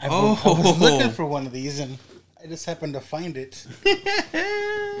was looking for one of these, and I just happened to find it.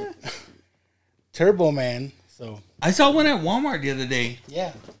 Turbo Man. So I saw one at Walmart the other day.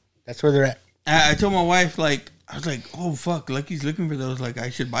 Yeah, that's where they're at. I told my wife, like, I was like, oh, fuck, Lucky's looking for those. Like, I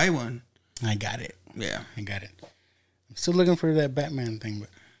should buy one. I got it. Yeah. I got it. I'm still looking for that Batman thing, but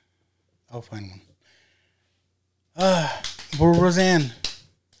I'll find one. But Roseanne,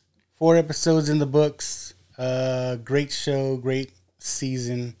 4 episodes in the books. Great show, great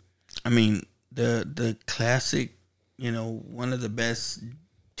season. I mean, the classic, you know, one of the best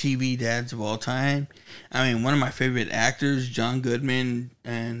TV dads of all time. I mean, one of my favorite actors, John Goodman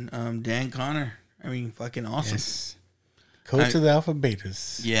and Dan Connor. I mean, fucking awesome. Yes. Coach of the Alpha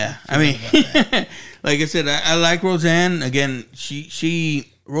Betas. Yeah, I mean, like I said, I like Roseanne. Again,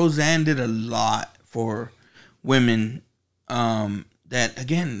 Roseanne did a lot for women. That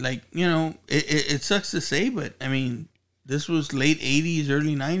again, like, you know, it sucks to say, but I mean, this was late 80s,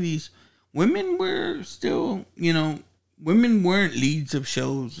 early 90s. Women were still, you know, women weren't leads of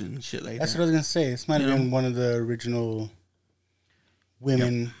shows and shit like That's that. what I was gonna say. It's might have been one of the original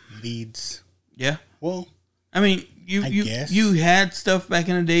women leads. Yeah. Well, I mean, I guess. you had stuff back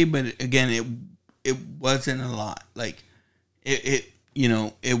in the day, but again, it wasn't a lot. Like it you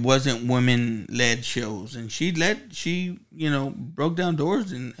know, it wasn't women led shows, and she you know, broke down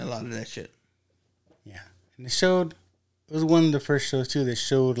doors in a lot of that shit. Yeah, and it was one of the first shows too that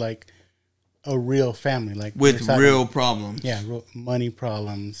showed like a real family, like with real problems. Yeah, money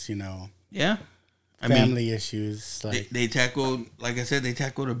problems. You know. Yeah. Family issues. Like they tackled, like I said, they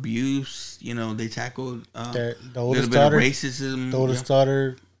tackled abuse. You know, they tackled the little oldest bit daughter, of racism. The oldest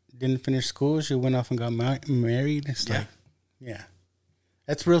daughter didn't finish school. She went off and got married. It's like, yeah,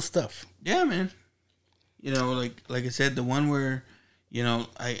 that's real stuff. Yeah, man. You know, like I said, the one where, you know,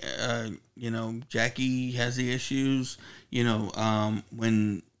 you know, Jackie has the issues. You know,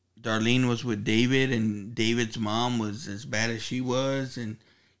 when Darlene was with David, and David's mom was as bad as she was, and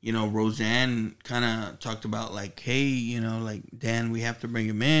you know, Roseanne kind of talked about like, hey, you know, like, Dan, we have to bring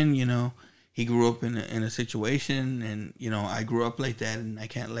him in. You know, he grew up in a situation, and you know, I grew up like that, and I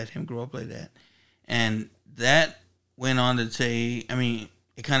can't let him grow up like that. And that went on to say, I mean,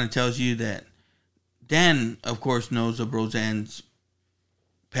 it kind of tells you that Dan, of course, knows of Roseanne's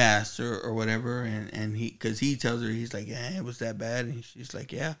past or whatever, and he, because he tells her, he's like, yeah, it was that bad, and she's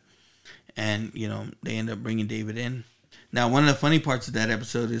like, yeah. and they end up bringing David in. Now, one of the funny parts of that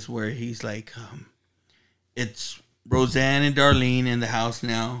episode is where he's like, it's Roseanne and Darlene in the house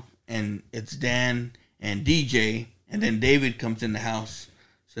now, and it's Dan and DJ, and then David comes in the house.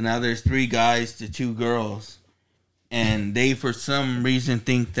 So now there's 3 guys to 2 girls, and they, for some reason,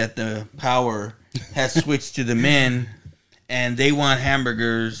 think that the power has switched to the men, and they want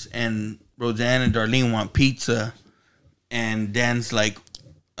hamburgers, and Roseanne and Darlene want pizza, and Dan's like,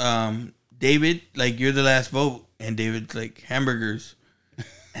 David, like, you're the last vote. And David's like, hamburgers.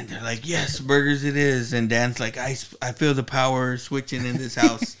 And they're like, yes, burgers it is. And Dan's like, I feel the power switching in this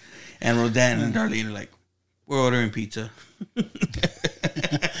house. And Roseanne and Darlene are like, we're ordering pizza.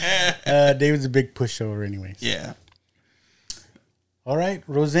 David's a big pushover anyways. Yeah. All right,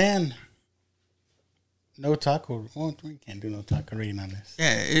 Roseanne. No taco. Well, we can't do no taco rating on this.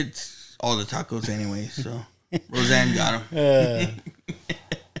 Yeah, it's all the tacos anyway, so Roseanne got them.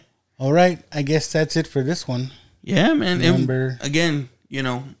 All right, I guess that's it for this one. Yeah, man. Again,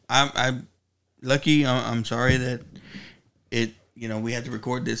 I'm lucky. I'm sorry that it. We had to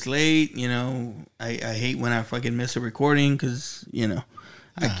record this late. I hate when I fucking miss a recording because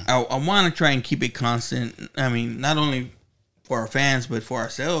I want to try and keep it constant. I mean, not only for our fans but for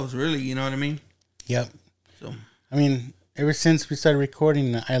ourselves, really. You know what I mean? Yep. So I mean, ever since we started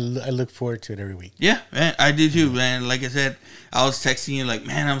recording, I look forward to it every week. Yeah, man, I do too, man. Like I said, I was texting you like,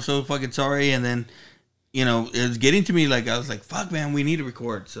 man, I'm so fucking sorry, and then. It was getting to me like I was like, "Fuck, man, we need to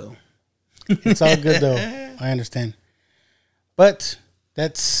record." So it's all good though. I understand, but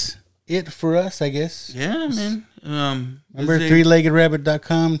that's it for us, I guess. Yeah, man. Remember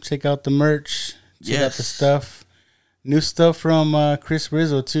 3leggedrabbit.com. Check out the merch. Check out the stuff. New stuff from Chris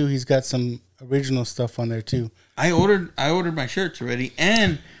Rizzo too. He's got some original stuff on there too. I ordered my shirts already,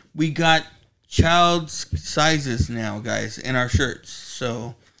 and we got child's sizes now, guys, in our shirts.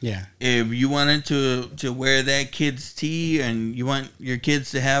 So. Yeah. If you wanted to wear that kid's tee and you want your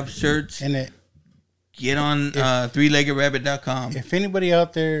kids to have shirts, and get on 3leggedrabbit.com. If anybody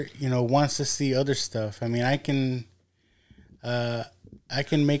out there, wants to see other stuff, I mean, I can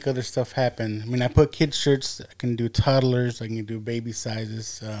make other stuff happen. I mean, I put kids shirts, I can do toddlers, I can do baby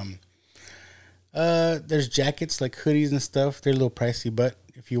sizes. There's jackets like hoodies and stuff. They're a little pricey, but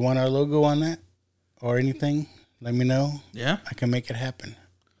if you want our logo on that or anything, let me know. Yeah. I can make it happen.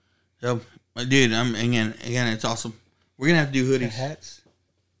 So, dude, again, it's awesome. We're gonna have to do hoodies, hats,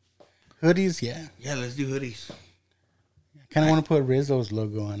 hoodies. Yeah, let's do hoodies. I kind of want to put Rizzo's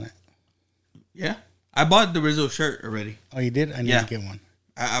logo on it. Yeah, I bought the Rizzo shirt already. Oh, you did? I need to get one.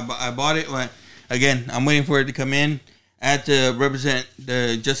 I bought it. Again, I'm waiting for it to come in. I had to represent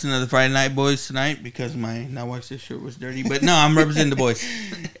the Just Another Friday Night boys tonight because my now wife's shirt was dirty. But no, I'm representing the boys.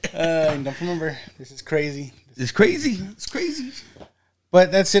 Don't remember. This is crazy. It's crazy. It's crazy.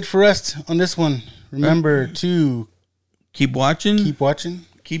 But that's it for us on this one. Remember to keep watching,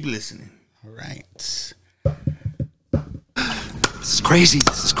 keep listening. All right. This is crazy.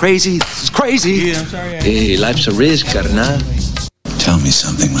 This is crazy. This is crazy. Yeah, I'm sorry. Hey, life's a risk, carnal. Tell me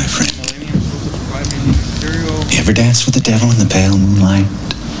something, my friend. You ever dance with the devil in the pale moonlight?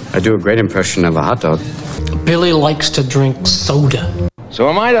 I do a great impression of a hot dog. Billy likes to drink soda. So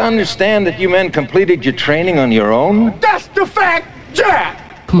am I to understand that you men completed your training on your own? That's the fact,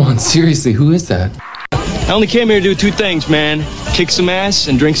 Jack! Come on, seriously, who is that? I only came here to do 2 things, man. Kick some ass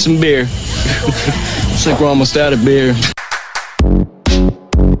and drink some beer. Looks like we're almost out of beer.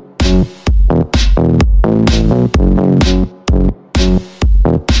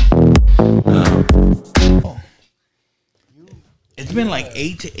 It's been like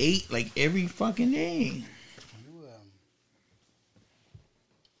 8 to 8, like every fucking day.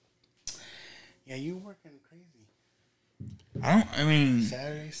 Yeah, you working crazy.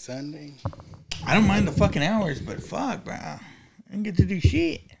 Saturday, Sunday. I don't mind the fucking hours, but fuck, bro. I don't get to do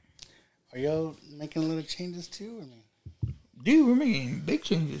shit. Are y'all making little changes too? I mean, dude, we're making big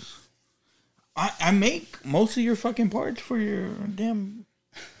changes. I make most of your fucking parts for your damn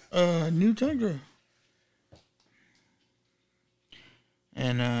new Tundra.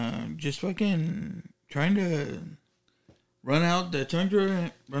 And just fucking trying to run out the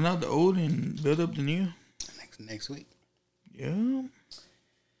Tundra, run out the old, and build up the new. Next week. Yeah.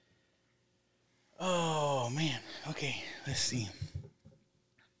 Oh, man. Okay, let's see.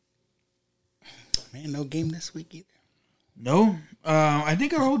 Man, no game this week either. No. I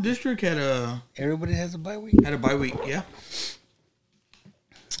think our whole district had a... Everybody has a bye week? Had a bye week, yeah.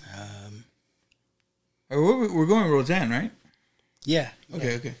 We're going to Roseanne, right? Yeah.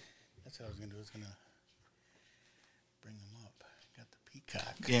 Okay. That's what I was going to do. I was going to bring them up. Got the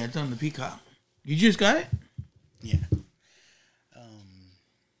Peacock. Yeah, it's on the Peacock. You just got it? Yeah.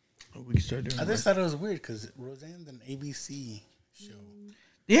 We can start doing I just thought it was weird because Roseanne's an ABC show.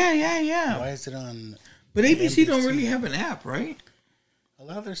 Yeah. Why is it on? But ABC don't NBC? really have an app, right? A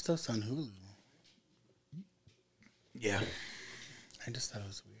lot of their stuff's on Hulu. Yeah. I just thought it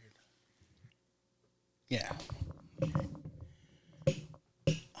was weird. Yeah.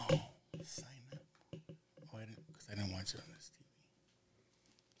 Oh, sign up. Oh, because I didn't watch it on this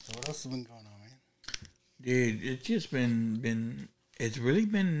TV. So what else has been going on, man? Dude, it's just been it's really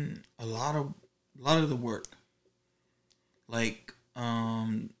been a lot of the work. Like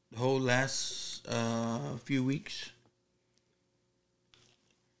the whole last few weeks.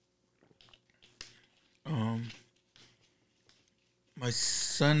 My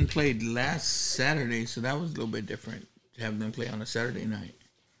son played last Saturday, so that was a little bit different to have them play on a Saturday night.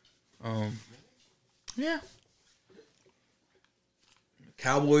 Yeah.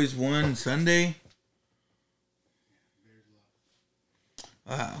 Cowboys won Sunday.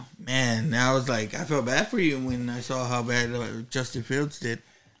 Wow, man! I was like, I felt bad for you when I saw how bad Justin Fields did.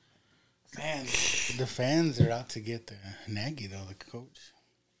 Man, the fans are out to get the Nagy though, the coach.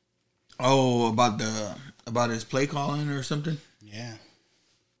 Oh, about his play calling or something. Yeah.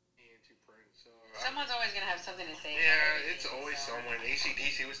 Someone's always gonna have something to say. Yeah, it's always someone.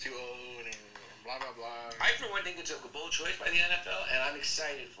 AC/DC was too old and blah blah blah. I, for one, think it's a bold choice by the NFL, and I'm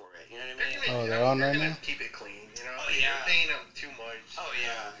excited for it. You know what I mean? Oh, they're on right now? Keep it clean. You know, yeah. They're paying them too much. Oh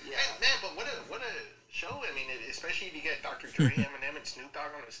yeah. Man, but what a show! I mean, especially if you get Dr. Dre, Eminem, and Snoop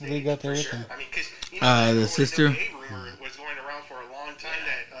Dogg on the stage. They got there with them. I mean, because the sister. Rumor was going around for a long time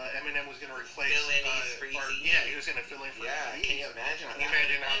that Eminem was going to replace. He was going to fill in for. Yeah, can you imagine? Can you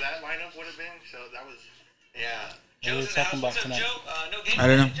imagine how that lineup would have been? So that was. Yeah. What are we talking about tonight? Joe? No game. I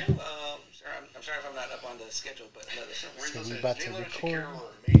don't know. Joe? I'm sorry if I'm not up on the schedule, but another So we're about to record.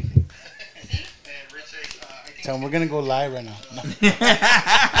 And Rich says, So we're gonna go live right now.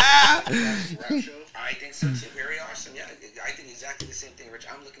 I think so too. Very awesome. Yeah, I think exactly the same thing, Rich.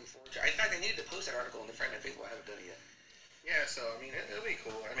 I'm looking forward to it. In fact, I needed to post that article on the Friday Night Faithful. I haven't done it yet. Yeah, so I mean, it'll be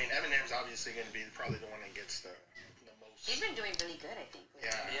cool. I mean, Eminem's obviously going to be probably the one that gets the most. He's been doing really good, I think.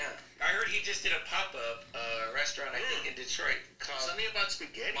 Yeah. I heard he just did a pop-up restaurant, I think, in Detroit called Something about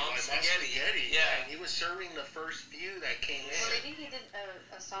spaghetti. Mom's Mom's Spaghetti. Yeah, Yeah. and he was serving the first few that came in. Well, I think he did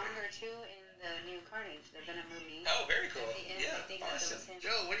a song or two in the new Carnage, the Venom movie. Oh, very cool. At the end, Yeah, I think awesome. that was him.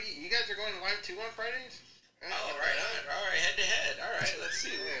 Joe, what do you guys are going live too on Fridays? all right, head to head. All right, let's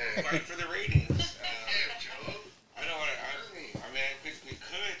see. Yeah. Fight for the ratings. Yeah, Joe. I don't want to. I mean, we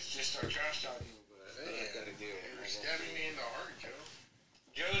could just start trash talking, but I gotta do it. You're stabbing me in the heart, Joe.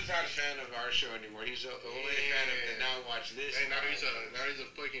 Joe's not a fan of our show anymore. He's only a fan of the Now Watch This. Hey, now he's a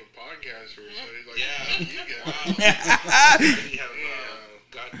fucking podcaster. So he's like, Yeah. you guys. Wow. We have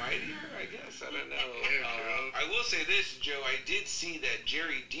got mightier, I guess. I don't know. I will say this, Joe. I did see that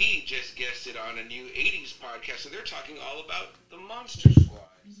Jerry D just guested on a new 80s podcast, and they're talking all about the Monster Squad.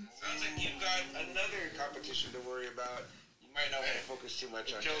 Sounds like you've got another competition to worry about. You might not want to focus too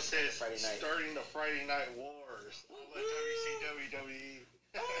much on Joe just says Friday night. starting the Friday Night Wars. All the WCWWE.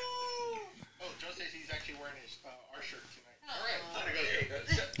 Oh, Joe says he's actually wearing his our shirt tonight. All right, there you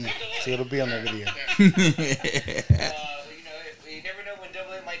go. So it'll be on the video. You know, you never know when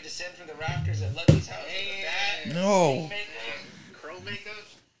Double A might descend from the rafters at Lucky's house. No. Crow makeup.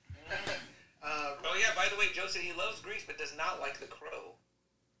 Oh yeah, by the way, Joe said he loves Grease but does not like the Crow.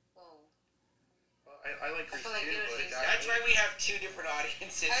 I like Grease feel like too, yours but is- That's why we have two different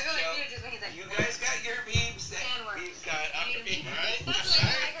audiences, I feel like Joe. you're just making that. You guys got your memes, And works. we've got our memes. I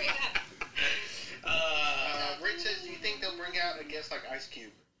agree with that. Rich says, do you think they'll bring out a guest like Ice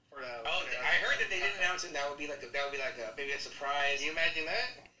Cube? For I heard that they didn't announce it. That would be like maybe a surprise. Can you imagine that?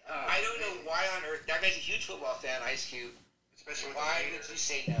 I don't know why on earth. That guy's a huge football fan, Ice Cube. Especially with Why the would Raiders. you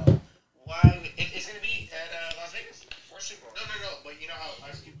say no? Why? It's going to be at Las Vegas for Super Bowl. No. But you know how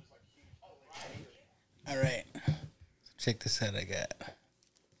Ice Cube was like huge. All right. Check this out. I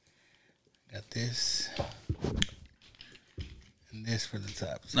got this and this for the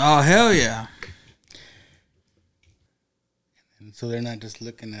top. Oh, hell yeah. And so they're not just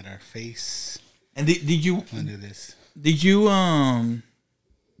looking at our face. And did you I'm gonna do this. did you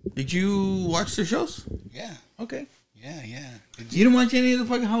watch the shows? Yeah. Okay. Yeah. Did You didn't watch any of the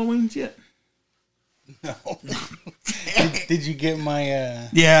fucking Halloweens yet? No. did you get my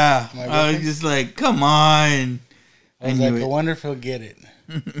Yeah. My I was reference? just like, come on. I was knew like, it. I wonder if he'll get it.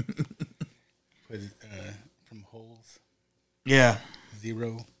 Put from Holes Yeah.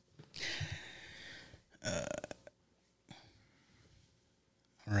 0.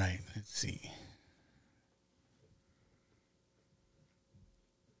 All right, let's see.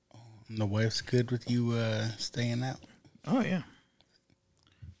 And the wife's good with you staying out? Oh, yeah.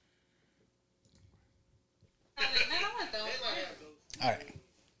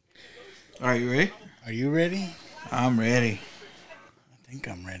 All right, you ready? Are you ready? I'm ready. I think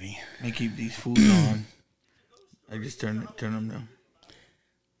I'm ready. Let me keep these fools on. I just turn them down.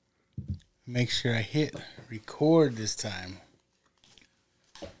 Make sure I hit record this time.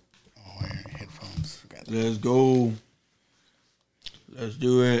 Oh, where are headphones? Forgot that. Let's go. Let's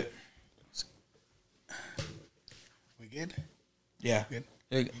do it. We good? Yeah. Good.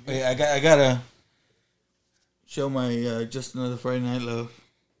 Hey, I gotta show my Just Another Friday Night Love.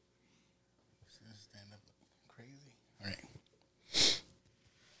 Stand up crazy.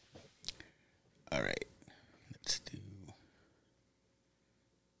 All right. Let's do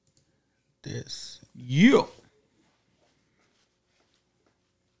this. Yeah.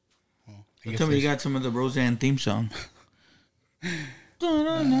 Well, Tell me you got some of the Roseanne theme song.